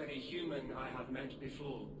not any human I have met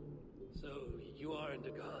before. So, you aren't a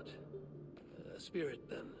god? A spirit,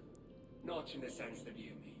 then? Not in the sense that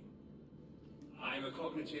you mean. I am a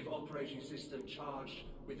cognitive operating system charged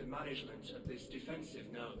with the management of this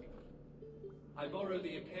defensive node. I borrow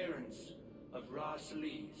the appearance of Ra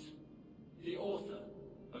Saliz, the author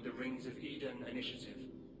of the Rings of Eden initiative.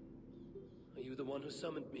 Are you the one who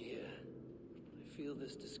summoned me here? I feel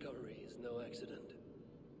this discovery is no accident.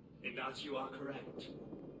 In that you are correct.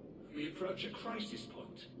 We approach a crisis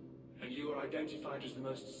point, and you are identified as the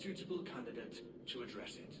most suitable candidate to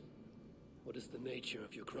address it. What is the nature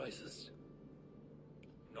of your crisis?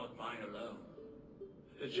 Not mine alone.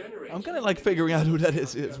 The generator I'm kind of like figuring out who that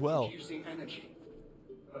is as well. Producing energy,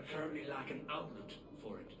 but currently lack an outlet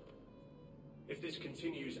for it. If this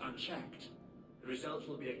continues unchecked, the result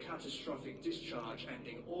will be a catastrophic discharge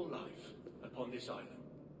ending all life upon this island.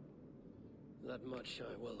 That much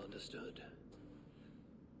I well understood.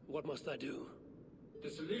 What must I do? The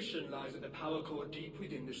solution lies at the power core deep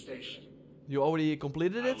within the station. You already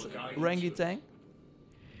completed it, Rangi Tang?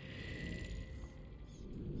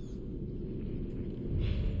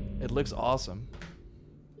 It looks awesome.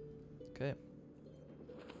 Okay.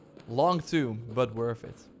 Long tomb, but worth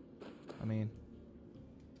it. I mean...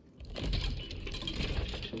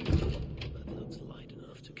 That looks light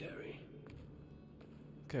enough to carry.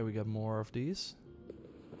 Okay, we got more of these.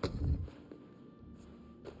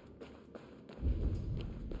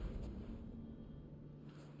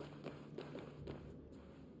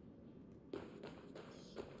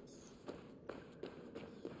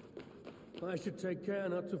 I should take care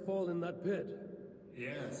not to fall in that pit.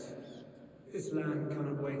 Yes. This land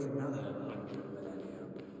cannot wait another 100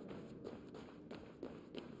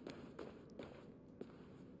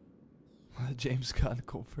 millennia. James Gunn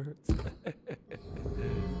convert.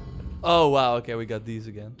 Oh wow, okay, we got these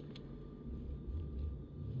again.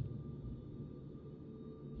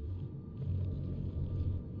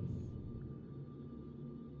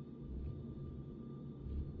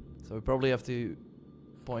 So we probably have to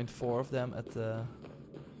point 4 of them at the...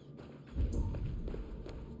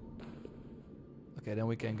 Okay, then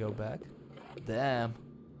we can go back. Damn.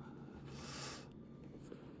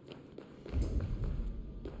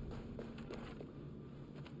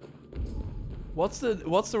 What's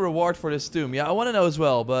the reward for this tomb? Yeah, I want to know as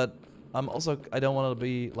well, but I don't want to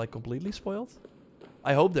be like completely spoiled.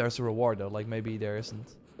 I hope there's a reward though, like maybe there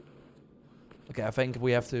isn't. Okay, I think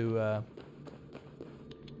we have to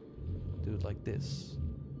do it like this.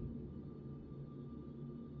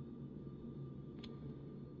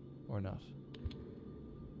 Or not.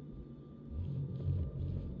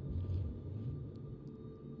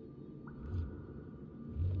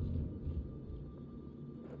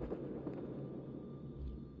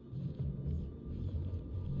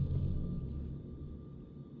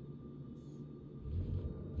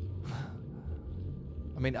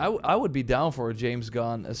 mean, I would be down for a James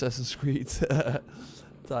Gunn Assassin's Creed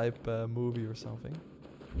type movie or something.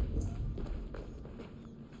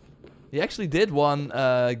 He actually did one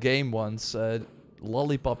game once,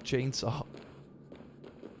 Lollipop Chainsaw.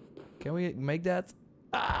 Can we make that?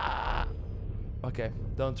 Ah! Okay,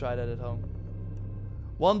 don't try that at home.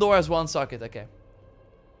 One door has one socket, okay.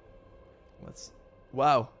 Let's...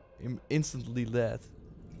 Wow, I'm instantly dead.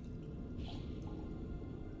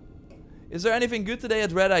 Is there anything good today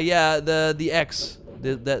at Reda? Yeah, the X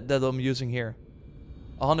that I'm using here.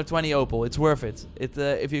 120 opal, it's worth it.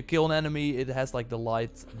 If you kill an enemy, it has like the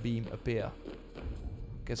light beam appear.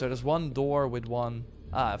 Okay, so there's one door with one...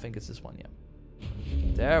 Ah, I think it's this one, yeah.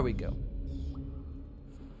 There we go.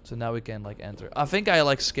 So now we can like enter. I think I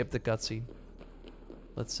like skipped the cutscene.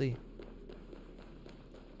 Let's see.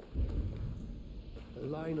 A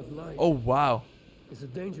line of light. Oh, wow. Is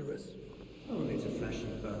it dangerous? Only to flesh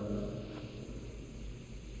and bone.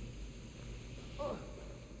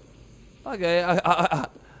 Okay,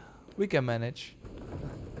 we can manage.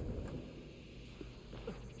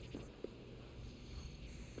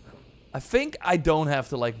 I think I don't have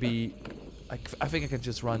to like be... I think I can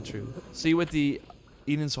just run through. See, with the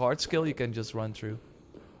Eden's Heart skill, you can just run through.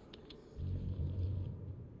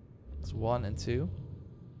 It's 1 and 2.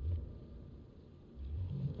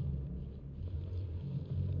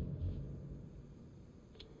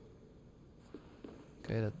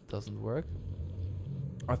 Okay, that doesn't work.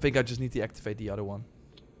 I think I just need to activate the other one.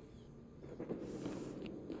 I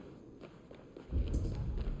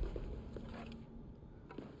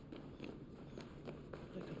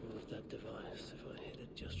could move that device if I hit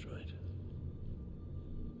it just right.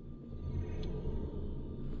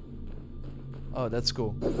 Oh, that's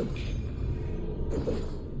cool.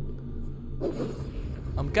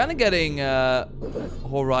 I'm kind of getting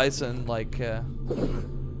Horizon like...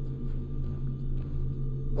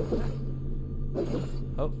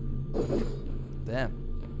 Oh. Damn.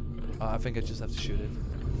 Oh, I think I just have to shoot it.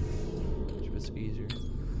 It's easier.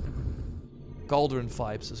 Cauldron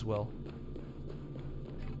vibes as well.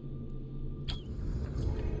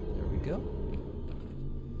 There we go.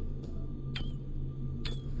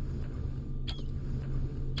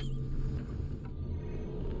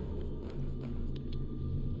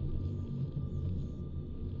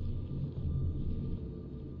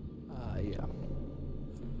 Yeah.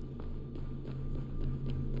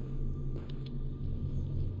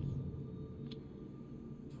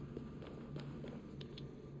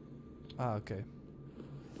 Ah, okay.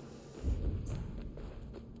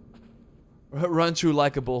 Run through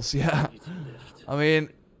likeables, yeah. I mean,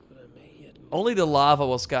 only the lava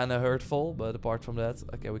was kind of hurtful, but apart from that,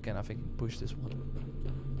 okay, we can, I think, push this one.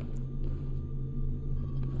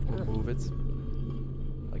 Or move it.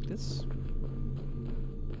 Like this.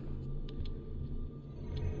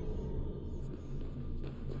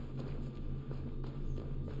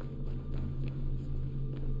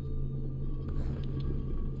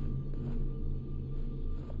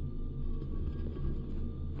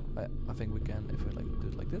 I think we can if we like do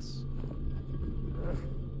it like this.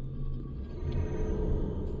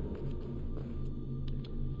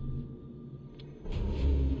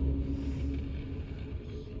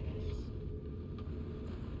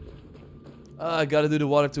 I gotta do the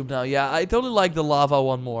water tube now. Yeah, I totally like the lava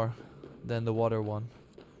one more than the water one.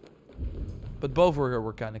 But both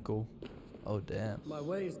were kind of cool. Oh, damn. My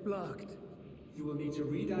way is blocked. You will need to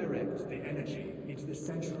redirect the energy into the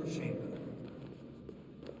central chamber.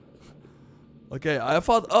 Okay, I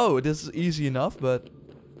thought, oh, this is easy enough, but...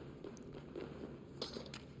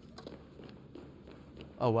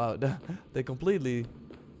 Oh, wow. They completely...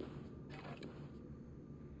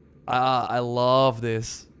 Ah, I love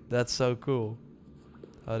this. That's so cool.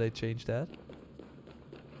 How they changed that.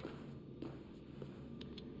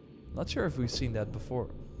 Not sure if we've seen that before.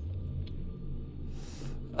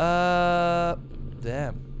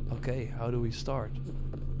 Damn. Okay, how do we start?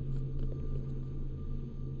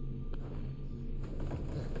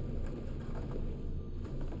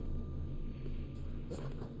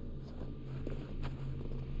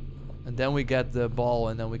 And then we get the ball,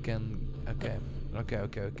 and then we can... Okay. Okay.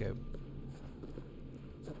 Okay,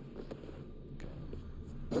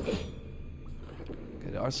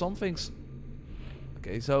 there are some things...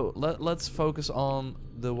 Okay, so let's focus on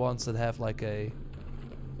the ones that have like a...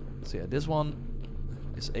 So yeah, this one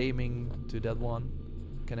is aiming to that one.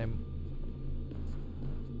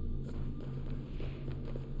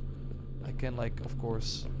 I can like, of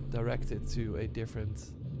course, direct it to a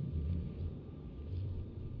different...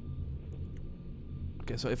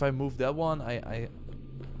 Okay, so if I move that one, I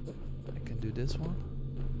can do this one.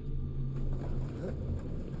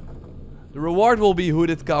 The reward will be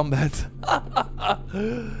hooded combat.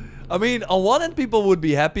 I mean, on one hand, people would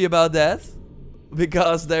be happy about that.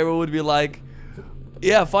 Because they would be like,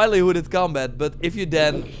 yeah, finally hooded combat. But if you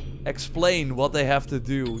then explain what they have to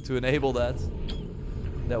do to enable that,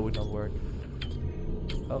 that would not work.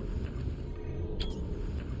 Oh.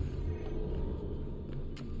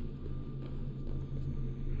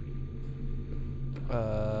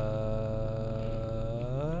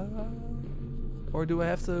 Or do I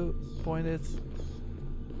have to point it?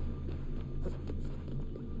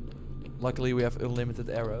 Luckily we have unlimited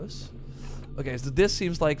arrows. Okay, so this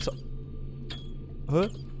seems like so... Huh?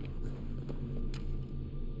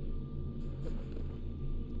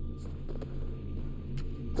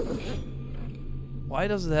 Why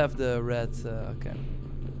does it have the red... okay.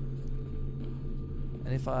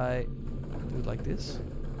 And if I do it like this?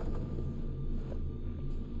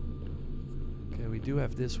 Okay, we do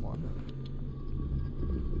have this one.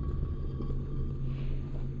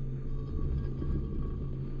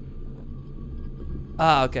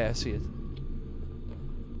 Ah, okay, I see it.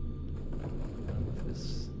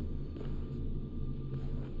 This.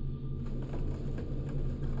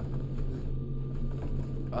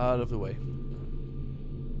 Out of the way.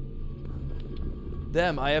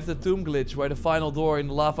 Damn, I have the tomb glitch where the final door in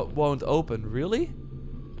the lava won't open. Really?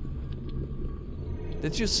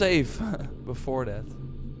 Did you save before that?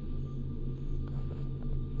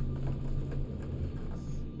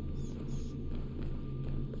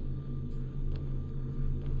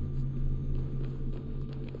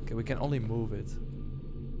 Okay, we can only move it.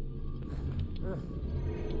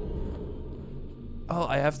 Oh,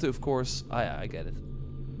 I have to, of course. I get it.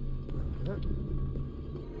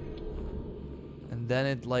 And then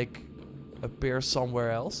it, like, appears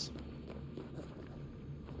somewhere else.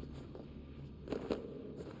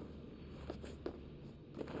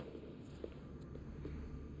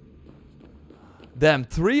 Damn,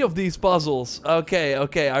 3 of these puzzles. Okay,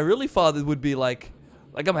 okay. I really thought it would be like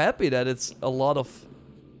I'm happy that it's a lot of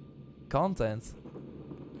content.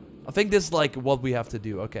 I think this is like what we have to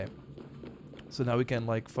do. Okay. So now we can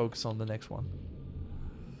like focus on the next one.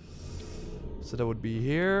 So that would be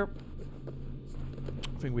here.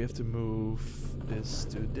 I think we have to move this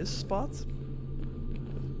to this spot.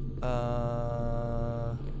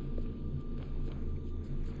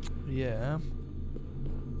 Yeah.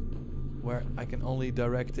 Where I can only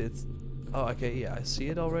direct it. Oh, okay, yeah, I see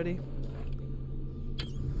it already.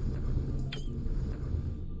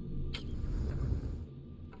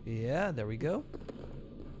 Yeah, there we go.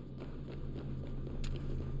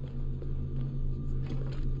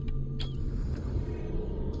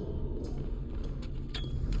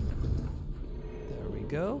 There we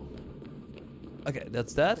go. Okay,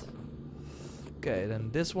 that's that. Okay,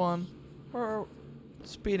 then this one. We're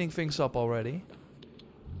speeding things up already.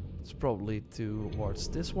 It's probably towards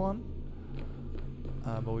this one.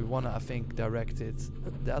 But we want to, I think, direct it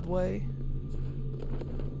that way.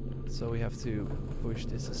 So we have to push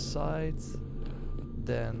this aside.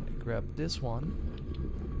 Then grab this one.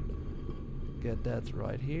 Get that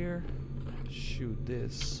right here. Shoot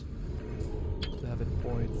this. To have it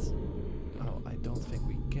point. Oh, I don't think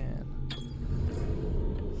we can.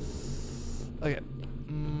 Okay.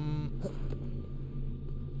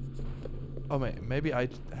 Oh, maybe I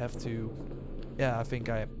have to. Yeah, I think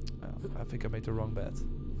I made the wrong bet.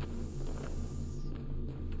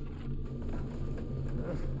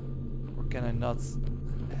 Or can I not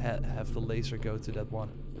have the laser go to that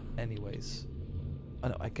one, anyways? Oh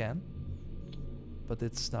no, I can. But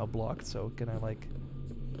it's now blocked. So can I like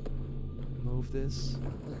move this?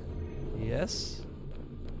 Yes.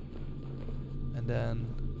 And then.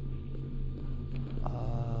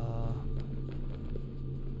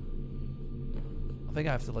 I think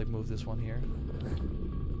I have to like move this one here.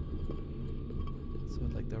 So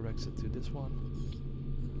it like directs it to this one.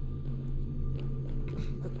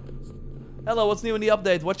 Hello, what's new in the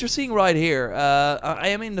update? What you're seeing right here. I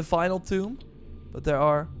am in the final tomb. But there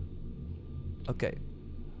are... Okay.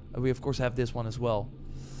 We of course have this one as well.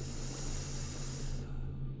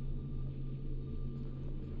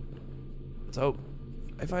 So,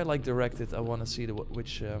 if I like direct it, I want to see the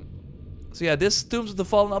which... So yeah, this Tombs of the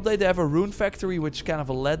Fallen update, they have a rune factory, which is kind of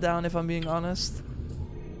a letdown if I'm being honest.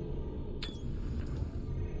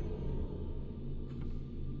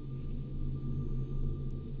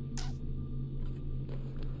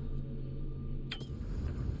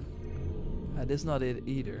 This is not it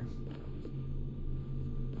either.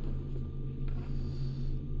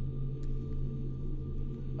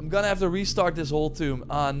 I'm gonna have to restart this whole tomb.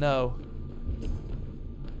 Ah, no.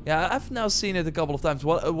 Yeah, I've now seen it a couple of times.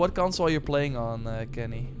 What console are you playing on,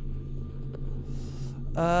 Kenny?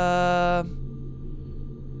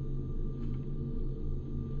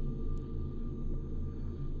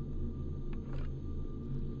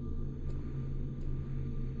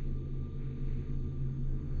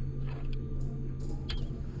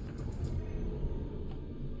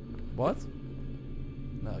 What?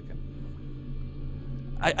 No, okay.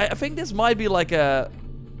 I think this might be like a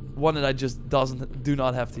one that I just do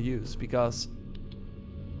not have to use because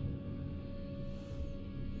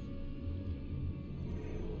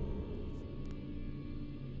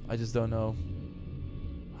I just don't know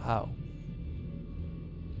how.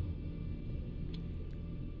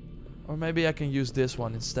 Or maybe I can use this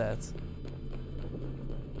one instead.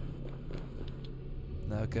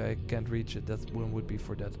 No, okay, I can't reach it. That one would be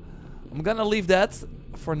for that. I'm gonna leave that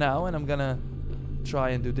for now, and I'm gonna try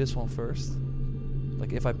and do this one first.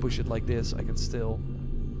 Like if I push it like this, I can still...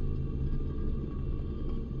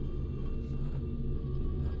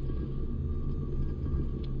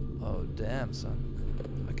 Oh, damn,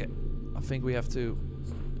 son. Okay, I think we have to...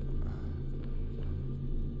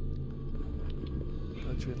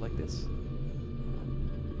 go through it like this.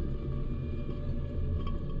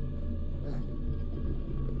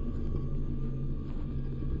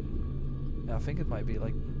 Yeah, I think it might be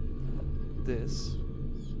like this.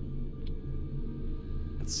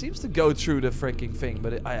 It seems to go through the freaking thing,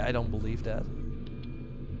 but I don't believe that.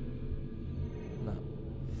 No.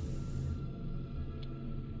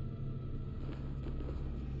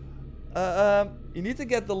 You need to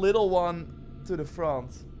get the little one to the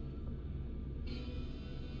front.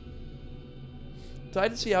 Try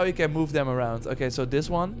to see how you can move them around. Okay, so this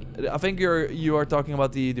one. I think you are talking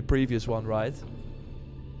about the previous one, right?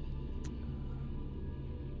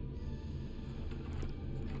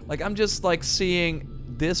 Like I'm just like seeing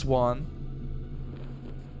this one.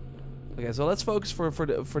 Okay, so let's focus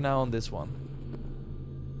for now on this one.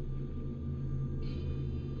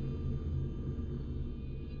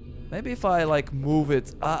 Maybe if I like move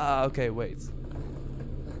it. Okay, wait.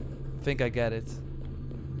 I think I get it.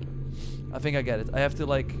 I think I get it. I have to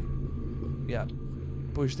like, yeah,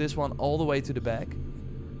 push this one all the way to the back.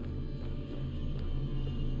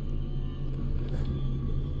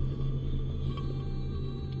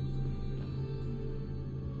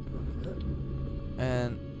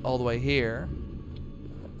 And all the way here.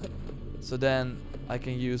 So then I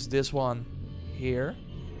can use this one here.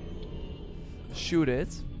 Shoot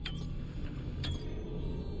it.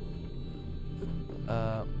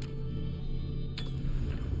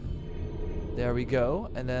 There we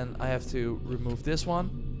go. And then I have to remove this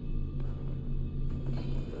one.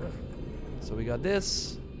 So we got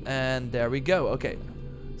this. And there we go. Okay.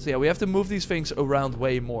 So yeah, we have to move these things around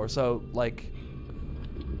way more. So like,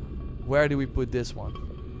 where do we put this one?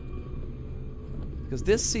 Because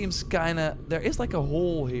this seems kind of... There is like a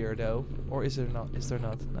hole here though. Or is there not? Is there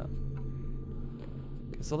not? No.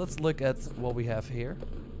 Okay, so let's look at what we have here.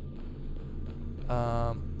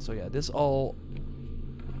 So yeah, this all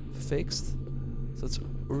fixed. So it's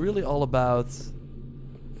really all about...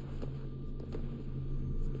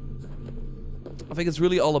 I think it's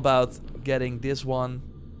really all about getting this one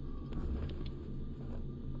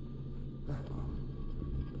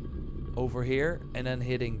over here and then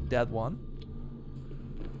hitting that one.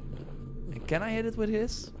 And can I hit it with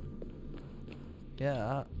his?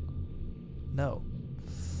 Yeah. No.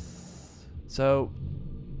 So...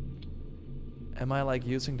 Am I like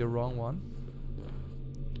using the wrong one?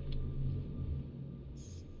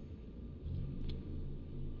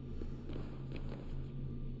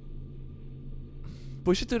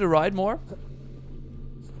 Push it to the right more.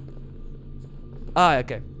 Ah,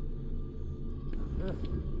 okay.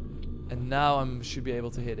 And now I should be able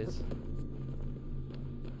to hit it.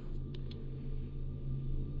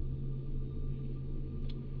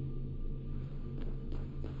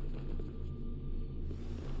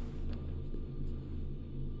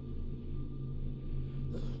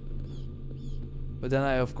 But then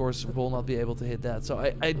I, of course, will not be able to hit that. So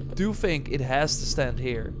I do think it has to stand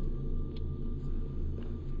here.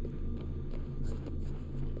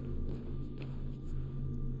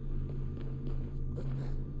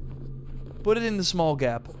 Put it in the small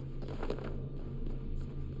gap.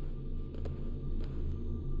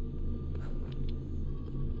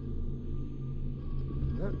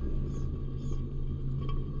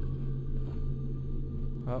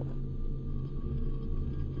 Oh.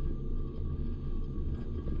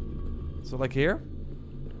 So like here?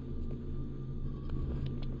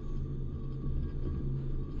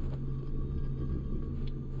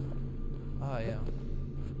 Ah, yeah.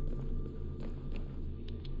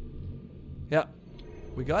 Yeah,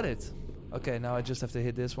 we got it. Okay, now I just have to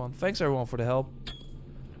hit this one. Thanks everyone for the help.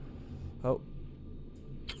 Oh.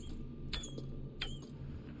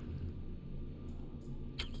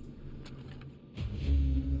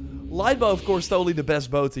 Lightbow, of course, totally the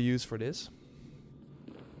best bow to use for this.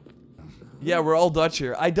 Yeah, we're all Dutch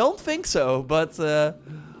here. I don't think so, but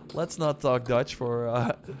let's not talk Dutch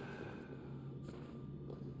for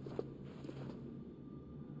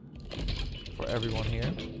everyone here.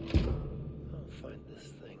 I'll find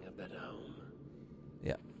this thing a better home.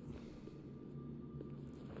 Yeah.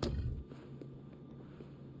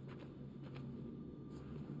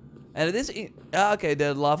 And it is... okay,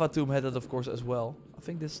 the lava tomb had it, of course, as well. I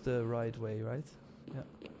think this is the right way, right? Yeah.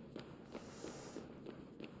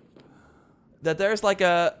 That there's like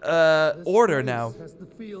a order now. Has the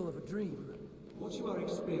feel of a dream. What you are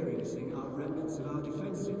experiencing are remnants of our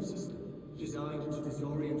defensive system, designed to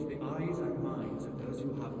disorient the eyes and minds of those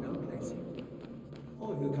who have no place here,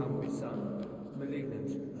 or who come with some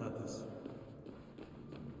malignant purpose.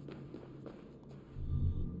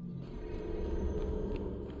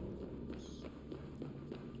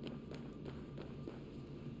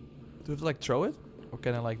 Do I have to like throw it? Or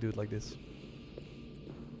can I like do it like this?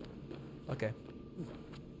 Okay.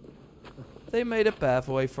 They made a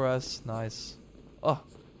pathway for us. Nice. Oh.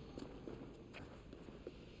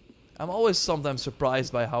 I'm always sometimes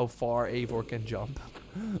surprised by how far Eivor can jump.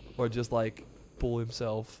 Or just like pull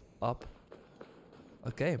himself up.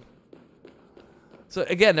 Okay. So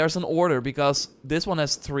again, there's an order because this one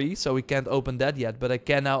has 3, so we can't open that yet. But I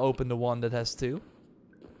can now open the one that has 2.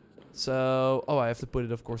 So, oh, I have to put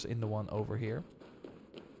it, of course, in the one over here.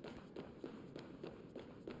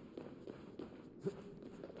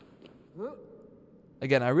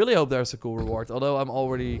 Again, I really hope there's a cool reward. Although I'm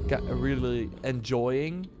already really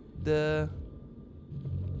enjoying the...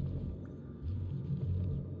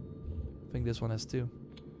 I think this one has 2.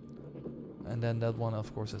 And then that one,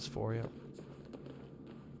 of course, has 4, yeah.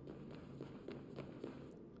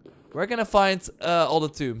 Where can I find all the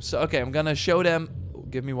tombs? So, okay, I'm gonna show them...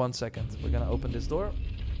 Give me 1 second. We're gonna open this door.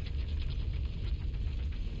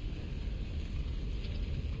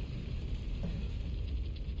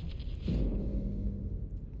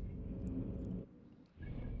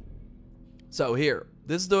 So here,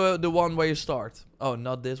 this is the one where you start. Oh,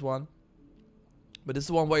 not this one. But this is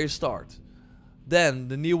the one where you start. Then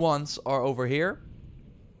the new ones are over here.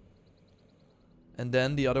 And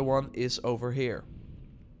then the other one is over here.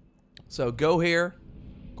 So go here,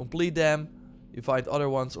 complete them. You find other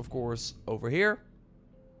ones, of course, over here.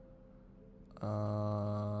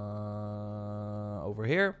 Over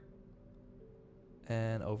here.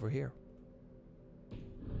 And over here.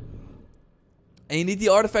 And you need the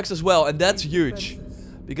artifacts as well, and that's huge.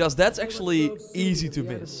 Because that's actually easy to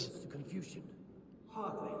miss.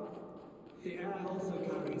 Hardly. The air also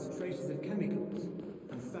carries traces of chemicals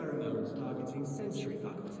and pheromones targeting sensory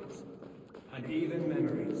faculties. And even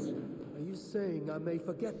memories. Are you saying I may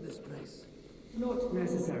forget this place? Not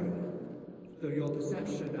necessarily, though your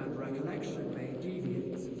perception and recollection may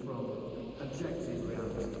deviate from objective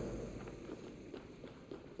reality.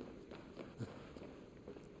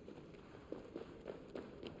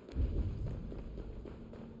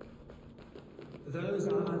 Those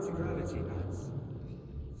are anti-gravity pads.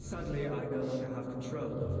 Sadly, I no longer have control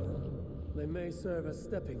over them. They may serve as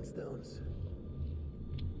stepping stones.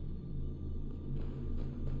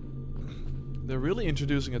 They're really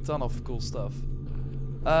introducing a ton of cool stuff.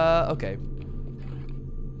 Okay.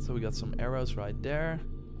 So we got some arrows right there.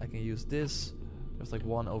 I can use this. There's like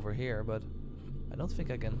one over here, but I don't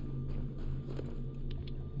think I can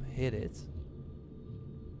hit it.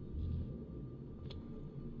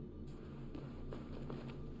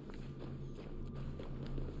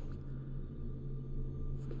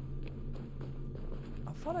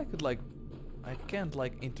 I thought I could like... I can't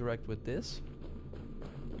like interact with this.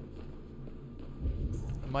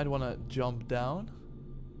 I might want to jump down.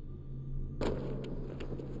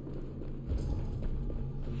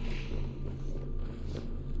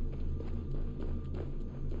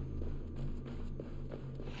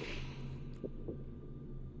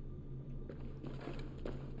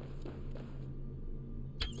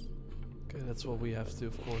 Okay, that's what we have to,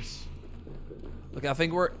 of course. Look, I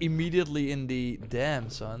think we're immediately in the... Damn,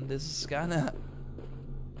 son. This is kinda...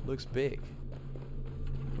 looks big.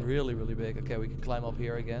 Really, really big. Okay, we can climb up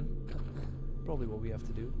here again. Probably what we have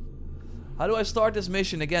to do. How do I start this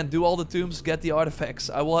mission? Again, do all the tombs, get the artifacts.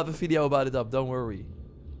 I will have a video about it up, don't worry.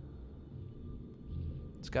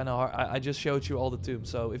 It's kind of hard. I just showed you all the tombs.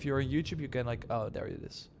 So if you're on YouTube, you can like... Oh, there it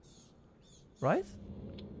is. Right?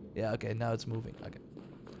 Yeah, okay, now it's moving. Okay.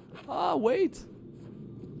 Ah, wait.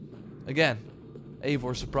 Again,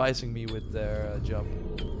 Eivor surprising me with their jump.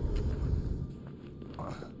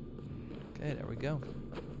 Okay, there we go.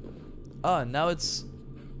 Ah, now it's...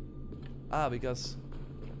 Ah, because...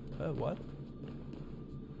 what?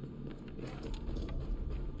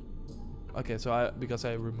 Okay, so because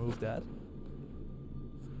I removed that.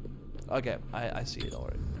 Okay, I see it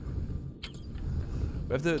already.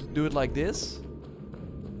 We have to do it like this.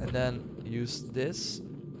 And then use this.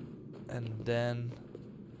 And then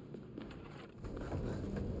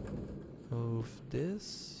move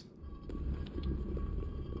this.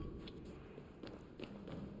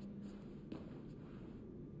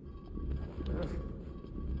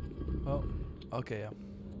 Oh, okay, yeah.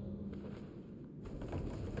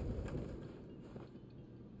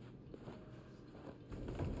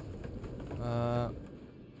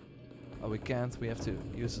 Oh, we can't. We have to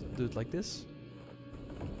do it like this.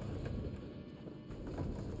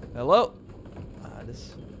 Hello.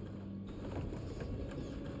 This.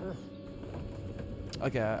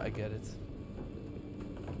 Okay, I get it.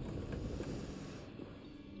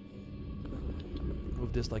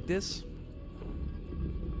 Move this like this.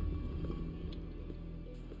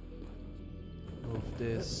 Move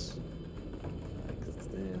this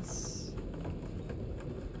like this.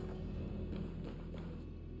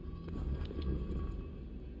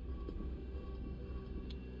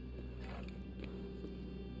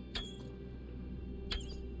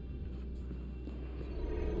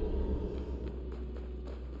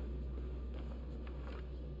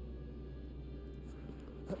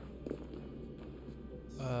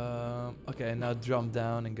 Okay, now jump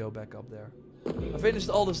down and go back up there. I finished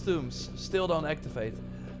all the tombs. Still don't activate.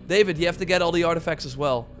 David, you have to get all the artifacts as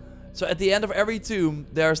well. So at the end of every tomb,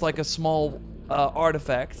 there's like a small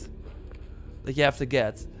artifact that you have to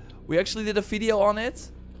get. We actually did a video on it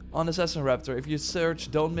on Assassin's Raptor. If you search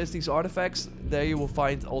 "Don't miss these artifacts," there you will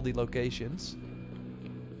find all the locations.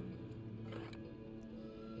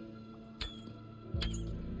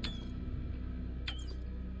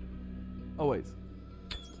 Oh wait.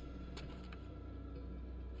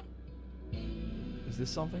 Is this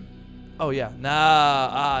something? Oh yeah.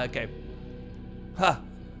 Nah. Okay. Ha.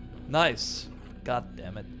 Nice. God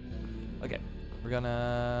damn it. Okay. We're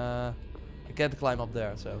gonna... I can't climb up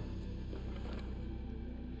there, so...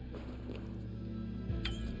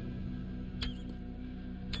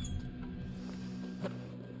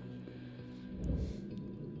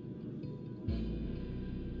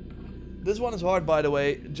 This one is hard, by the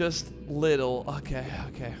way. Just little. Okay,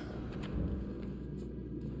 okay.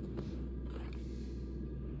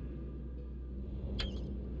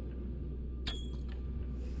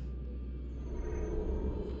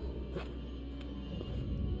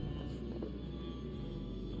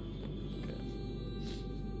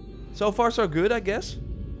 So far so good, I guess.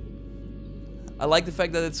 I like the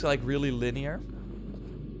fact that it's like really linear.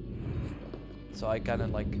 So I kind of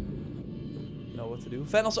like know what to do.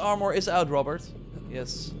 Thanos armor is out, Robert.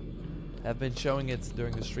 Yes. Have been showing it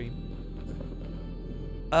during the stream.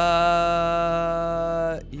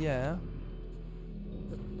 Yeah.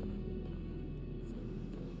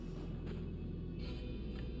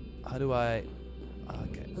 How do I...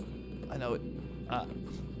 Okay. I know it.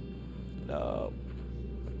 No.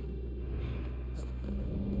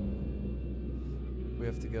 We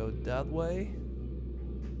have to go that way.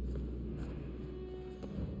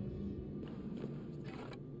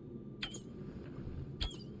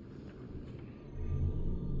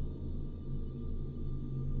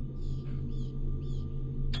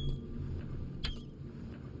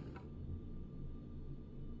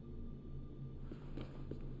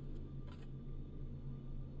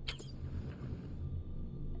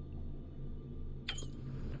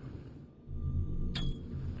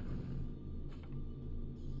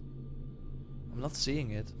 I'm not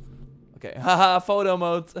seeing it. Okay, haha, photo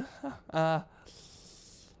mode.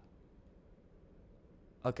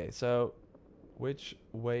 Okay, so which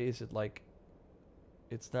way is it like?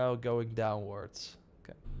 It's now going downwards.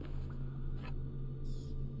 Okay.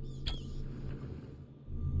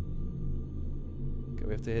 Okay,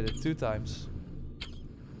 we have to hit it 2 times.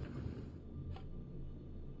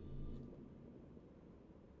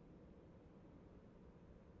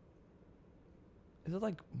 Is it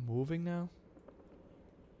like moving now?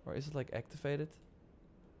 Or is it like activated?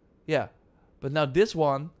 Yeah. But now this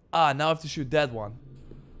one... Ah, now I have to shoot that one.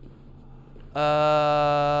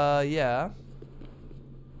 Yeah.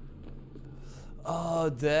 Oh,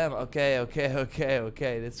 damn. Okay, okay, okay,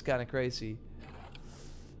 okay. That's kind of crazy.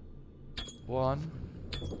 1,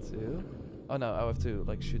 2. Oh, no. I have to,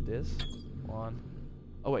 like, shoot this. 1.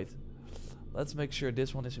 Oh, wait. Let's make sure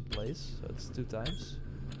this one is in place. So it's 2 times.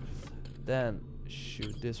 Then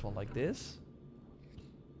shoot this one like this.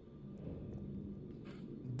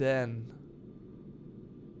 Then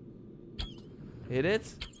hit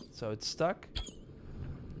it, so it's stuck.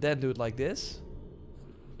 Then do it like this.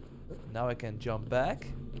 Now I can jump back.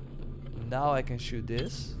 Now I can shoot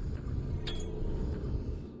this.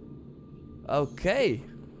 Okay.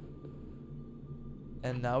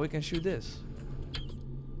 And now we can shoot this.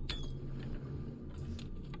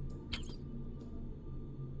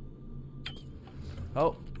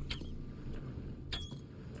 Oh.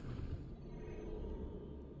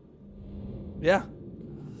 Yeah.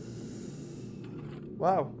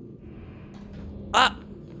 Wow. Ah!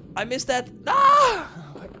 I missed that. Ah!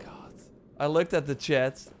 Oh my god. I looked at the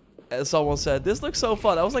chat and someone said, this looks so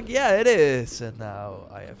fun. I was like, yeah, it is. And now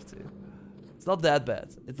I have to. It's not that bad.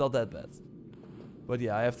 It's not that bad. But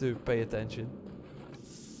yeah, I have to pay attention.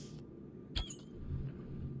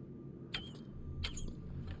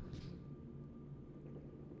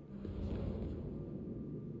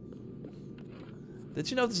 Did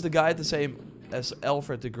you notice the guy had the same as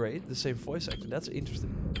Alfred the Great? The same voice actor? That's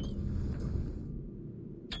interesting.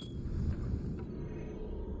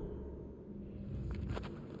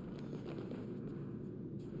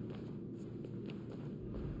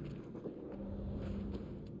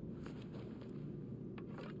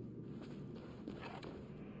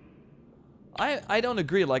 I don't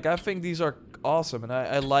agree. Like, I think these are awesome. And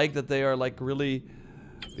I like that they are, like, really...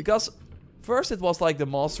 Because first it was, like, the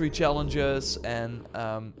mastery challenges and...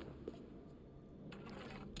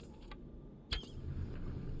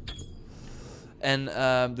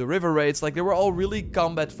 the river raids, like, they were all really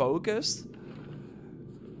combat focused.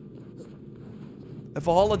 And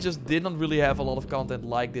Valhalla just didn't really have a lot of content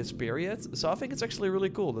like this period. So I think it's actually really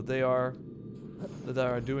cool that they are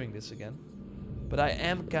doing this again. But I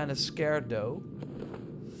am kind of scared though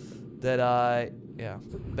that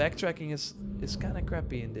backtracking is kind of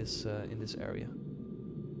crappy in this area.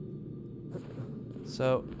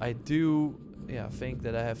 So I do think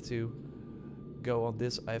that I have to go on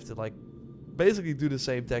this. I have to like basically do the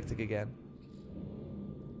same tactic again.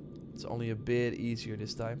 It's only a bit easier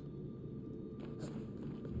this time.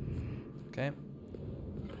 Okay.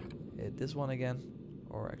 Hit this one again.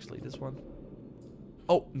 Or actually this one.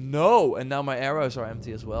 Oh, no! And now my arrows are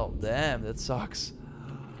empty as well. Damn, that sucks.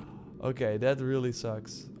 Okay, that really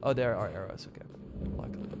sucks. Oh, there are arrows. Okay.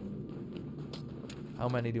 Luckily. How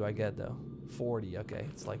many do I get, though? 40. Okay,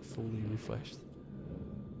 it's like fully refreshed.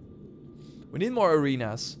 We need more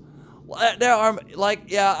arenas. There are,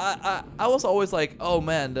 like, yeah, I was always like, oh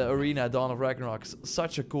man, the arena, Dawn of Ragnarok's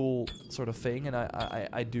such a cool sort of thing. And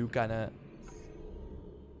I do kind of...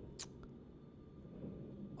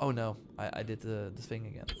 Oh no, I did the thing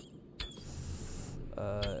again.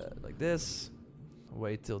 Like this.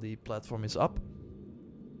 Wait till the platform is up.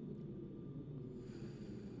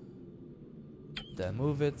 Then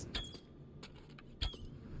move it. There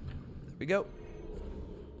we go.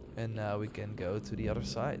 And now we can go to the other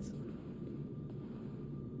side.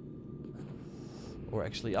 Or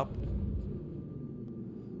actually up.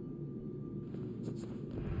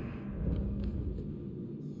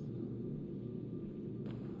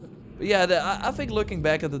 But yeah, I think looking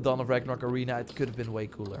back at the Dawn of Ragnarok arena, it could have been way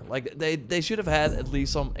cooler. Like, they should have had at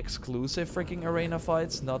least some exclusive freaking arena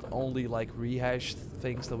fights, not only like rehashed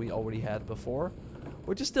things that we already had before.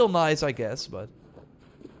 Which is still nice, I guess, but...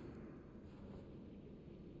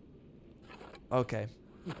 Okay.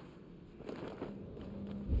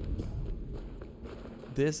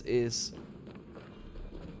 This is...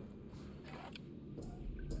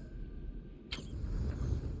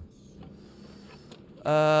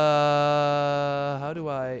 How do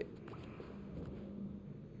I...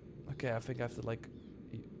 Okay, I think I have to like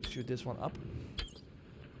shoot this one up.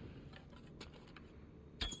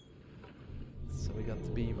 So we got the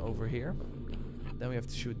beam over here. Then we have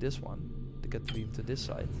to shoot this one to get the beam to this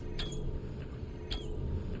side.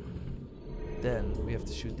 Then we have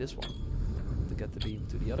to shoot this one to get the beam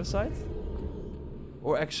to the other side.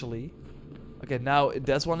 Or actually... Okay, now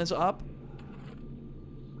this one is up.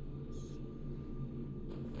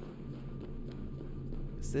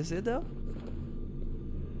 Is this it though?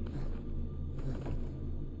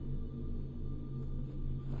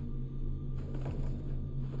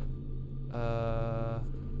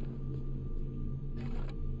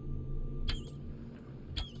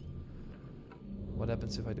 What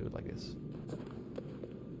happens if I do it like this?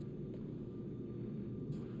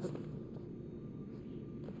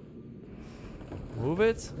 Move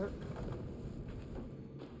it.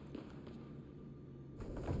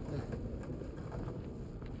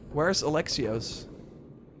 Where's Alexios?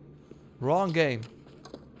 Wrong game.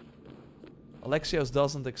 Alexios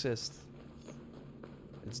doesn't exist.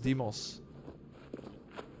 It's Demos.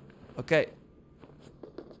 Okay.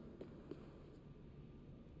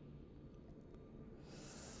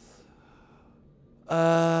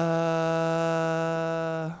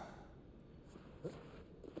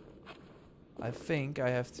 I think I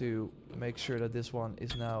have to make sure that this one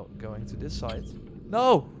is now going to this side.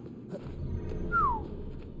 No!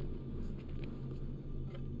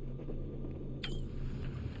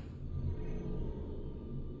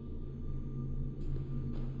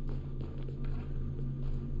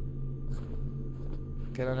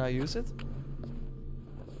 Can I now use it?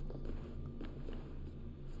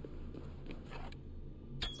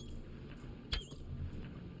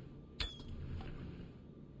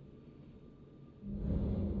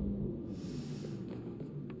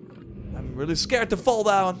 I'm really scared to fall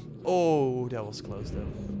down. Oh, that was close though.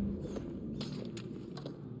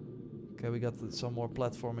 Okay, we got some more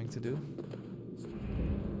platforming to do.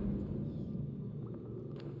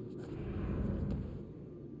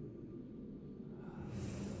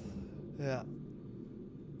 Yeah.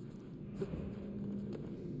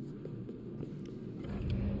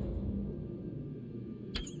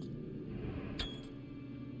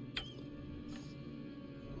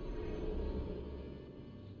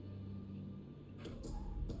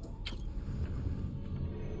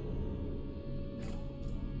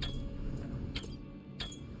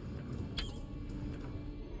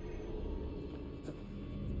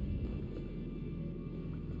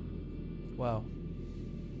 Wow.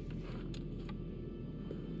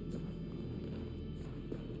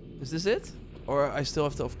 Is this it? Or I still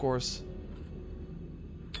have to, of course...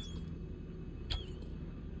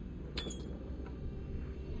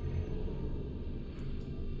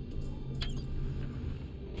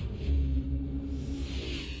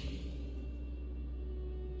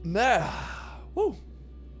 Nah. Woo.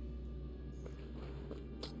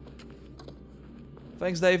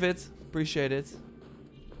 Thanks, David. Appreciate it.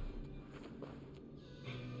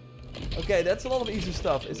 Okay, that's a lot of easy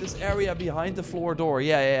stuff. Is this area behind the floor door?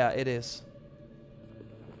 Yeah, it is.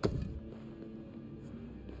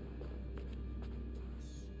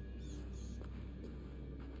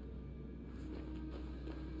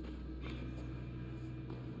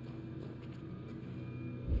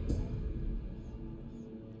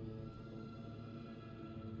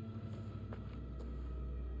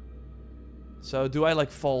 So, do I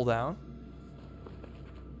like fall down?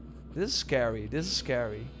 This is scary. This is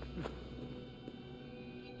scary.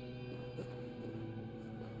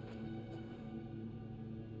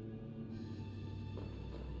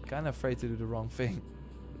 Kind of afraid to do the wrong thing.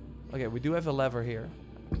 Okay, we do have a lever here.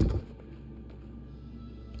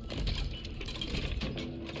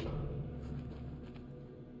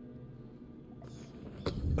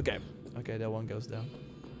 Okay. Okay, that one goes down.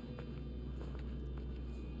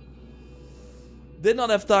 Did not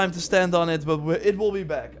have time to stand on it, but it will be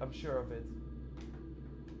back. I'm sure of it.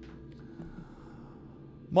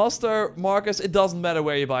 Master, Marcus, it doesn't matter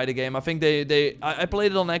where you buy the game. I think I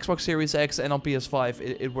played it on Xbox Series X and on PS5.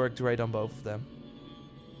 It worked great on both of them.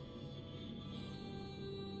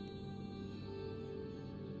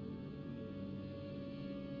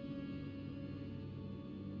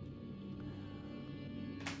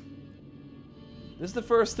 This is the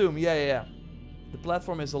first tomb. Yeah. The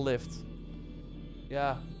platform is a lift.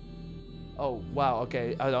 Yeah. Oh, wow.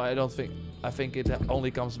 Okay. I don't think... I think it only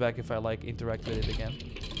comes back if I, like, interact with it again.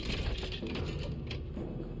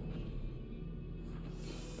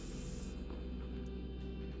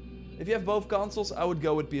 If you have both consoles, I would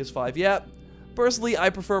go with PS5. Yeah, personally, I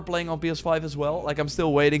prefer playing on PS5 as well. Like, I'm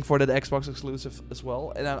still waiting for that Xbox exclusive as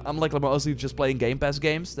well. And I'm like mostly just playing Game Pass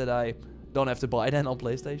games that I don't have to buy then on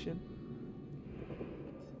PlayStation.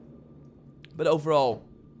 But overall,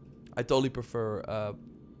 I totally prefer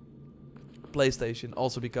PlayStation.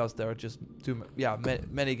 Also because there are just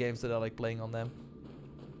many games that I like playing on them.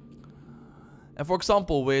 And for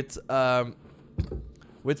example, with Valhalla,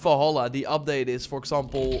 the update is, for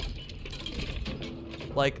example,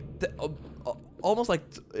 like almost like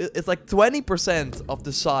it's like 20% of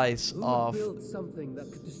the size of the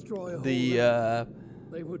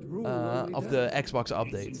Xbox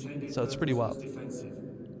update. So it's pretty wild.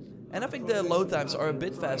 And I think the load times are a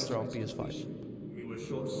bit faster on PS5.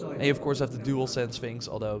 And you of course have the DualSense things,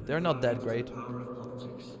 although they're not that great.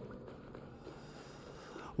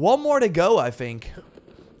 One more to go, I think.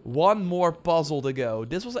 One more puzzle to go.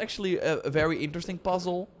 This was actually a very interesting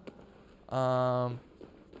puzzle. I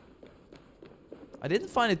didn't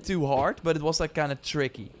find it too hard, but it was like kind of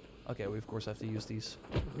tricky. Okay, we of course have to use these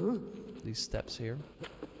steps here.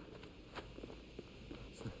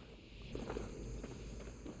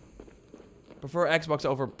 Prefer Xbox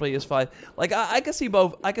over PS5. Like I can see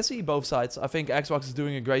both. I can see both sides. I think Xbox is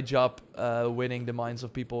doing a great job winning the minds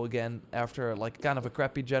of people again after like kind of a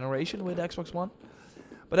crappy generation with Xbox One.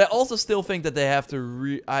 But I also still think that they have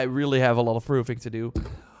to. I really have a lot of proving to do.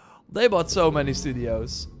 They bought so many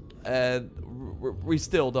studios, and we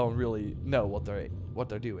still don't really know what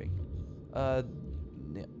they're doing. Yeah.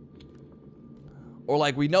 Or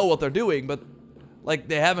like we know what they're doing, but like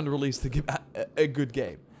they haven't released a good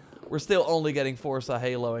game. We're still only getting Forza,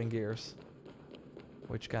 Halo, and Gears.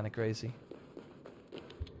 Which kind of crazy.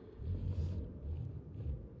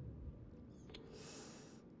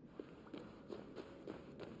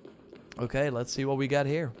 Okay, let's see what we got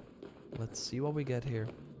here. Let's see what we get here.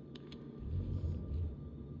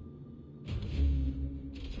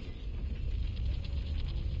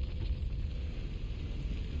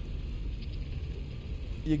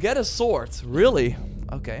 You get a sword, really?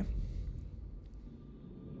 Okay.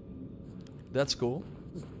 That's cool.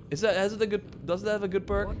 Is that has it a good? Does it have a good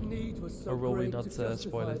perk? Or will we not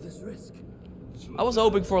spoil it? I was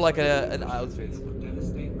hoping for like an outfit.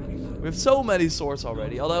 We have so many swords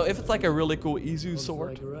already. Although if it's like a really cool Izu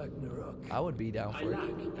sword, I would be down for it.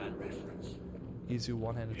 Izu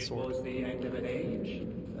one-handed sword. It was the end of an age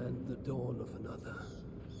and the dawn of another.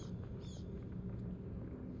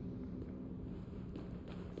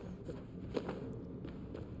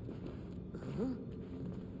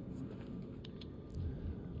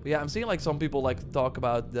 But yeah, I'm seeing like some people like talk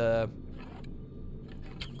about the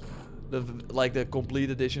complete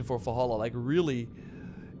edition for Valhalla. Like really,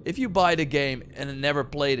 if you buy the game and never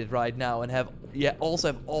played it right now and also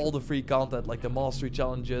have all the free content like the mastery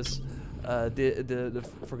challenges, the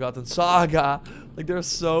Forgotten Saga, like there's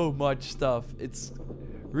so much stuff. It's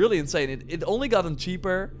really insane. It only gotten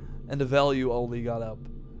cheaper and the value only got up.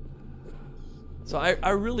 So I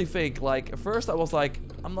really think, like, at first I was like,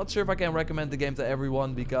 I'm not sure if I can recommend the game to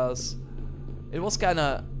everyone because it was kind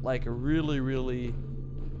of like really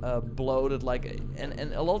bloated, like,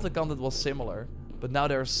 and a lot of the content was similar. But now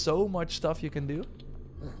there's so much stuff you can do.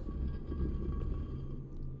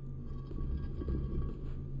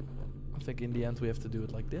 I think in the end we have to do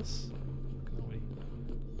it like this. Can only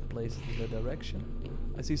place it in that direction.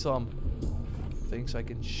 I see some things I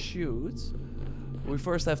can shoot. We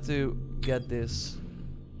first have to get this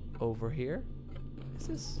over here. Is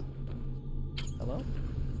this? Hello?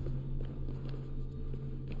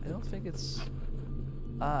 I don't think it's...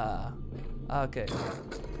 Ah. Okay.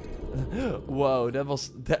 Whoa, that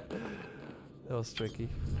was tricky.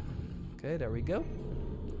 Okay, there we go.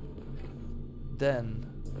 Then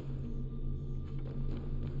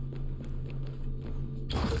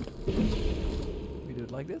we do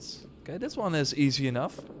it like this. Okay, this one is easy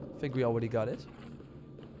enough. I think we already got it.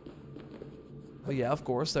 Oh yeah, of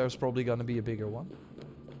course, there's probably gonna be a bigger one.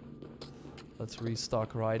 Let's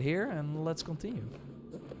restock right here and let's continue.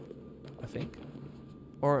 I think.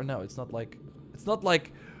 Or no, it's not like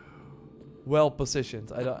well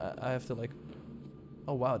positioned. I have to like...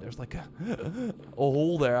 Oh wow, there's like a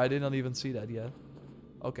hole there. I did not even see that yet.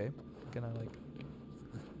 Okay, can I like...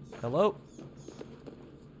 Hello?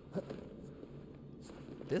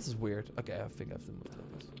 This is weird. Okay, I think I have to move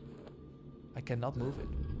this. I cannot move it.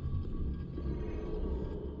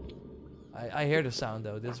 I hear the sound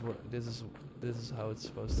though. This is how it's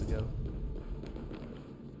supposed to go.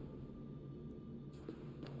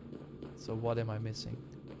 So what am I missing?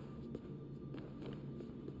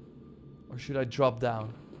 Or should I drop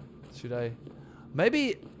down? Should I?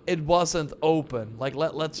 Maybe it wasn't open. Like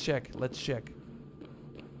let's check. Let's check.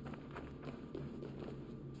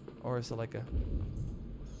 Or is it like a?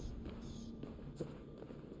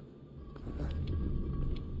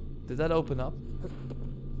 Did that open up?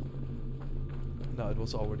 No, it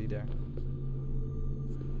was already there.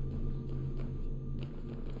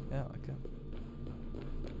 Yeah, okay.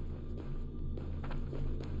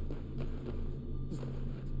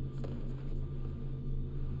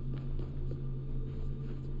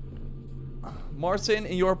 Martin,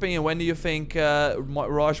 in your opinion, when do you think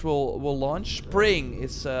Raj will launch? Spring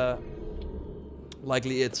is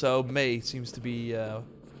likely it. So May seems to be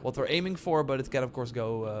what we're aiming for, but it can of course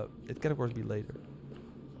go. It can of course be later.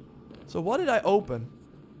 So what did I open?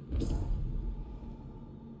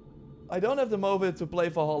 I don't have the motive to play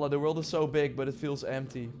Valhalla. The world is so big, but it feels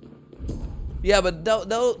empty. Yeah, but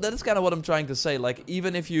that is kind of what I'm trying to say. Like,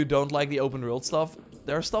 even if you don't like the open world stuff,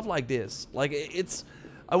 there's stuff like this. Like, it's...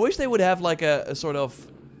 I wish they would have like a sort of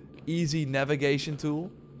easy navigation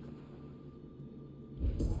tool.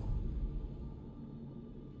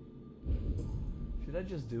 Should I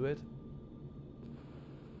just do it?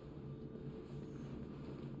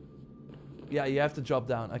 Yeah, you have to drop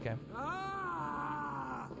down. Okay.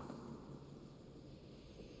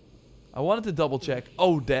 I wanted to double check.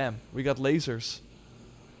 Oh damn, we got lasers.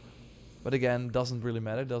 But again, doesn't really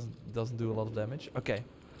matter. Doesn't do a lot of damage. Okay.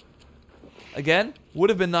 Again, would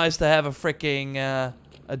have been nice to have a freaking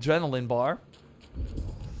adrenaline bar.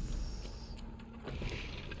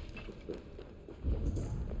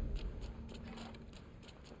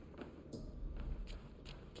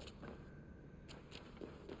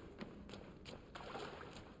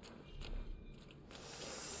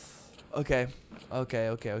 Okay.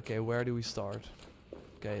 Where do we start?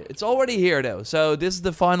 Okay, it's already here though. So this is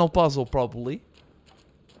the final puzzle probably.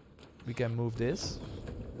 We can move this.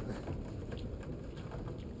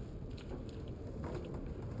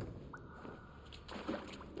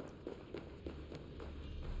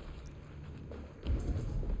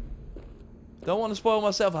 Don't want to spoil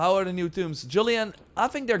myself. How are the new tombs? Julian, I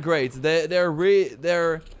think they're great. They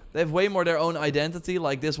have way more their own identity.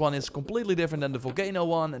 Like this one is completely different than the volcano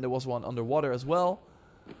one, and there was one underwater as well.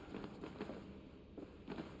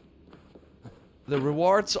 The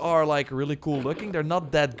rewards are like really cool looking. They're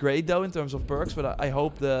not that great though in terms of perks, but I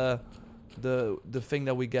hope the thing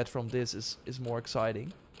that we get from this is more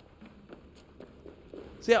exciting.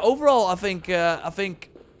 So yeah, overall I think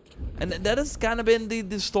and that has kind of been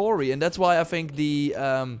the story, and that's why I think the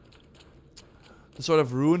sort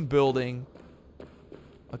of rune building.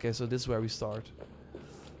 Okay, so this is where we start.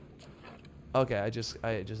 Okay, I just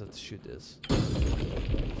have to shoot this.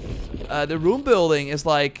 The rune building is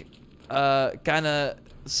like kind of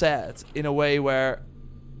sad in a way where.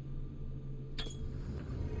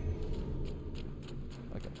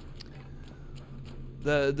 Okay.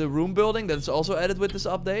 The rune building that is also added with this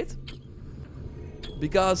update.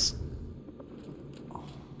 Because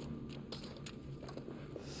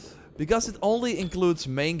it only includes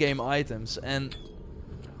main game items, and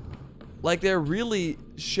like they're really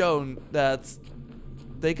shown that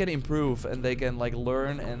they can improve and they can like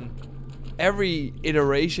learn, and every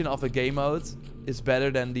iteration of a game mode is better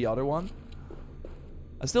than the other one.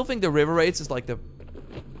 I still think the river raids is like the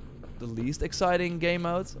least exciting game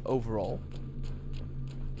mode overall.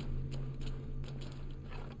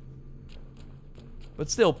 But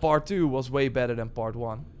still, part 2 was way better than part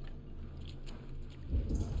 1.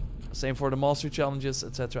 Same for the mastery challenges,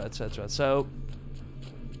 etc, etc. So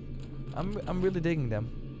I'm really digging them.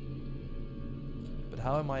 But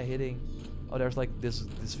how am I hitting? Oh, there's like this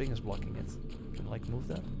thing is blocking it. Can I like move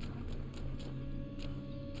that?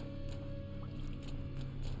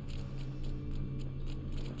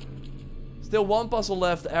 Still one puzzle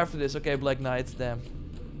left after this. Okay, Black Knight, damn.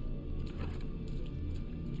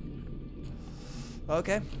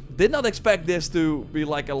 Okay. Did not expect this to be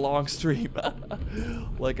like a long stream.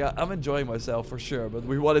 Like, I'm enjoying myself for sure, but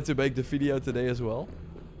we wanted to make the video today as well.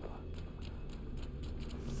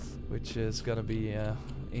 Which is gonna be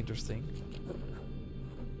interesting.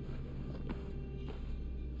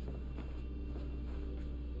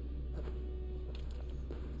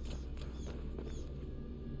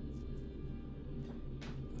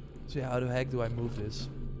 So yeah, how the heck do I move this?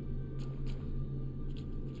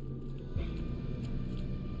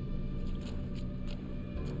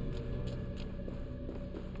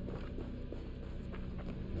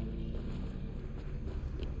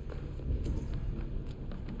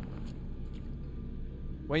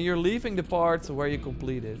 When you're leaving the part where you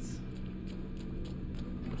complete it.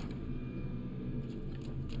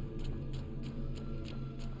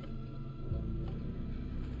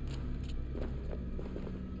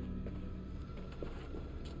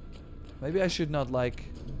 Maybe I should not like...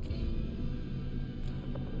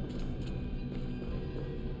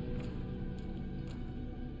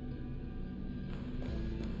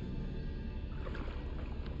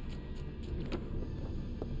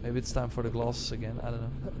 Maybe it's time for the glasses again, I don't know.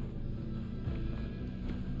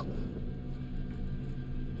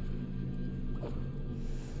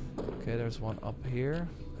 Okay, there's one up here.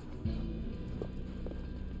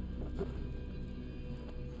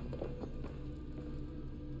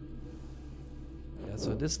 Yeah,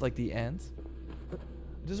 so this is like the end.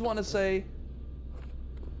 I just want to say...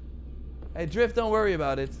 Hey, Drift, don't worry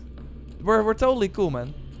about it. We're totally cool,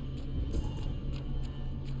 man.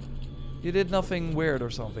 You did nothing weird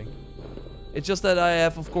or something. It's just that I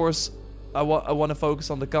have, of course, I want to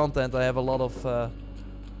focus on the content. I have a lot of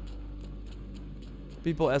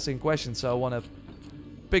people asking questions, so I want to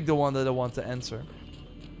pick the one that I want to answer.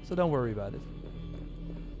 So don't worry about it.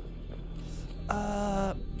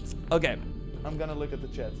 Okay, I'm gonna look at the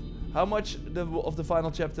chat. How much of the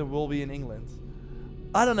final chapter will be in England?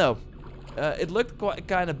 I don't know. It looked quite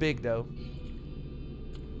kind of big though.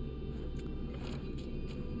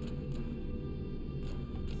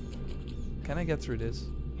 Can I get through this?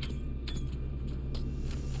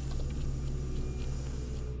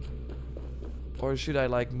 Or should I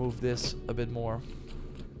like move this a bit more?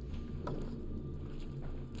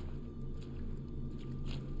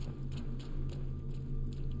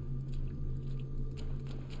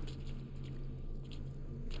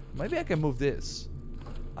 Maybe I can move this.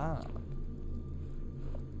 Ah.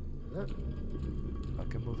 I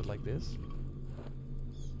can move it like this.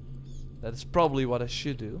 That's probably what I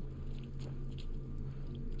should do.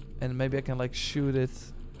 And maybe I can like shoot it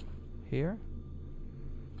here.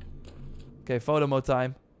 Okay, photo mode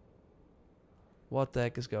time. What the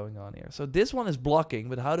heck is going on here? So this one is blocking,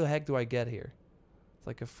 but how the heck do I get here? It's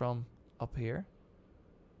like a from up here.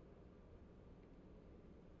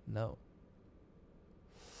 No.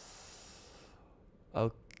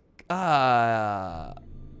 Okay.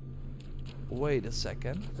 Wait a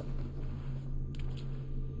second.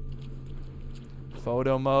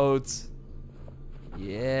 Photo mode.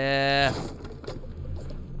 Yeah.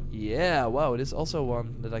 Yeah. Wow. This is also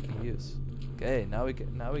one that I can use. Okay. Now we get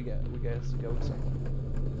to go somewhere.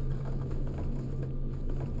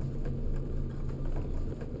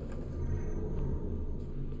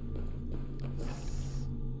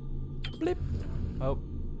 Blip. Oh.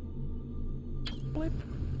 Blip.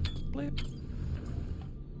 Blip.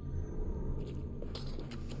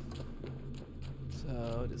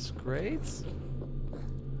 So that's great.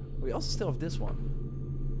 We also still have this one.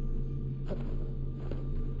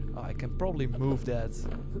 Oh, I can probably move that.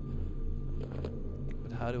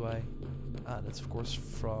 But how do I? That's of course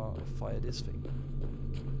via this thing.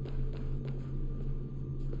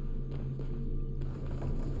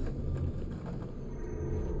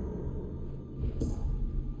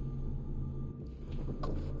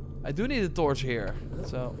 I do need a torch here,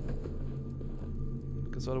 so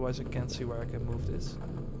because otherwise I can't see where I can move this.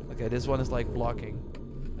 Okay, this one is like blocking.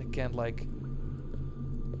 I can't like.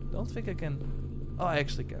 Don't think I can. Oh, I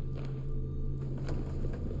actually can.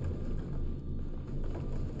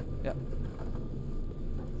 Yeah.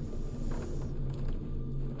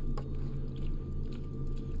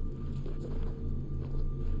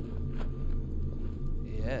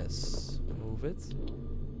 Yes. Move it.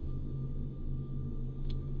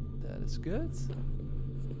 That is good.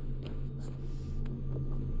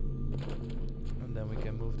 And then we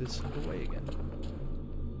can move this away again.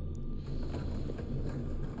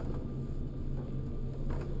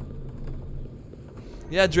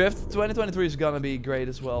 Yeah, Drift 2023 is gonna be great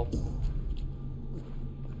as well.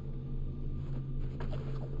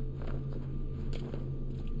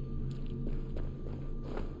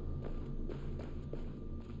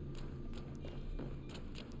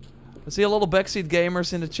 I see a lot of backseat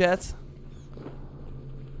gamers in the chat.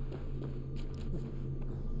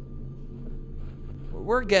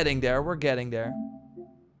 We're getting there, we're getting there.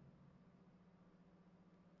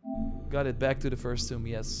 Got it back to the first tomb,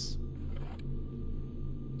 yes.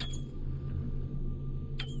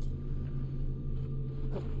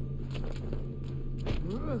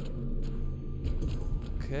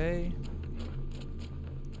 Okay.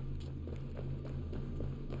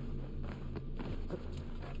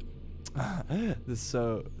 This is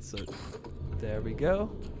so there we go.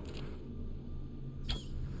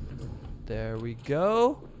 There we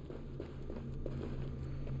go.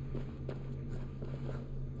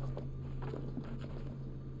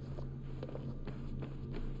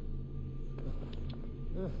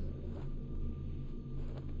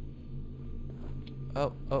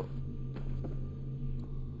 Oh.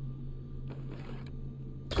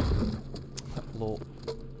 Lol.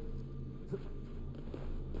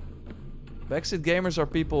 Backseat gamers are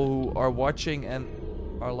people who are watching and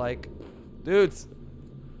are like, dude,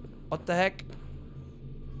 what the heck?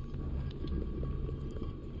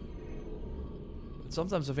 But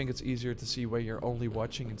sometimes I think it's easier to see where you're only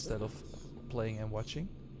watching instead of playing and watching.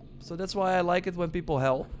 So that's why I like it when people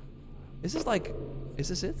help. Is this like, is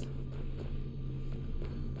this it?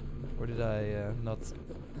 Or did I not?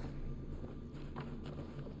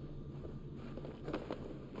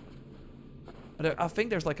 I think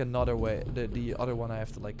there's like another way. The other one I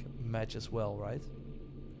have to like match as well, right?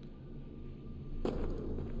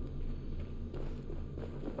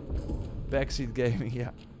 Backseat gaming, yeah.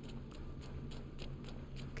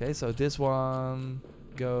 Okay, so this one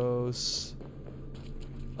goes.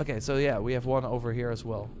 Okay, so yeah, we have one over here as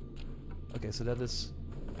well. Okay, so that is.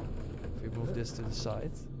 If we move this to the side,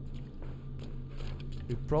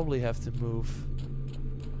 we probably have to move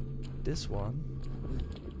this one.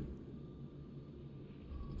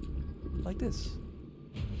 Like this.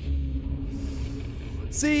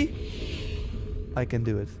 See? I can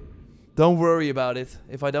do it. Don't worry about it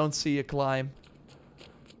if I don't see a climb.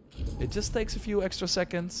 It just takes a few extra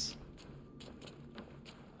seconds.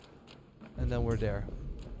 And then we're there.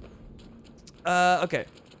 Okay.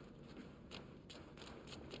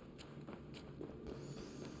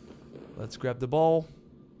 Let's grab the ball.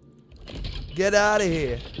 Get out of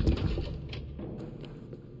here.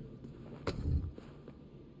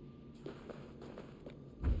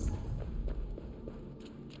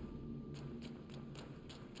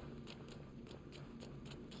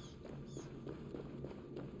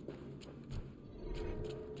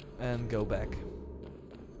 And go back.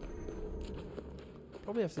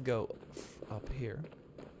 Probably have to go up here.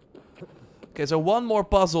 Okay, so one more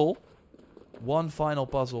puzzle. One final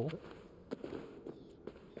puzzle.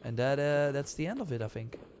 And that's the end of it, I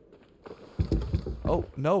think. Oh,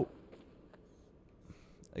 no.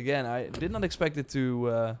 Again, I did not expect it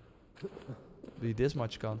to be this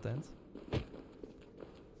much content.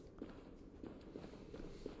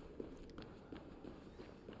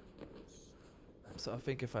 So I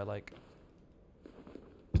think if I like...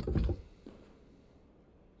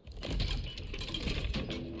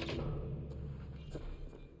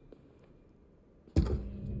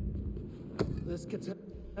 This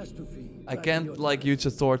catastrophe. I can't like use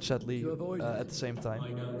a torch sadly avoid at the same time.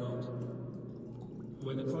 I know not.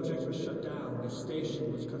 When the project was shut down, the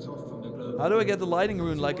station was cut off from the global... How do I get the lighting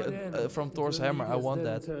rune like from Thor's hammer? I want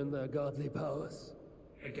that. Turn their godly powers.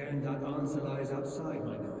 Again, that answer lies outside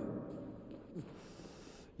my knowing.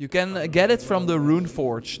 You can get it from the Rune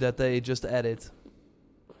Forge that they just added.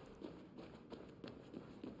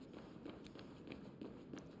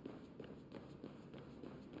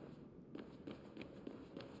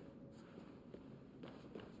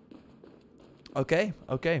 Okay,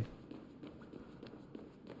 okay.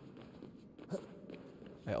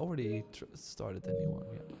 I already started a new one,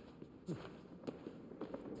 yeah.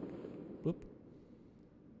 Bloop.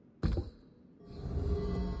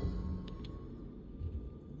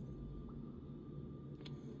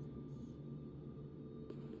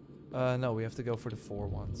 No, we have to go for the 4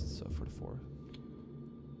 ones, so for the 4.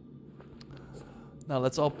 Now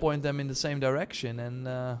let's all point them in the same direction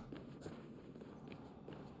and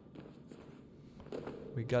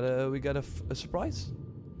we got a surprise.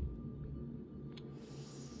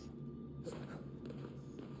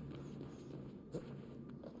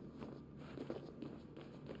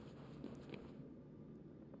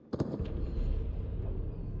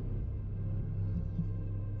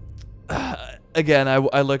 Again,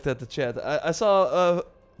 I looked at the chat. I saw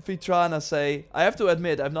Vitrana say, I have to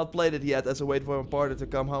admit, I've not played it yet as I wait for my partner to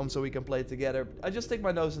come home so we can play it together. I just stick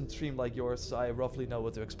my nose in stream like yours, so I roughly know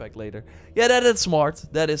what to expect later. Yeah, that is smart.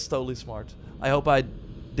 That is totally smart. I hope I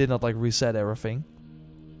did not like reset everything.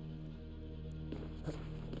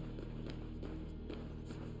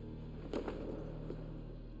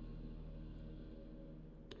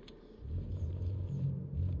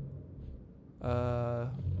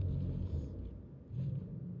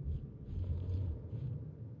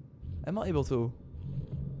 Am I able to...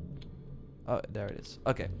 Oh, there it is.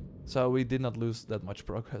 Okay. So we did not lose that much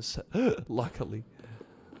progress, luckily.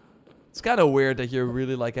 It's kind of weird that you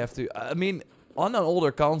really like have to... I mean, on an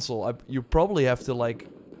older console, you probably have to like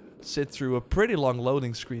sit through a pretty long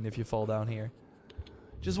loading screen if you fall down here.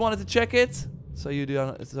 Just wanted to check it, so you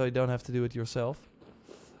don't have to do it yourself.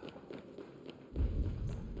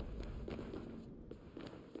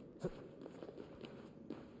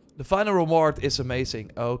 The final reward is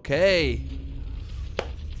amazing. Okay.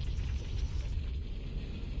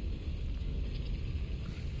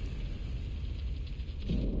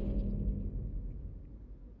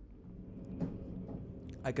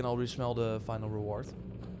 I can already smell the final reward.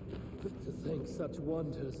 To think such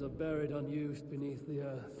wonders are buried unused beneath the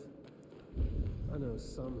earth. I know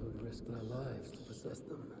some who'd risk their lives to possess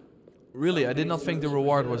them. Really, I did not think the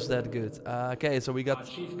reward was that good. Okay, so we got... Our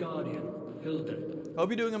chief guardian, Hilda. Hope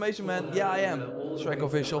you're doing amazing, man. Yeah, I am. Shrek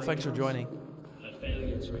Official, thanks for joining. A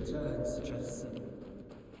failure to return suggests an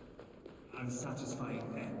unsatisfying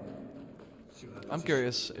end. I'm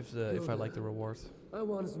curious if I like the reward. I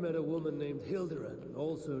once met a woman named Hilderan,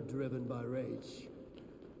 also driven by rage.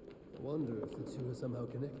 I wonder if the two are somehow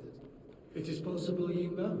connected. It is possible you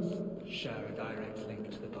both share a direct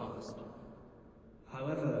link to the past.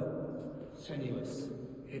 However tenuous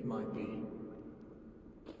it might be.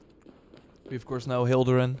 We of course know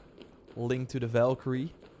Hilderan, linked to the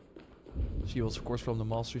Valkyrie. She was of course from the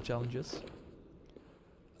Mastery Challenges.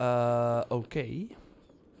 Okay.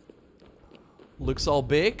 Looks all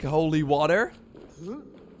big, holy water.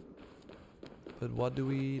 But what do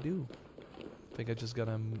we do? I think I just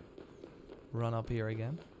gotta run up here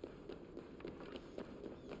again.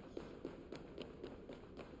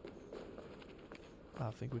 I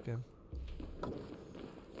think we can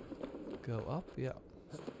go up, yeah.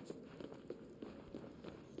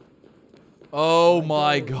 Oh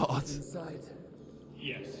my god.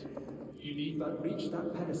 Yes. You need but reach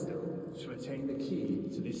that pedestal to attain the key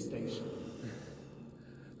to this station.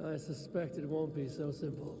 I suspect it won't be so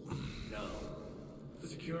simple. No. The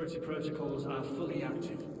security protocols are fully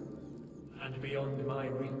active and beyond my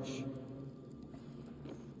reach.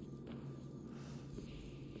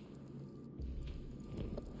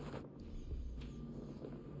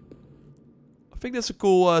 I think that's a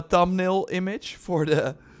cool thumbnail image for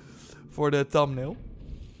the thumbnail.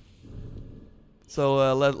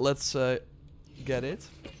 So let's get it.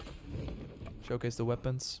 Showcase the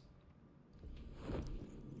weapons.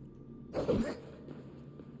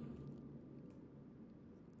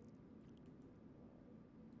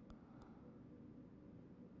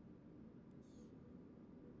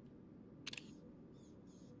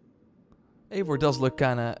 Eivor does look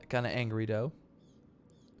kinda angry though.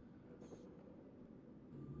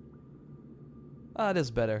 Ah, this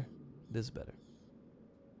is better. This is better.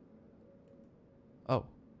 Oh,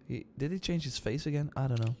 did he change his face again? I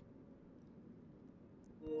don't know.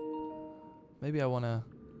 Maybe I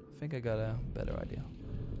think I got a better idea.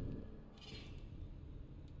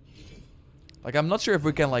 Like, I'm not sure if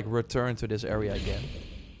we can like return to this area again.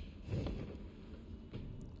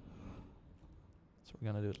 So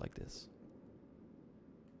we're gonna do it like this.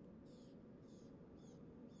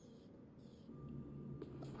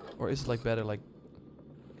 Or is it like better like...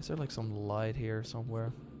 Is there like some light here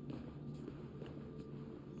somewhere?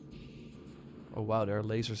 Oh wow, there are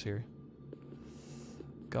lasers here.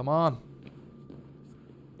 Come on.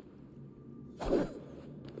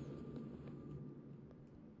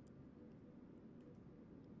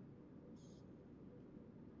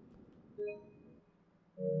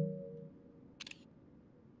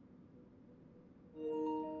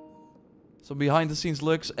 So behind the scenes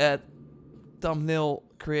looks at thumbnail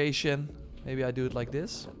creation. Maybe I do it like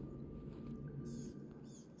this.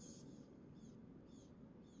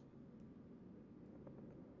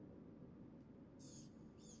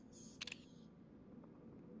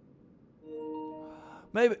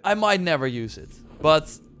 Maybe I might never use it,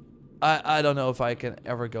 but I don't know if I can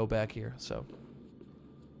ever go back here. So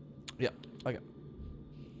yeah, okay.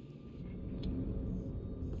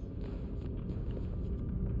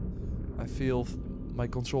 I feel my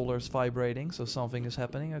controller is vibrating, so something is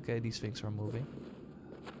happening. Okay, these things are moving.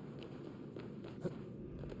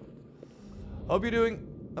 Hope you're doing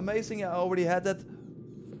amazing. Yeah, I already had that.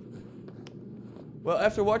 Well,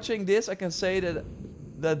 after watching this, I can say that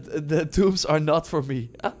the tubes are not for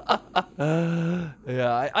me.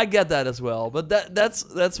 Yeah, I get that as well. But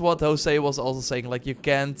that's what Jose was also saying. Like, you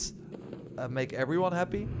can't make everyone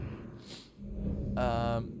happy.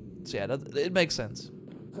 So yeah, it makes sense.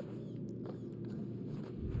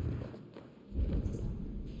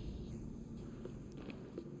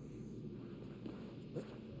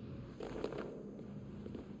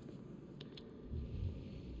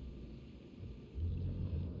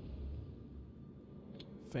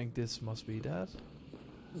 I think this must be that.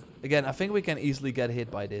 Again, I think we can easily get hit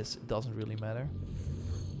by this. It doesn't really matter.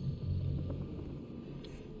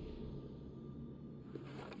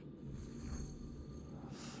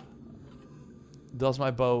 Does my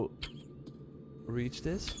bow reach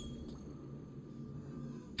this?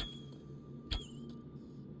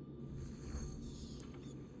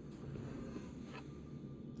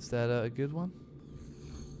 Is that a good one?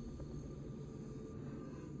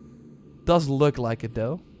 Does look like it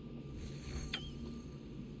though.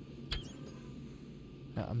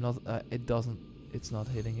 Yeah, I'm not. It doesn't. It's not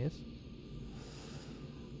hitting it.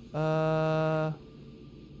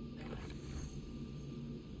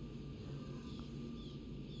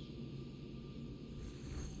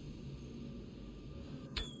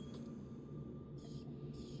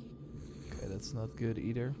 Okay, that's not good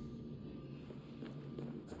either.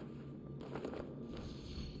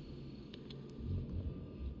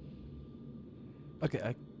 Okay,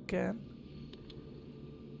 I can.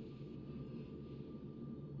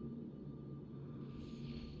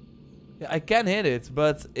 Yeah, I can hit it,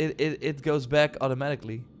 but it goes back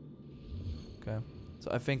automatically. Okay,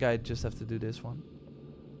 so I think I just have to do this one.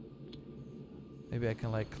 Maybe I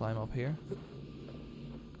can like climb up here.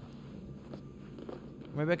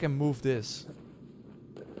 Maybe I can move this.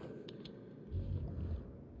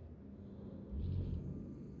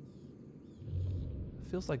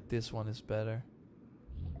 Feels like this one is better.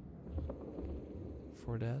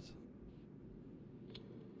 For that.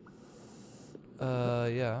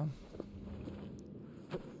 Yeah.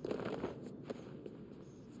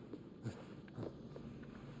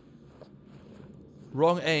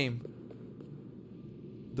 Wrong aim.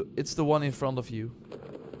 It's the one in front of you.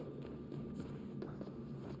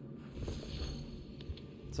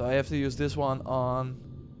 So I have to use this one on...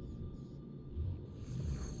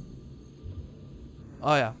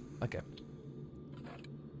 Oh yeah, okay.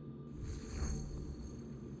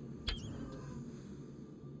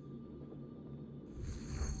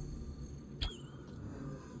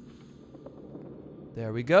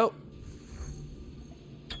 There we go.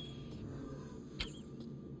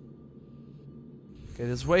 Okay,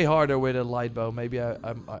 this is way harder with a light bow. Maybe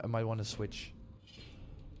I might want to switch.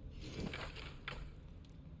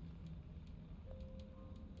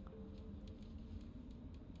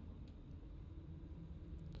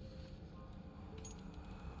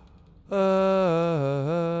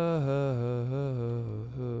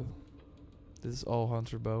 This is all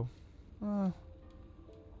hunter bow.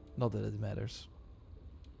 Not that it matters.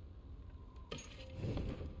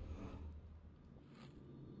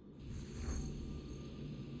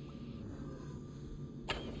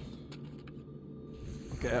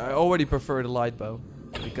 Okay, I already prefer the light bow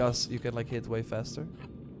because you can like hit way faster.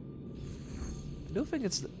 I do think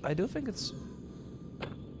it's.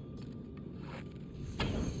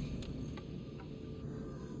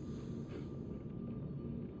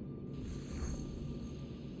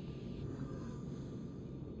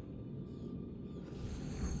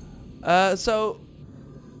 So,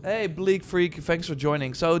 hey Bleak Freak, thanks for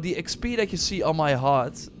joining. So the XP that you see on my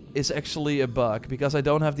HUD is actually a bug because I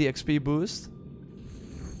don't have the XP boost.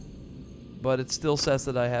 But it still says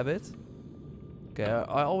that I have it. Okay,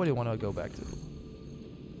 I already want to go back to it.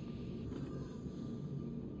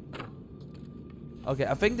 Okay,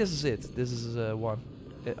 I think this is it. This is one.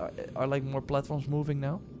 Are like more platforms moving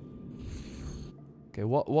now? Okay,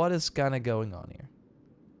 what is kind of going on here?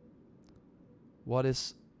 What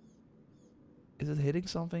is... Is it hitting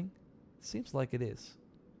something? Seems like it is.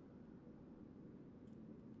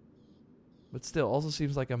 But still, also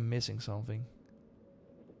seems like I'm missing something.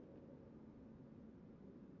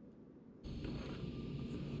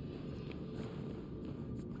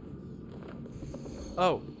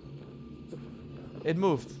 Oh. It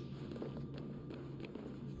moved.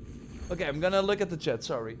 Okay, I'm gonna look at the chat,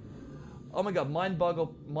 sorry. Oh my god, mind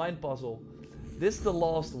puzzle. This is the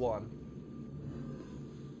last one.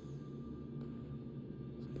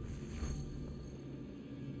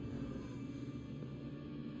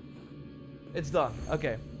 It's done.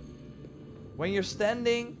 Okay. When you're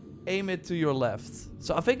standing, aim it to your left.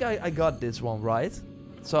 So I think I got this one right.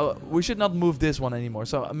 So we should not move this one anymore.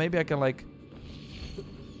 So maybe I can like...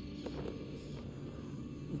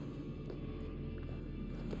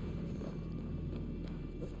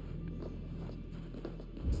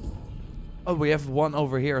 Oh, we have one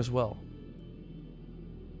over here as well.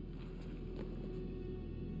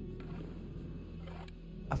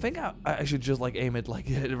 I think I should just like aim it like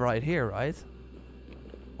right here, right?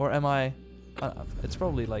 Or am I... it's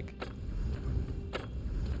probably like...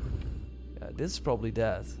 Yeah, this is probably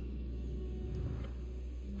that.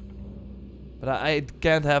 But I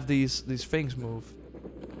can't have these things move.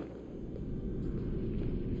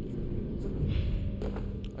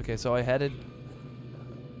 Okay, so I had it...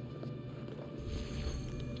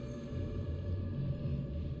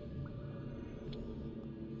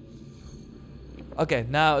 Okay,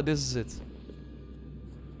 now this is it.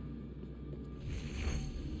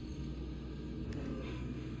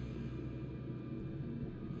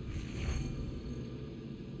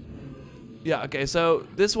 Yeah, okay, so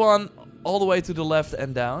this one all the way to the left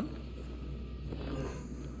and down.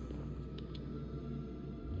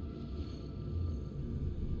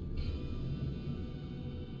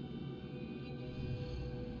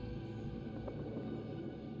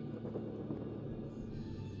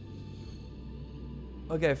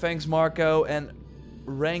 Okay, thanks Marco and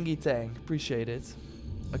Rangi Tang. Appreciate it.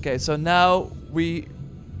 Okay, so now we...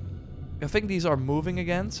 I think these are moving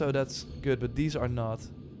again, so that's good, but these are not.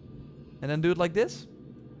 And then do it like this.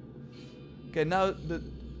 Okay, now the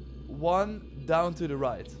one down to the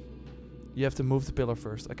right. You have to move the pillar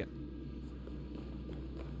first. Okay.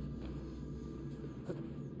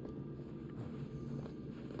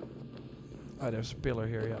 Oh, there's a pillar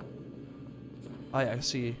here, yeah. Oh, yeah, I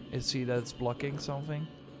see that it's blocking something.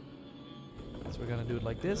 So we're gonna do it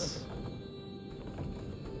like this.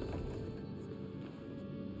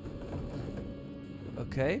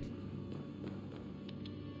 Okay.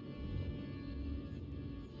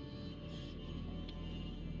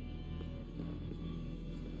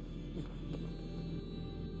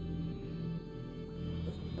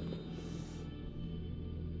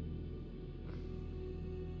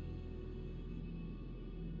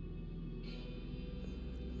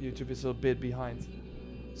 YouTube is a bit behind.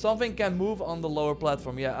 Something can move on the lower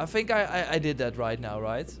platform. Yeah, I think I did that right now,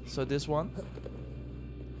 right? So this one.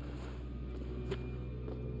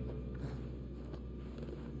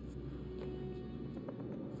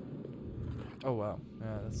 Oh wow,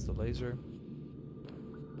 yeah, that's the laser.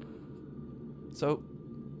 So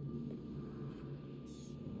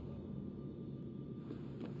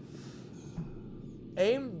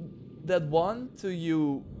aim that one to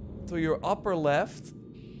your upper left.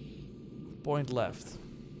 Point left.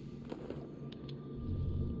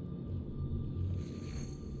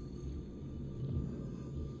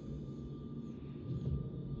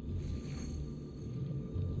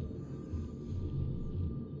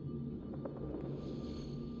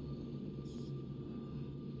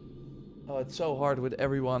 Oh, it's so hard with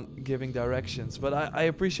everyone giving directions, but I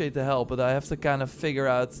appreciate the help, but I have to kind of figure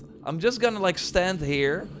out... I'm just gonna like stand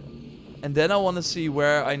here. And then I want to see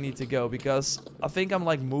where I need to go, because I think I'm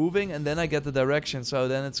like moving and then I get the direction, so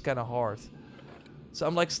then it's kind of hard. So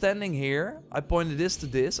I'm like standing here, I pointed this to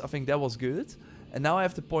this, I think that was good. And now I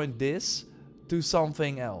have to point this to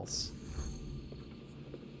something else.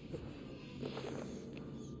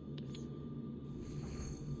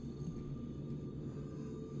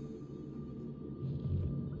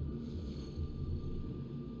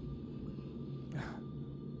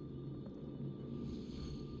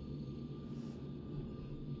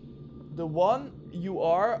 The one you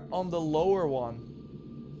are on the lower one.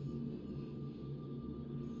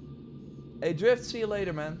 Hey Drift, see you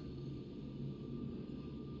later, man.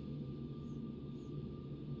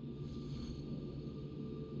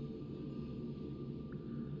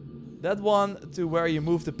 That one to where you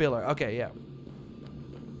move the pillar. Okay, yeah.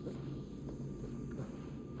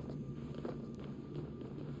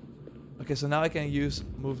 Okay, so now I can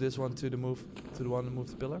move this one to the one to move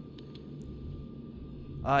the pillar.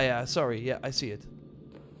 Ah, yeah, sorry. Yeah, I see it.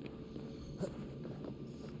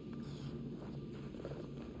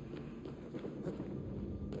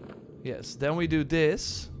 Yes, then we do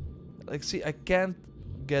this. Like, see, I can't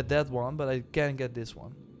get that one, but I can get this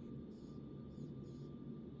one.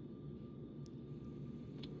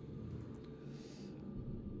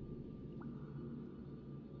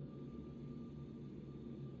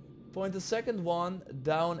 Point the second one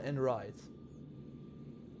down and right.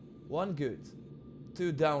 One good.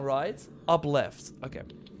 Two down right. Up left. Okay.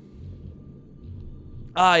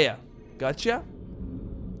 Ah yeah. Gotcha.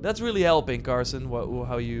 That's really helping, Carson,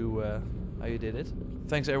 how you did it.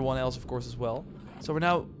 Thanks everyone else, of course, as well. So we're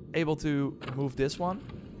now able to move this one.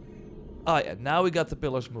 Ah yeah, now we got the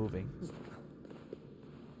pillars moving.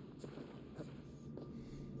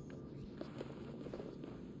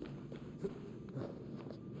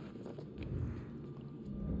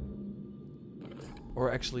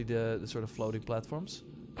 Or actually the sort of floating platforms.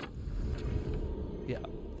 Yeah,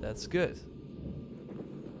 that's good.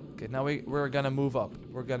 Okay, now we're gonna move up.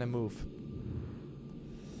 We're gonna move.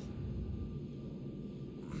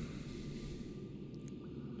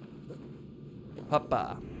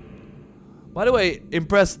 Hoppa. By the way,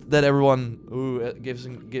 impressed that everyone who gives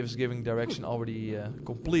giving direction already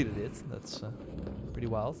completed it. That's pretty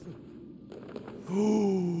wild.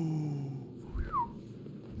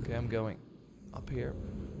 Okay, I'm going up here.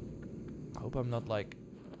 I hope I'm not like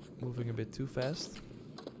moving a bit too fast.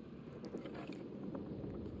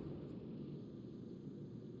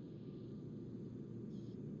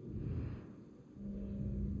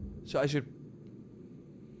 So I should...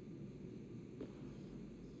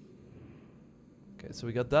 Okay, so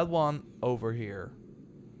we got that one over here.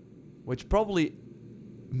 Which probably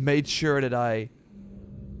made sure that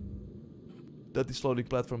these floating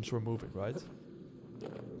platforms were moving, right?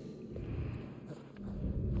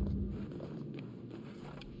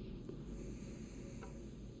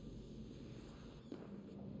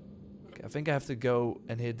 Okay, I think I have to go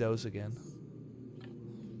and hit those again.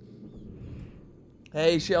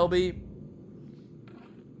 Hey, Shelby.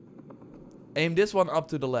 Aim this one up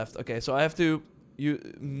to the left. Okay, so I have to... You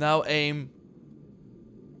now aim...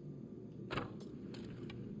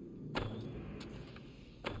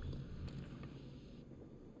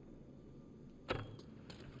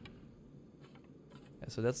 Yeah,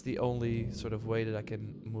 so that's the only sort of way that I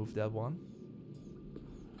can move that one.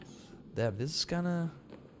 Damn, this is kinda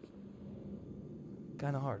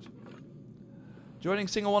hard. Joining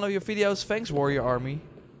single one of your videos. Thanks, Warrior Army.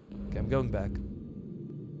 Okay, I'm going back.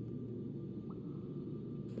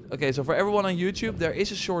 Okay, so for everyone on YouTube, there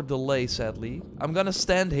is a short delay, sadly. I'm gonna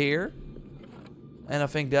stand here. And I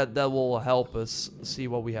think that will help us see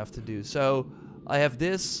what we have to do. So, I have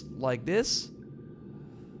this like this.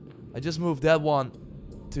 I just moved that one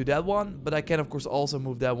to that one. But I can, of course, also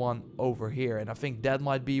move that one over here. And I think that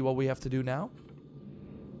might be what we have to do now.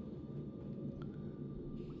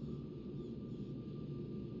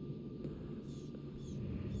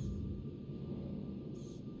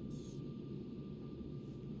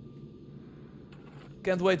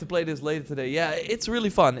 Can't wait to play this later today. Yeah, it's really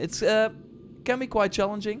fun. It's can be quite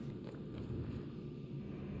challenging,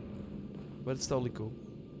 but it's totally cool.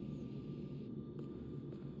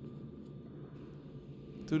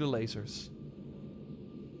 To the lasers.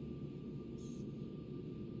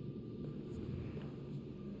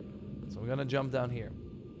 So we're gonna jump down here.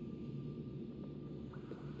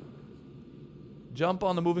 Jump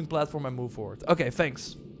on the moving platform and move forward. Okay,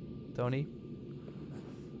 thanks, Tony.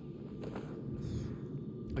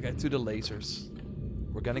 Okay, to the lasers.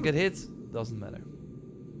 We're gonna get hit. Doesn't matter.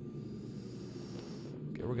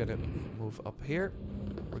 Okay, we're gonna move up here.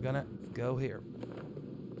 We're gonna go here.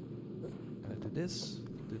 Gonna do this.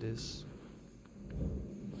 Do this.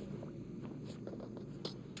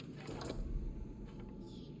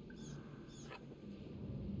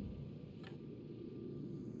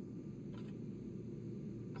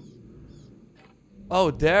 Oh,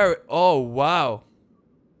 there. Oh, wow.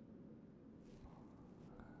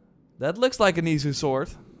 That looks like an Isu sword.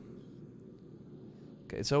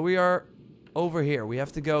 Okay, so we are over here. We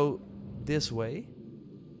have to go this way.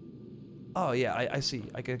 Oh, yeah, I see.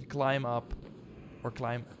 I can climb up or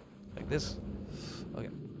climb like this. Okay.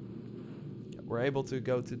 Yeah, we're able to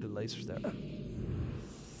go to the lasers there.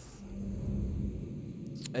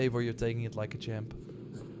 Eivor, you're taking it like a champ.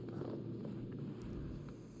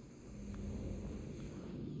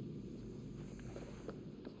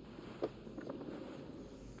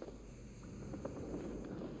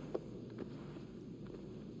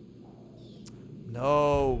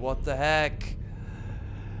 No, what the heck?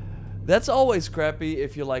 That's always crappy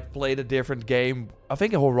if you like played a different game. I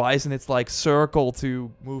think in Horizon it's like circle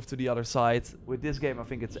to move to the other side. With this game I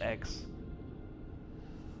think it's X.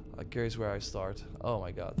 I'm curious where I start. Oh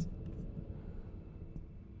my god.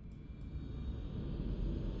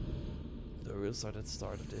 The real start at the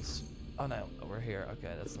start of this. Oh no, we're here.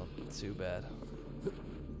 Okay, that's not too bad.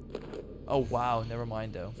 Oh wow, never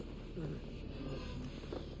mind though.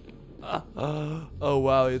 Oh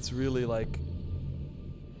wow, it's really like...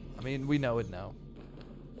 I mean, we know it now.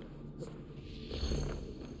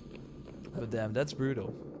 But damn, that's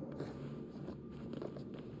brutal.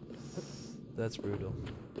 That's brutal.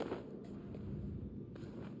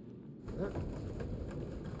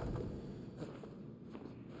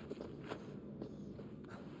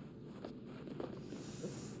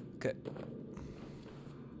 Okay.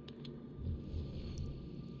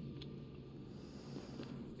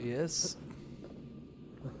 Yes.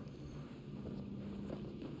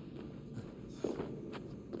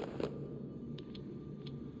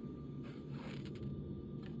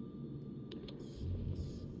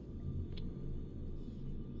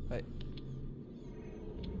 Hey.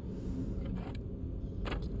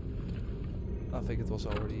 I think it was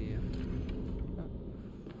already...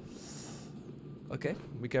 Okay,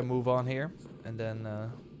 we can move on here. And then...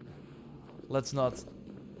 let's not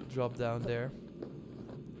drop down there.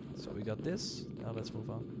 So we got this. Now let's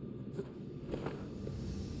move on.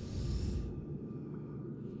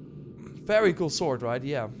 Very cool sword, right?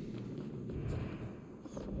 Yeah.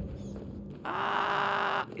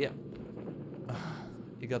 Ah, yeah.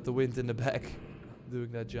 You got the wind in the back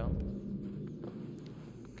doing that jump.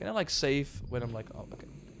 Can I like save when I'm like, oh, okay.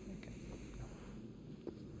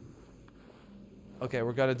 Okay,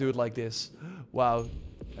 we're gonna do it like this. Wow.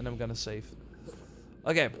 And I'm gonna save.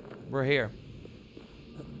 Okay, we're here.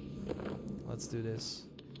 Let's do this.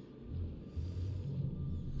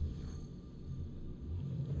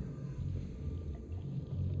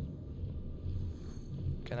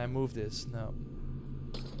 Can I move this? No.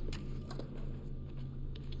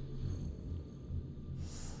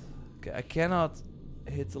 Okay, I cannot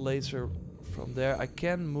hit the laser from there. I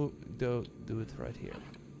can move, do it right here.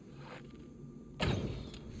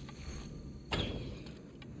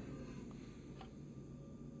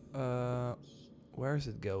 Where is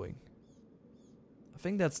it going? I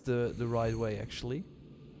think that's the right way actually.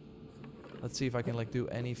 Let's see if I can like do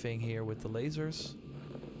anything here with the lasers.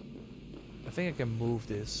 I think I can move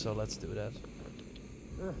this, so let's do that.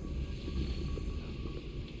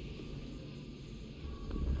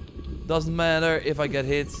 Doesn't matter if I get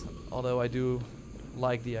hit, although I do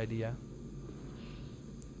like the idea.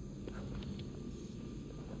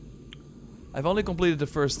 I've only completed the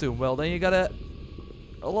first two. Well, then you got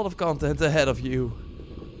a lot of content ahead of you.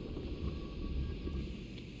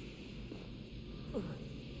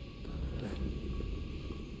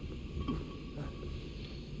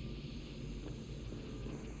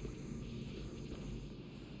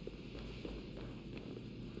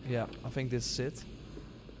 Yeah, I think this is it.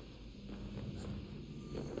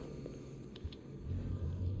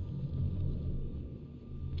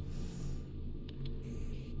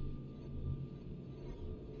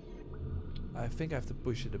 I think I have to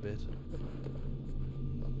push it a bit.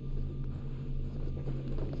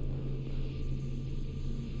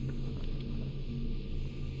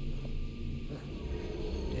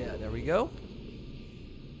 Yeah, there we go.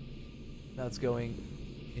 Now it's going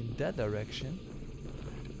in that direction.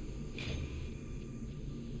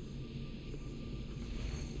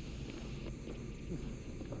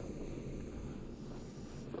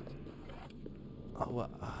 Oh, well,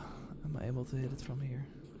 am I able to hit it from here?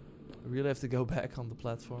 I really have to go back on the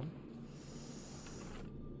platform.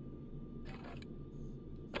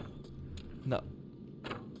 No. I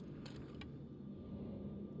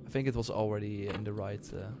think it was already in the right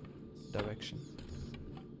direction.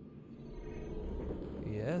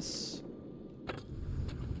 Yes.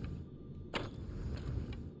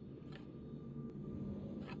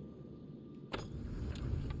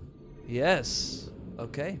 Yes.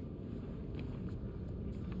 Okay.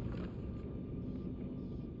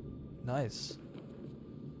 Nice.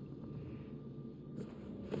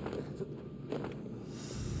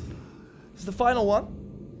 This is the final one.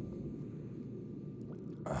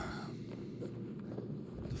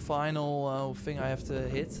 The final thing I have to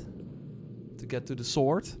hit to get to the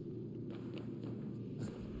sword.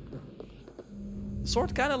 The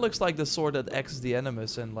sword kind of looks like the sword that X the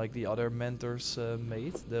Animus and like the other mentors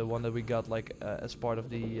made. The one that we got like as part of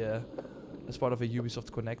the as part of a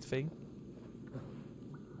Ubisoft Connect thing.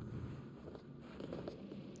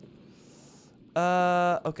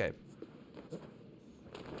 Okay.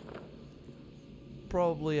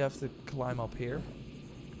 Probably have to climb up here.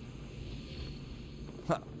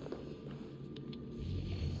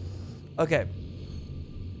 Okay.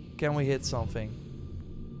 Can we hit something?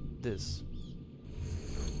 This.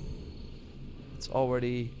 It's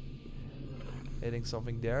already hitting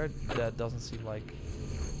something there. That doesn't seem like...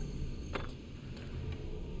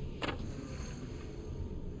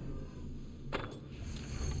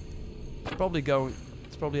 It's probably going...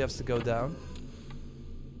 It probably has to go down.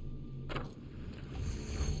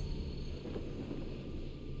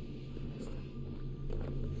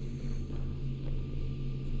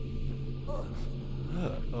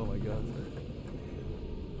 Oh my god.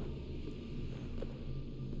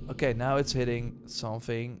 Okay, now it's hitting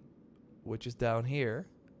something which is down here.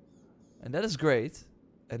 And that is great.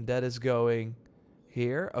 And that is going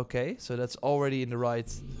here. Okay, so that's already in the right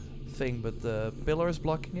thing, but the pillar is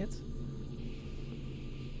blocking it.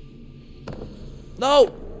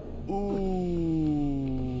 No!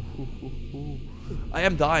 Ooh. I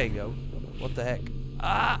am dying though. What the heck?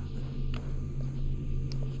 Ah!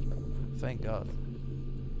 Thank God.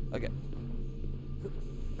 Okay.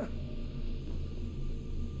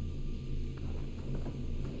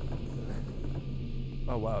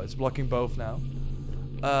 Oh wow, it's blocking both now.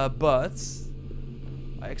 But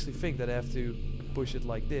I actually think that I have to push it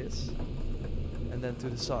like this and then to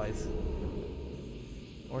the side.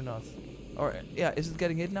 Or not. Or yeah, is it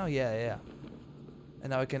getting hit now? Yeah, yeah. And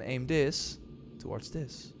now I can aim this towards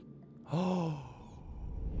this. Oh.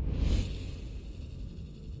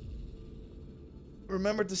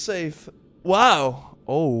 Remember to save. Wow.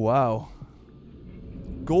 Oh wow.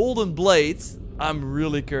 Golden Blade. I'm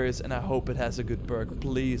really curious and I hope it has a good perk.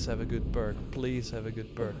 Please have a good perk. Please have a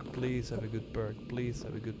good perk. Please have a good perk. Please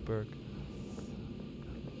have a good perk.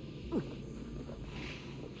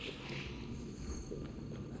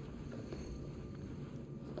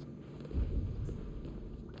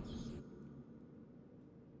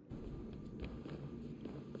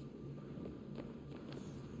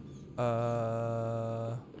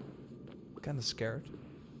 Kind of scared.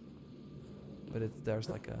 But there's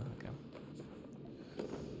like a... Okay.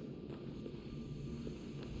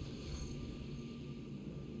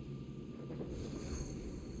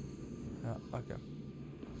 Okay.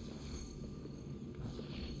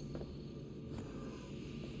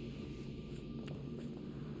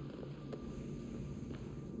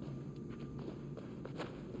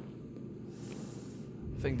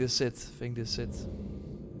 Think this it. Think this it.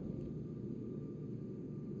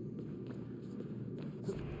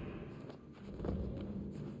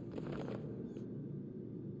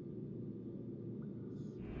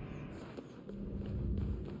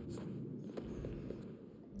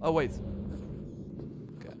 Oh wait.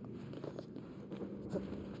 Okay.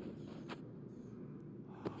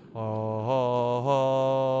 Oh.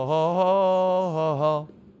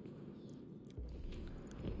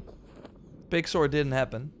 Big sword didn't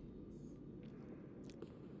happen.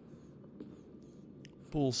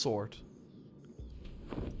 Pull sword.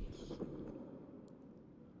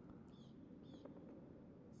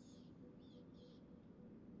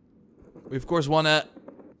 We of course wanna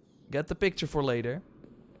get the picture for later.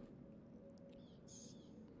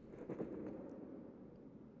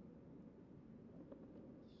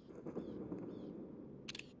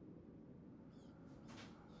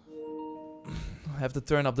 Have to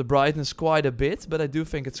turn up the brightness quite a bit, but I do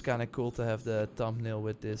think it's kind of cool to have the thumbnail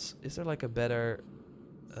with this. Is there like a better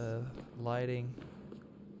lighting?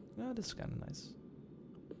 No, this is kind of nice.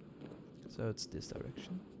 So it's this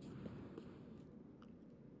direction.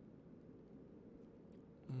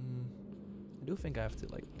 I do think I have to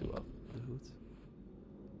like do up the hood.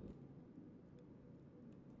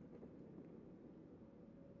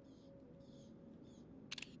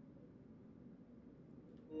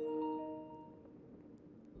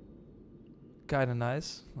 Kind of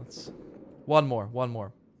nice. Let's one more.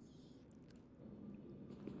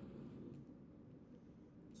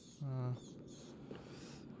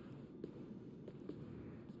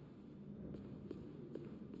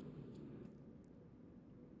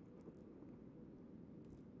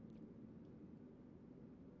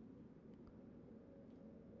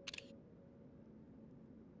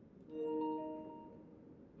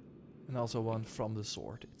 And also one from the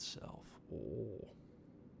sword itself. Oh.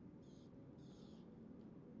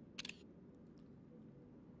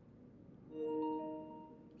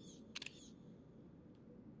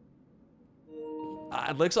 Ah,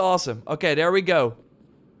 it looks awesome. Okay, there we go.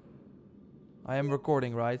 I am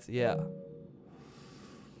recording, right? Yeah.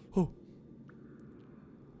 Oh.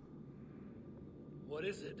 What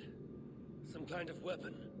is it? Some kind of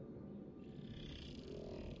weapon?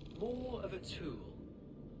 More of a tool,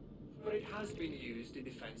 but it has been used in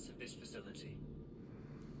defense of this facility.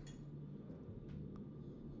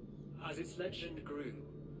 As its legend grew,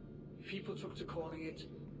 people took to calling it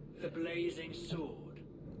the Blazing Sword,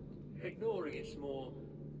 ignoring its more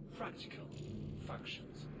practical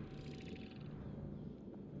functions.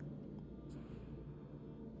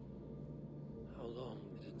 How long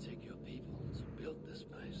did it take your people to build this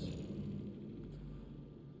place?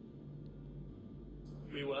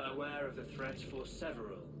 We were aware of the threat for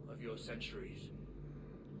several of your centuries.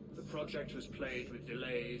 The project was plagued with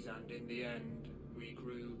delays, and in the end, we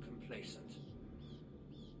grew complacent.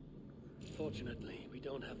 Fortunately, we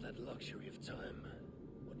don't have that luxury of time.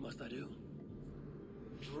 What must I do?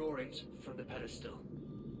 Draw it from the pedestal.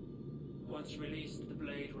 Once released, the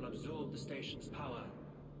blade will absorb the station's power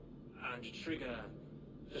and trigger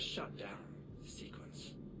the shutdown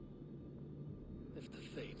sequence. If the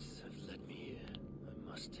fates have led me here,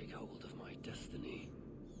 I must take hold of my destiny.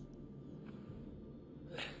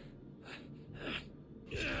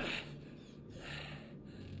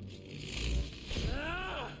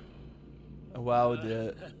 Wow,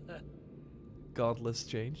 the gauntlets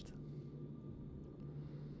changed.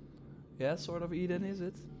 Yeah, sort of Eden, is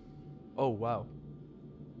it? Oh, wow.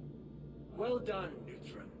 Well done,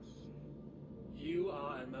 Neutron. You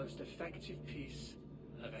are a most effective piece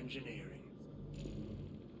of engineering.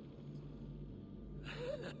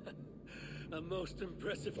 A most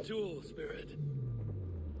impressive tool, Spirit.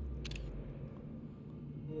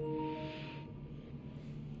 The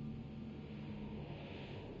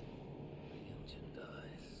engine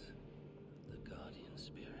dies. The guardian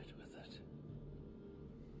spirit with it.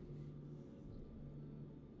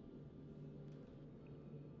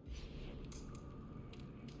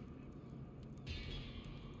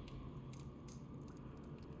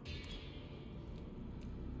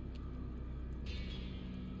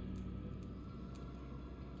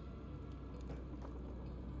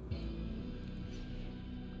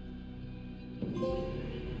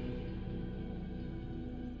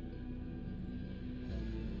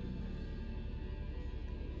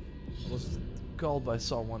 Was called by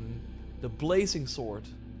someone the Blazing Sword.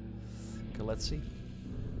 Okay, let's see.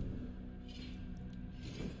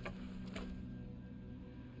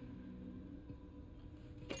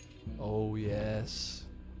 Oh yes.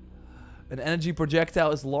 An energy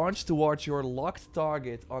projectile is launched towards your locked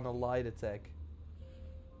target on a light attack.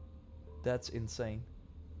 That's insane.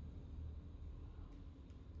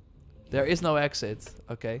 There is no exit.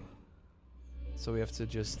 Okay. So we have to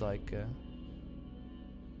just like...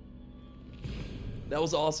 That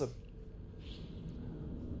was awesome.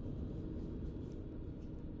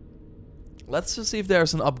 Let's just see if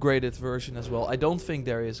there's an upgraded version as well. I don't think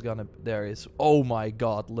there is gonna... There is. Oh my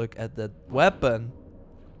god, look at that weapon.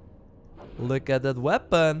 Look at that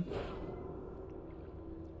weapon.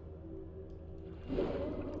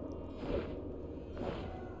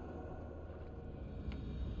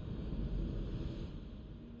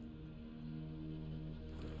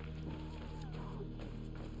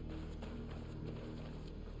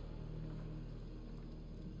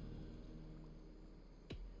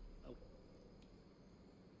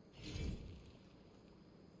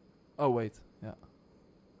 Oh, wait. Yeah.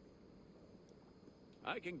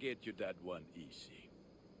 I can get you that one easy.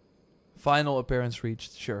 Final appearance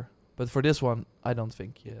reached, sure. But for this one, I don't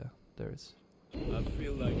think, yeah, there is. I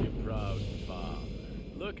feel like a proud father.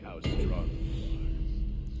 Look how strong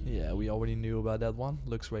you Yeah, we already knew about that one.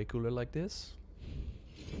 Looks way cooler like this.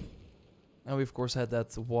 And we, of course, had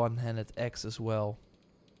that one-handed axe as well.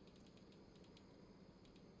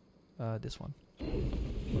 This one.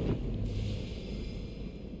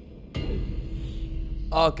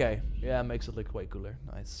 Okay, yeah, makes it look way cooler.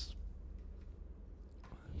 Nice.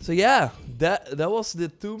 So yeah, that was the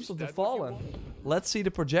Tombs of the Fallen. Let's see the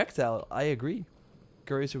projectile. I agree.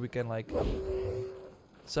 Curious if we can like...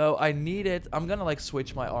 So I need it. I'm gonna like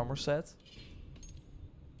switch my armor set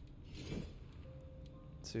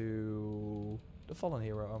to the Fallen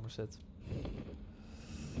Hero armor set.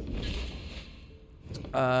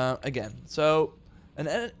 Again, so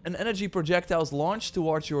an energy projectile is launched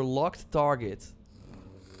towards your locked target.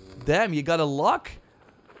 Damn, you got a lock?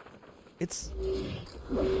 It's...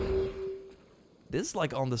 This is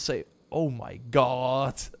like on the same... Oh my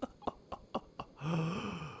god.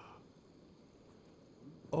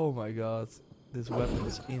 Oh my god. This weapon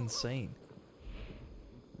is insane.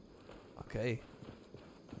 Okay.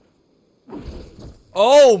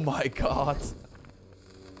 Oh my god.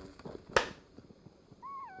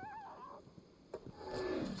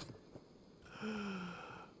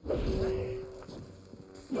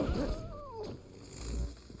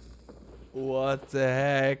 What the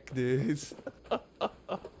heck, dude?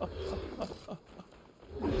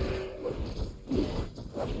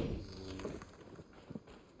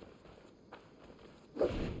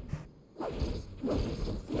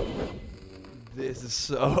 This is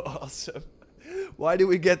so awesome. Why do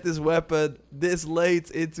we get this weapon this late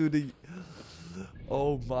into the...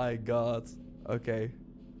 Oh my god. Okay.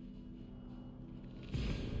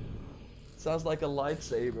 Sounds like a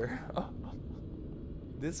lightsaber.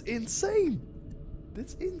 This is insane.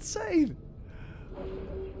 This is insane.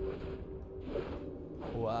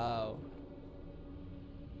 Wow.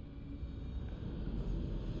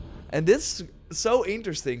 And this is so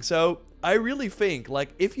interesting. So I really think,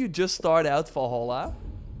 like, if you just start out Valhalla,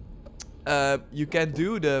 you can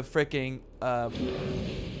do the freaking... oh,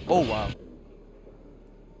 wow.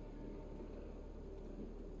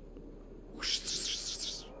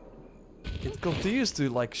 It continues to,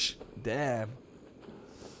 like, damn.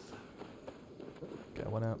 Okay, I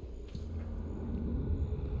wanna...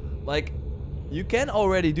 Like, you can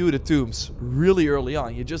already do the tombs really early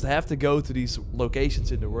on. You just have to go to these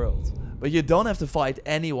locations in the world. But you don't have to fight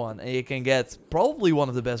anyone, and you can get probably one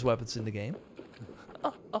of the best weapons in the game.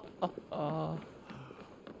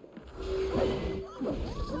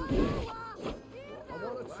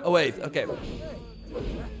 Oh wait, okay.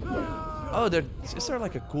 Oh, is there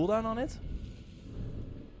like a cooldown on it?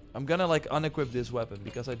 I'm gonna like unequip this weapon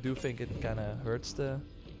because I do think it kinda hurts the...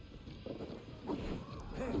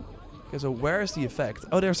 Okay, so where is the effect?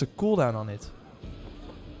 Oh, there's a cooldown on it.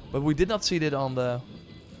 But we did not see it on the...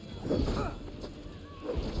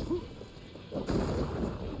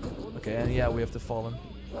 Okay, and yeah, we have to fallen.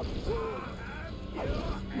 Oh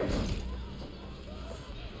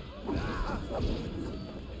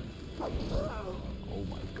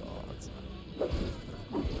my god.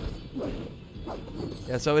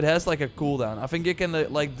 Yeah, so it has like a cooldown. I think you can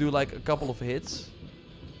like do like a couple of hits.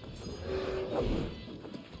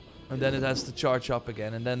 And then it has to charge up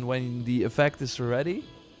again. And then when the effect is ready...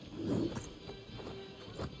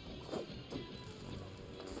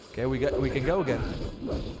 Okay, we can go again.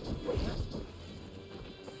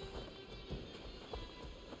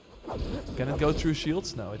 Can it go through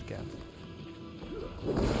shields? No, it can't.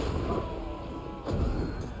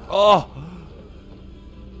 Oh!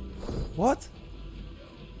 What?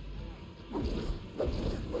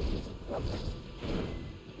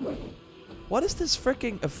 What is this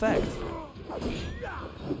freaking effect?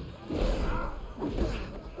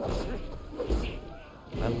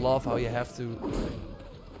 I love how you have to...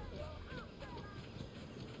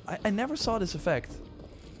 I never saw this effect.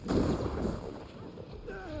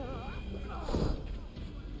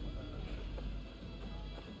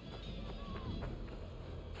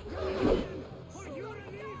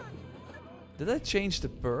 Did I change the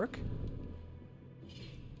perk?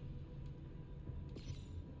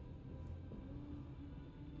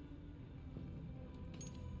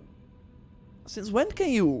 Since when can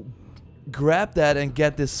you grab that and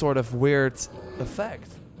get this sort of weird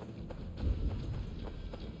effect?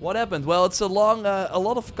 What happened? Well, it's a lot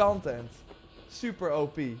of content. Super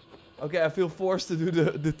OP. Okay, I feel forced to do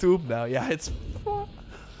the tube now. Yeah,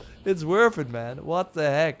 it's worth it, man. What the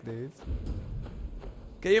heck, dude?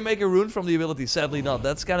 Can you make a rune from the ability? Sadly not.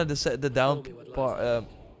 That's kind of the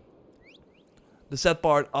set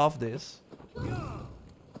part of this.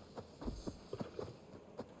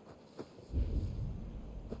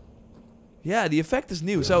 Yeah, the effect is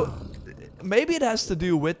new. So maybe it has to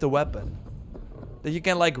do with the weapon. That you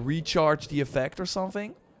can like recharge the effect or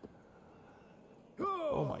something.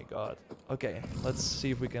 Oh my god. Okay, let's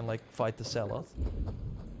see if we can like fight the Zealot.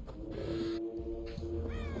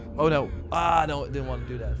 Oh no. Ah, no, didn't want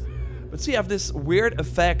to do that. But see, I have this weird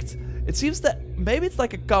effect. It seems that maybe it's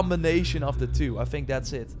like a combination of the two. I think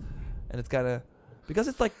that's it. And it's kind of... Because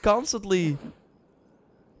it's like constantly...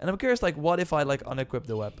 And I'm curious, like, what if I like unequip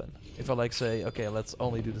the weapon? If I like say, okay, let's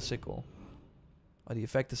only do the sickle. Oh, the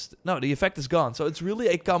effect is... No, the effect is gone. So it's really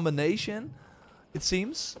a combination, it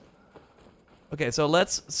seems. Okay, so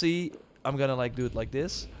let's see. I'm gonna like do it like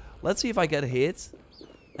this. Let's see if I get hit.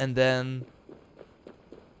 And then...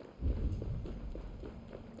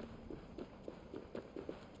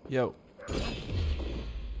 Yo.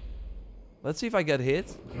 Let's see if I get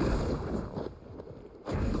hit.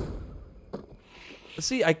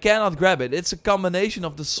 See, I cannot grab it. It's a combination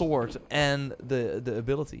of the sword and the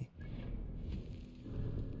ability.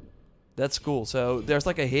 That's cool. So there's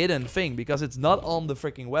like a hidden thing because it's not on the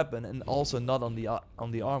freaking weapon and also not on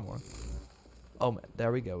the armor. Oh man,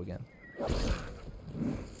 there we go again.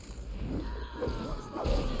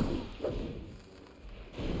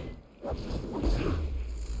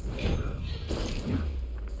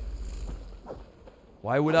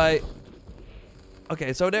 Why would I?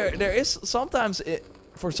 Okay, so there is sometimes it,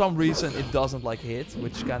 for some reason it doesn't like hit,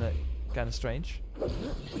 which is kind of strange.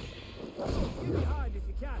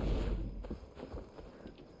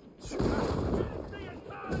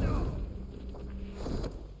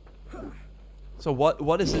 So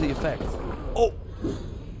what is the effect? Oh!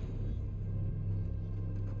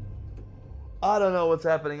 I don't know what's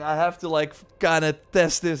happening. I have to like kind of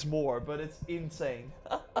test this more, but it's insane.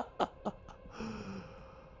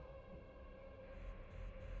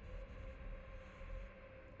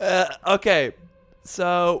 Okay,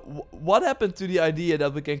 so what happened to the idea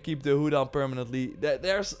that we can keep the hood on permanently?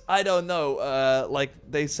 There's, I don't know, like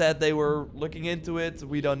they said they were looking into it.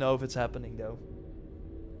 We don't know if it's happening though.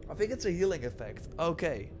 I think it's a healing effect.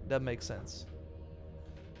 Okay, that makes sense.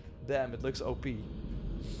 Damn, it looks OP.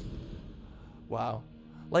 Wow.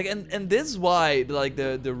 Like, and this is why, like,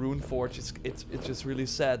 the Rune Forge, it's just really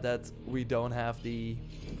sad that we don't have the...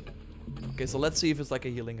 Okay, so let's see if it's like a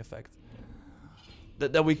healing effect.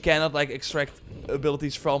 That we cannot, like, extract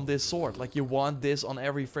abilities from this sword. Like, you want this on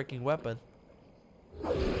every freaking weapon.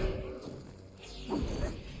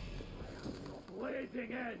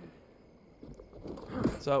 Blazing end.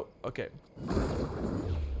 So, okay.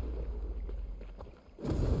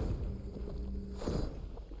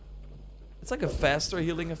 It's like a faster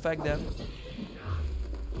healing effect then.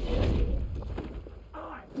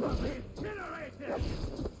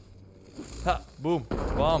 Ha! Boom!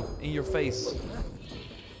 Bomb! In your face.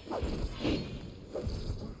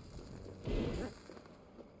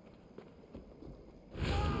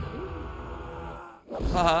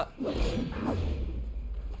 Haha!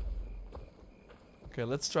 Okay,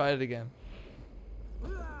 let's try it again.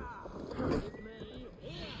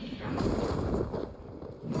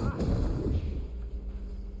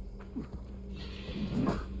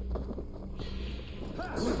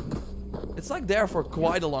 It's like there for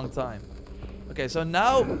quite a long time. Okay, so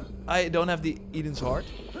now I don't have the Eden's Heart.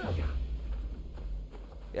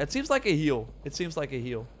 Yeah, it seems like a heal. It seems like a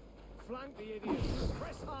heal.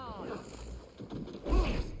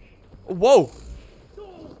 Whoa!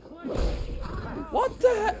 What the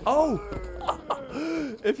heck? Oh!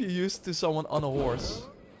 If you're used to someone on a horse.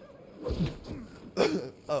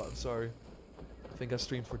 Oh, I'm sorry. I think I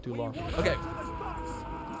streamed for too long. Okay.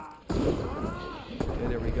 Okay,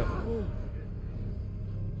 there we go.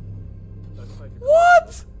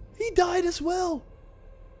 What? He died as well.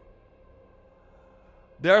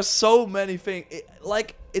 There are so many things.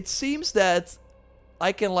 Like, it seems that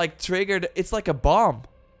I can, like, trigger the... It's like a bomb.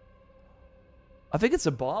 I think it's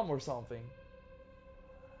a bomb or something.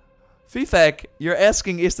 Vivek, you're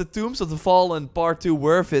asking, is the Tombs of the Fallen Part 2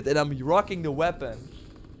 worth it? And I'm rocking the weapon.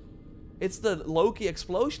 It's the Loki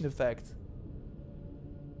explosion effect.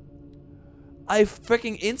 I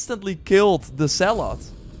freaking instantly killed the Zealot.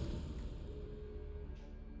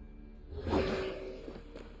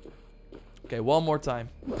 Okay, one more time.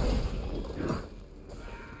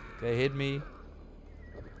 Okay, hit me.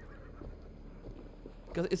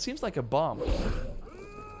 Because it seems like a bomb.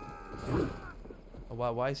 Oh,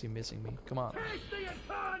 wow, why is he missing me? Come on.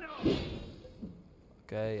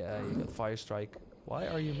 Okay, you got Fire Strike. Why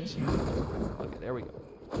are you missing me? Okay, there we go.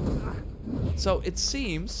 So it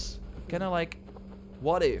seems kind of like,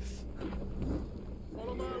 what if?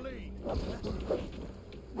 Follow my lead.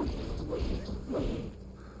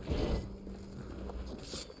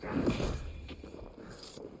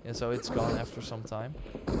 Yeah, so it's gone after some time.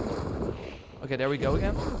 Okay, there we go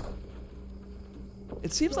again.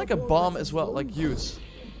 It seems like a bomb as well, like use.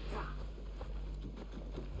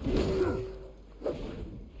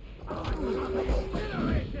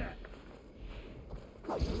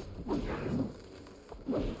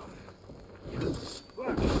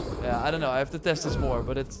 Yeah, I don't know. I have to test this more,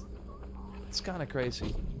 but it's kind of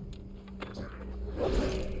crazy.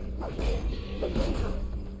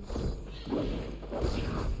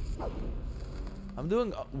 I'm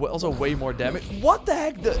doing also way more damage. What the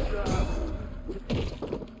heck? The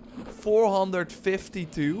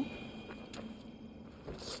 452?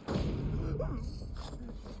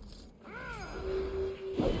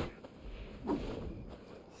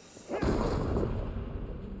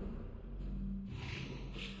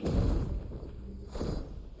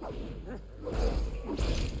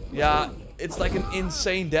 Yeah, It's like an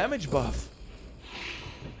insane damage buff.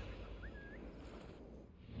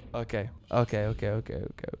 Okay.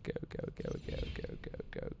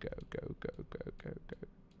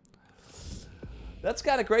 That's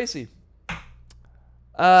kind of crazy.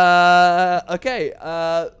 Okay.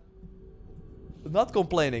 Not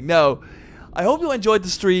complaining. No. I hope you enjoyed the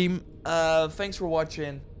stream. Thanks for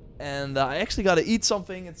watching. And I actually gotta eat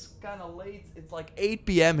something. It's kind of late. It's like 8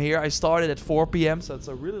 p.m. here. I started at 4 p.m. So it's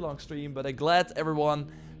a really long stream. But I'm glad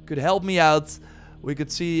everyone could help me out. We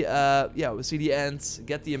could see, yeah, we see the ends,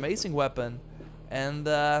 get the amazing weapon, and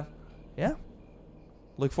yeah,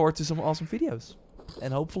 look forward to some awesome videos,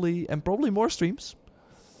 and hopefully, and probably more streams.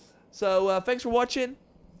 So thanks for watching.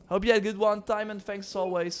 Hope you had a good one. Timon, thanks as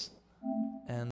always.